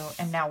tissue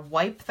and now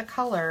wipe the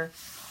color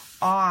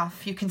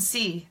off. You can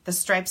see the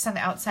stripes on the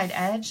outside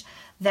edge.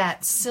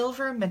 That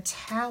silver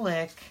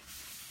metallic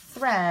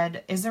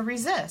thread is a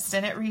resist,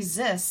 and it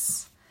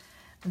resists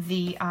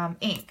the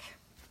ink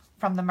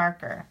from the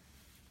marker.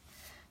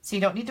 So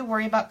you don't need to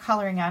worry about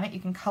coloring on it. You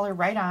can color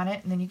right on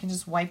it, and then you can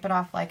just wipe it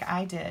off like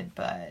I did.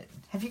 But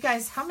have you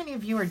guys, how many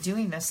of you are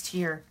doing this to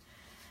your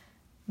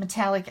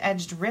metallic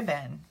edged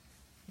ribbon?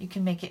 You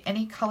can make it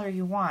any color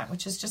you want,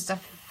 which is just a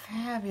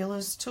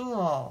fabulous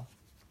tool.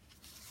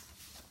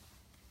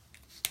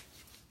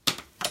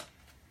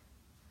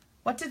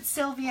 What did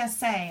Sylvia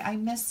say? I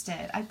missed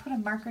it. I put a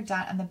marker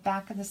dot on the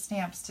back of the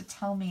stamps to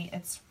tell me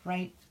it's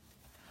right,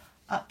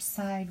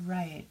 upside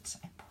right.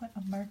 I put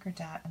a marker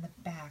dot on the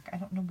back. I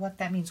don't know what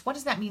that means. What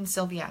does that mean,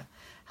 Sylvia?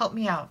 Help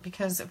me out,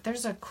 because if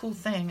there's a cool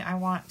thing, I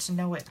want to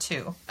know it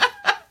too.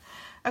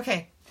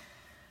 Okay.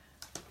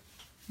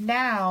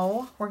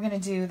 Now we're going to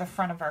do the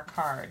front of our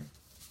card.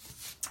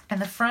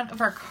 And the front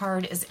of our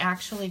card is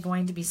actually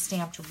going to be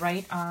stamped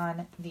right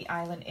on the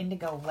Island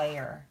Indigo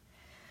layer.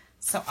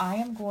 So I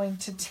am going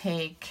to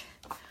take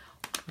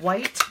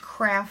white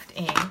craft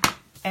ink,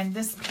 and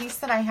this piece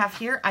that I have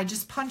here, I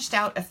just punched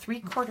out a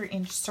 3/4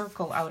 inch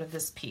circle out of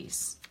this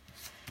piece.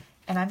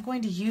 And I'm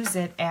going to use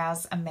it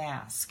as a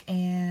mask.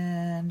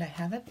 And I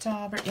have a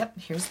dauber. Yep,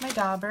 here's my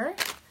dauber.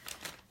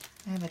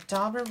 I have a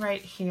dauber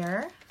right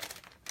here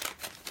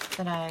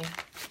that I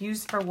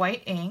use for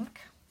white ink.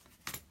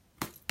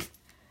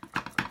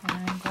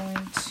 And I'm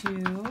going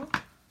to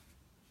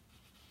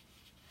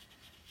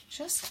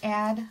just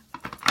add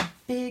a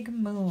big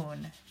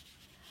moon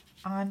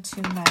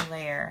onto my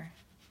layer.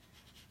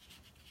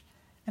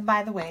 And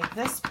by the way,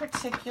 this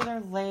particular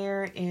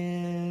layer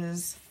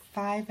is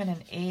 5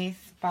 1/8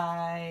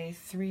 by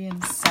 3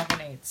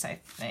 7/8, I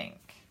think.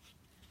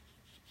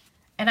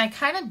 And I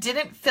kind of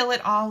didn't fill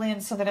it all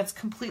in so that it's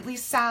completely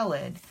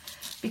solid,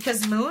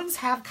 because moons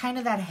have kind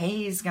of that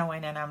haze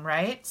going in them,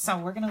 right? So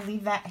we're going to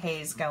leave that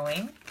haze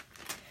going.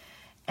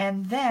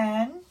 And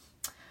then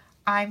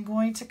I'm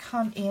going to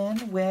come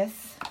in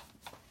with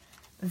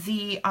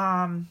the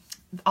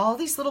all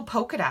these little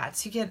polka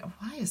dots. You get,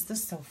 why is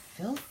this so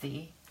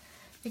filthy?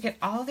 You get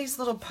all these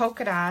little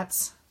polka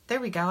dots. There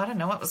we go. I don't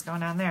know what was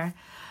going on there.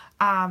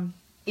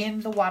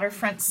 In the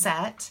Waterfront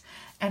set.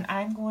 And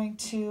I'm going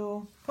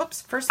to,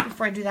 whoops, first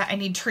before I do that, I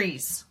need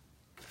trees.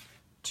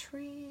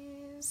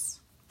 Trees.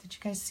 Did you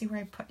guys see where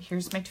I put,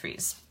 here's my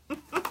trees.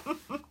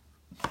 What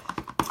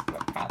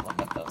problem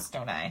with those,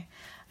 don't I?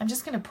 I'm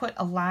just going to put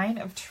a line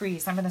of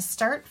trees. I'm going to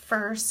start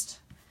first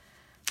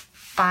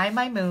by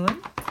my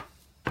moon.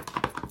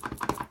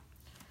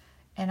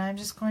 And I'm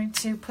just going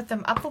to put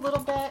them up a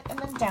little bit and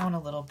then down a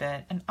little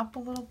bit, and up a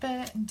little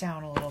bit and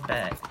down a little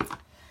bit.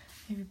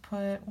 Maybe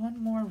put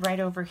one more right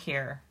over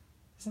here.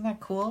 Isn't that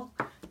cool?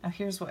 Now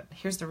here's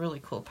the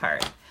really cool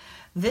part.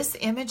 This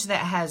image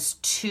that has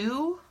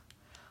two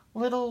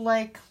little,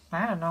 like,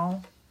 I don't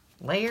know,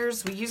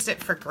 layers. We used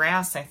it for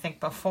grass, I think,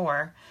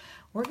 before.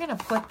 We're going to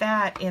put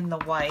that in the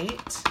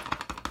white.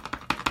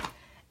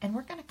 And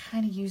we're going to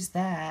kind of use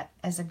that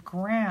as a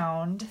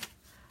ground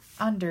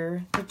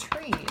under the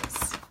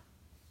trees.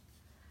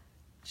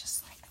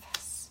 Just like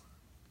this.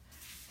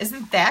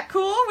 Isn't that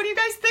cool? What do you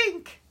guys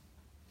think?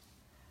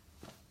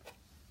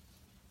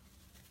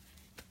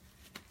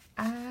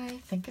 I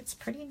think it's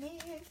pretty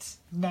neat.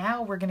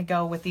 Now we're going to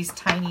go with these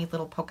tiny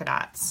little polka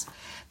dots.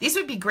 These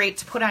would be great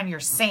to put on your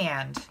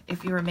sand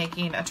if you were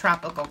making a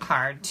tropical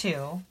card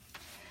too.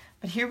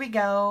 But here we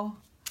go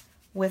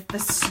with the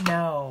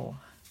snow.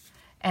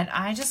 And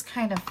I just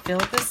kind of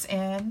filled this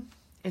in.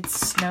 It's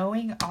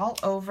snowing all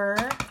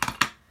over.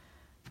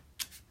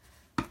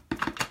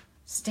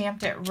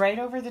 Stamped it right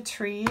over the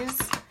trees.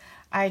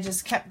 I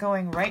just kept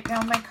going right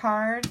down my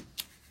card.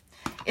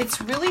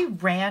 It's really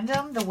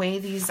random the way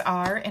these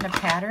are in a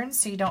pattern,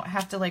 so you don't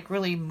have to like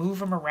really move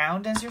them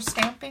around as you're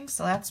stamping,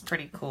 so that's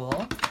pretty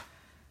cool.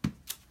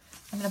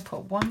 I'm going to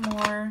put one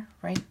more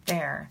right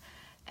there.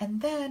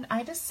 And then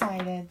I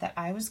decided that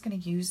I was going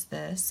to use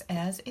this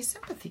as a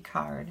sympathy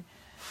card.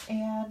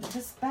 And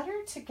this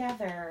Better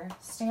Together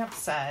stamp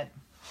set,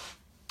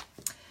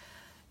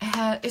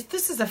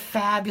 this is a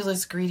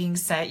fabulous greeting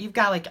set. You've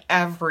got like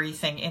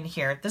everything in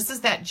here. This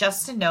is that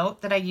Just a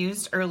Note that I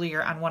used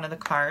earlier on one of the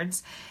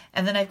cards.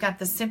 And then I've got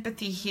the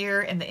sympathy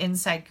here and the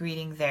inside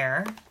greeting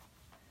there.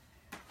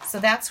 So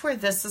that's where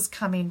this is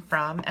coming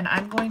from. And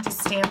I'm going to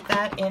stamp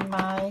that in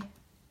my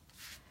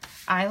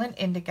Island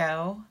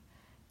Indigo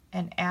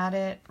and add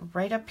it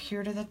right up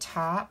here to the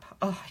top.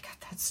 Oh, I got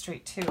that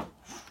straight too.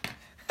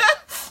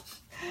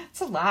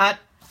 It's a lot.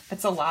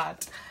 It's a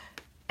lot.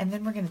 And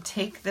then we're going to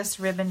take this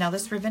ribbon. Now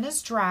this ribbon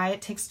is dry.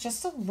 It takes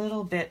just a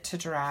little bit to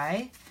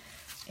dry.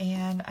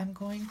 And I'm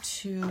going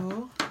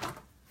to,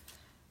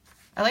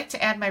 I like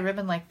to add my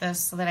ribbon like this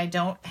so that I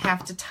don't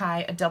have to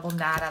tie a double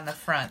knot on the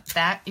front.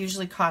 That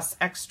usually costs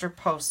extra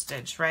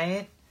postage,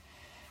 right?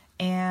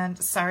 And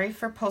sorry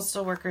for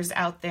postal workers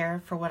out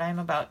there for what I'm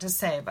about to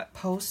say, but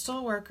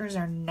postal workers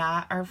are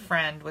not our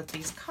friend with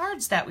these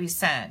cards that we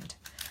send.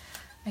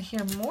 I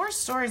hear more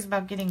stories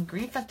about getting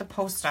grief at the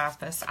post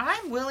office.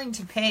 I'm willing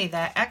to pay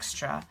that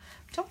extra.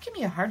 Don't give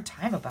me a hard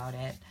time about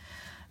it.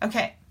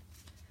 Okay.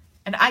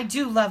 And I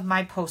do love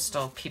my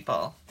postal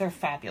people. They're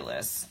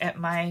fabulous. At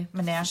my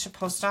Menasha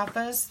post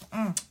office,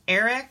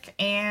 Eric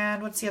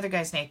and what's the other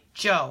guy's name?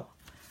 Joe.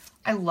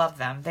 I love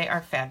them. They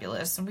are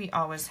fabulous. And we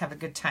always have a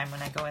good time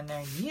when I go in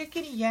there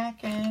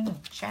yakety-yakking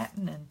and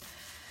chatting, and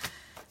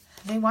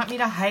they want me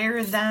to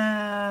hire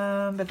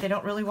them, but they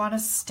don't really want to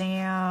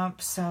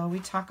stamp. So we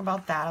talk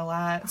about that a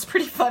lot. It's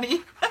pretty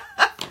funny.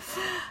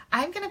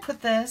 I'm going to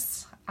put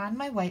this on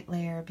my white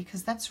layer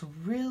because that's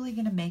really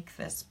going to make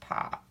this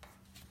pop.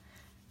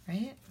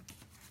 Right?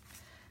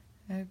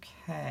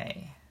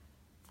 Okay.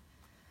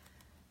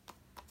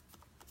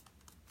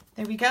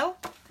 There we go.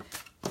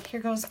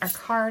 Here goes our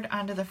card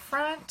onto the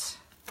front.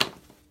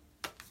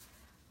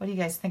 What do you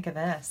guys think of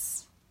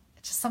this?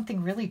 It's just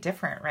something really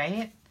different,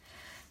 right?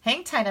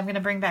 Hang tight. I'm going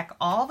to bring back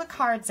all the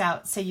cards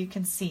out so you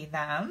can see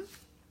them.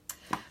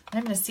 And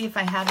I'm going to see if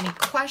I have any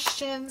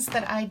questions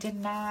that I did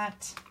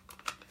not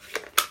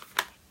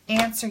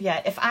answer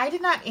yet. If I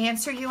did not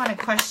answer you on a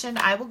question,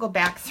 I will go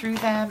back through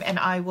them and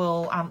I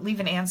will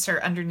leave an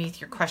answer underneath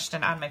your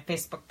question on my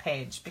Facebook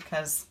page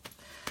because,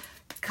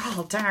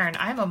 God darn,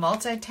 I'm a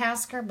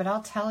multitasker, but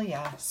I'll tell you,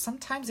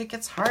 sometimes it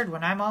gets hard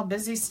when I'm all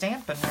busy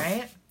stamping,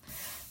 right?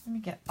 Let me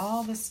get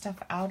all this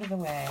stuff out of the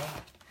way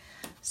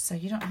so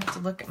you don't have to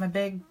look at my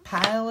big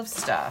pile of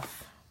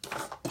stuff.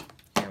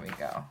 Here we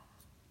go.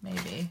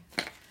 Maybe.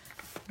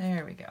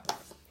 There we go.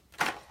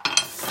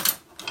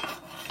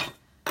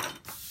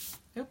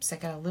 Oops, I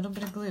got a little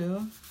bit of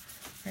glue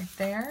right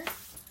there.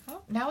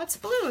 Oh, now it's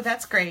blue.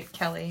 That's great,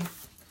 Kelly.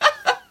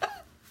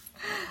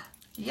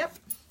 Yep,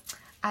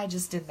 I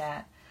just did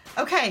that.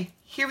 Okay,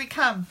 here we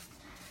come.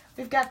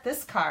 We've got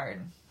this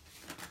card.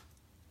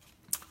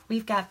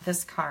 We've got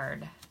this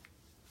card.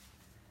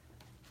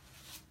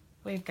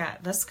 We've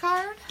got this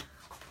card.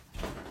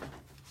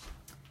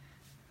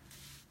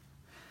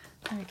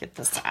 Let me get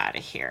this out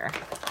of here.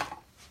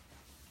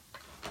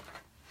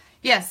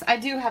 Yes, I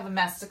do have a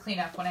mess to clean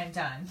up when I'm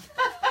done.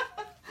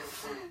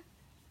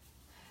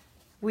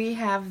 We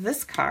have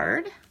this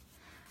card.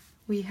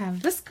 We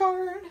have this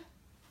card.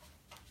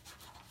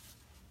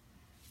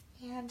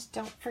 And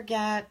don't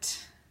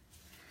forget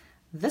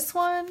this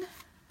one.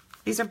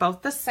 These are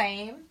both the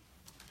same.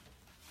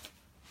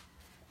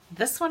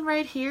 This one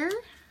right here.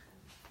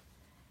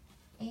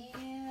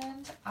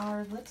 And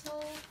our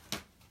little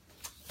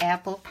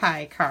apple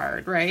pie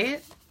card,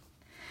 right?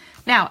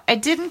 Now, I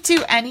didn't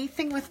do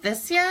anything with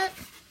this yet,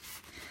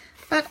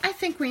 but I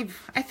think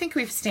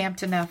we've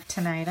stamped enough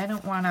tonight. I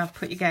don't want to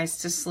put you guys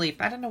to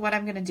sleep. I don't know what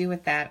I'm going to do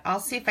with that.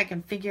 I'll see if I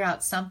can figure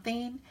out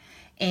something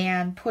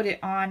and put it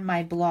on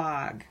my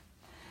blog.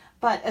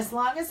 But as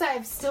long as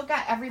I've still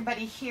got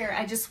everybody here,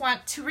 I just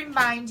want to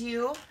remind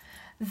you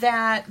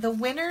that the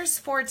winners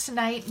for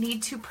tonight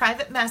need to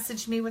private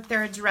message me with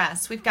their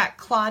address. We've got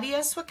Claudia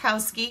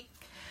Swakowski.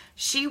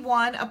 She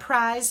won a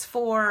prize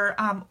for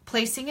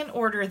placing an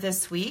order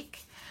this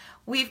week.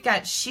 We've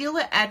got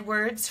Sheila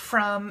Edwards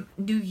from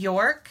New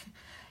York.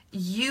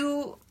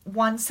 You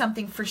won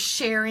something for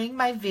sharing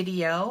my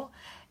video.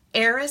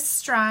 Eris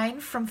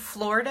Strine from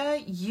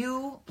Florida.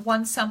 You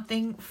won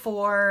something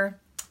for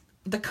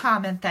the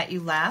comment that you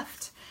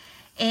left.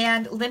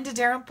 And Linda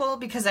Darimple,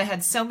 because I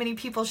had so many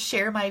people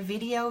share my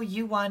video,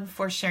 you won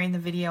for sharing the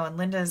video. And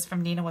Linda is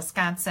from Neenah,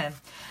 Wisconsin.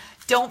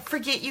 Don't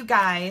forget, you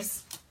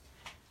guys,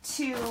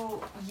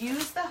 to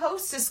use the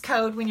hostess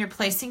code when you're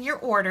placing your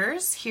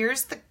orders.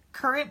 Here's the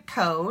current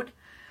code.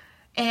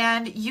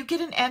 And you get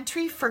an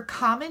entry for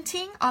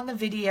commenting on the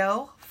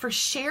video, for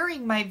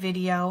sharing my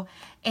video,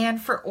 and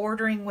for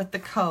ordering with the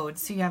code.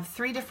 So you have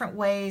 3 different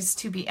ways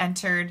to be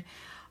entered,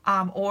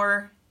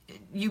 or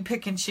you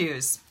pick and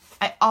choose.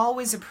 I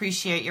always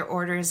appreciate your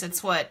orders.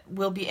 It's what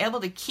will be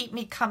able to keep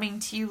me coming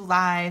to you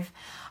live.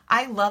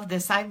 I love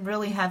this. I'm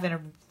really having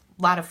a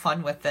lot of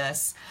fun with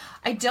this.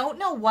 I don't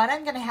know what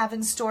I'm going to have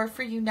in store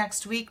for you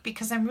next week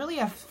because I'm really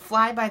a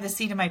fly by the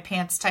seat of my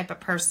pants type of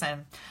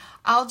person.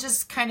 I'll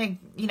just kind of,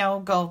 you know,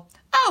 go,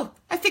 oh,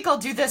 I think I'll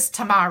do this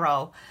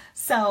tomorrow.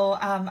 So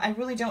I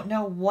really don't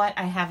know what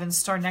I have in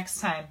store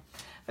next time.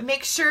 But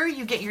make sure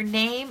you get your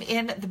name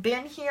in the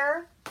bin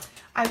here.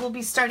 I will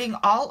be starting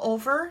all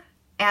over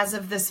as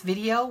of this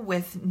video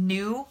with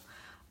new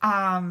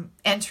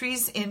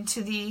entries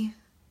into the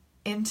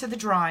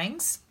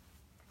drawings.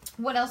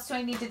 What else do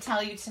I need to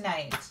tell you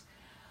tonight?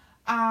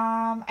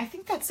 I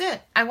think that's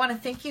it. I want to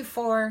thank you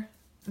for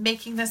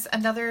making this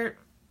another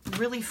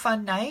really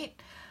fun night.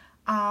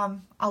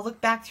 I'll look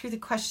back through the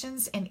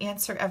questions and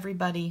answer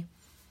everybody.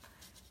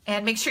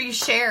 And make sure you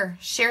share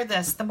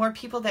this. The more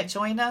people that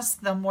join us,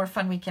 the more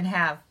fun we can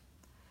have.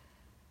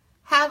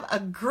 Have a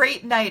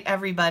great night,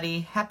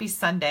 everybody. Happy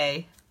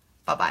Sunday.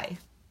 Bye-bye.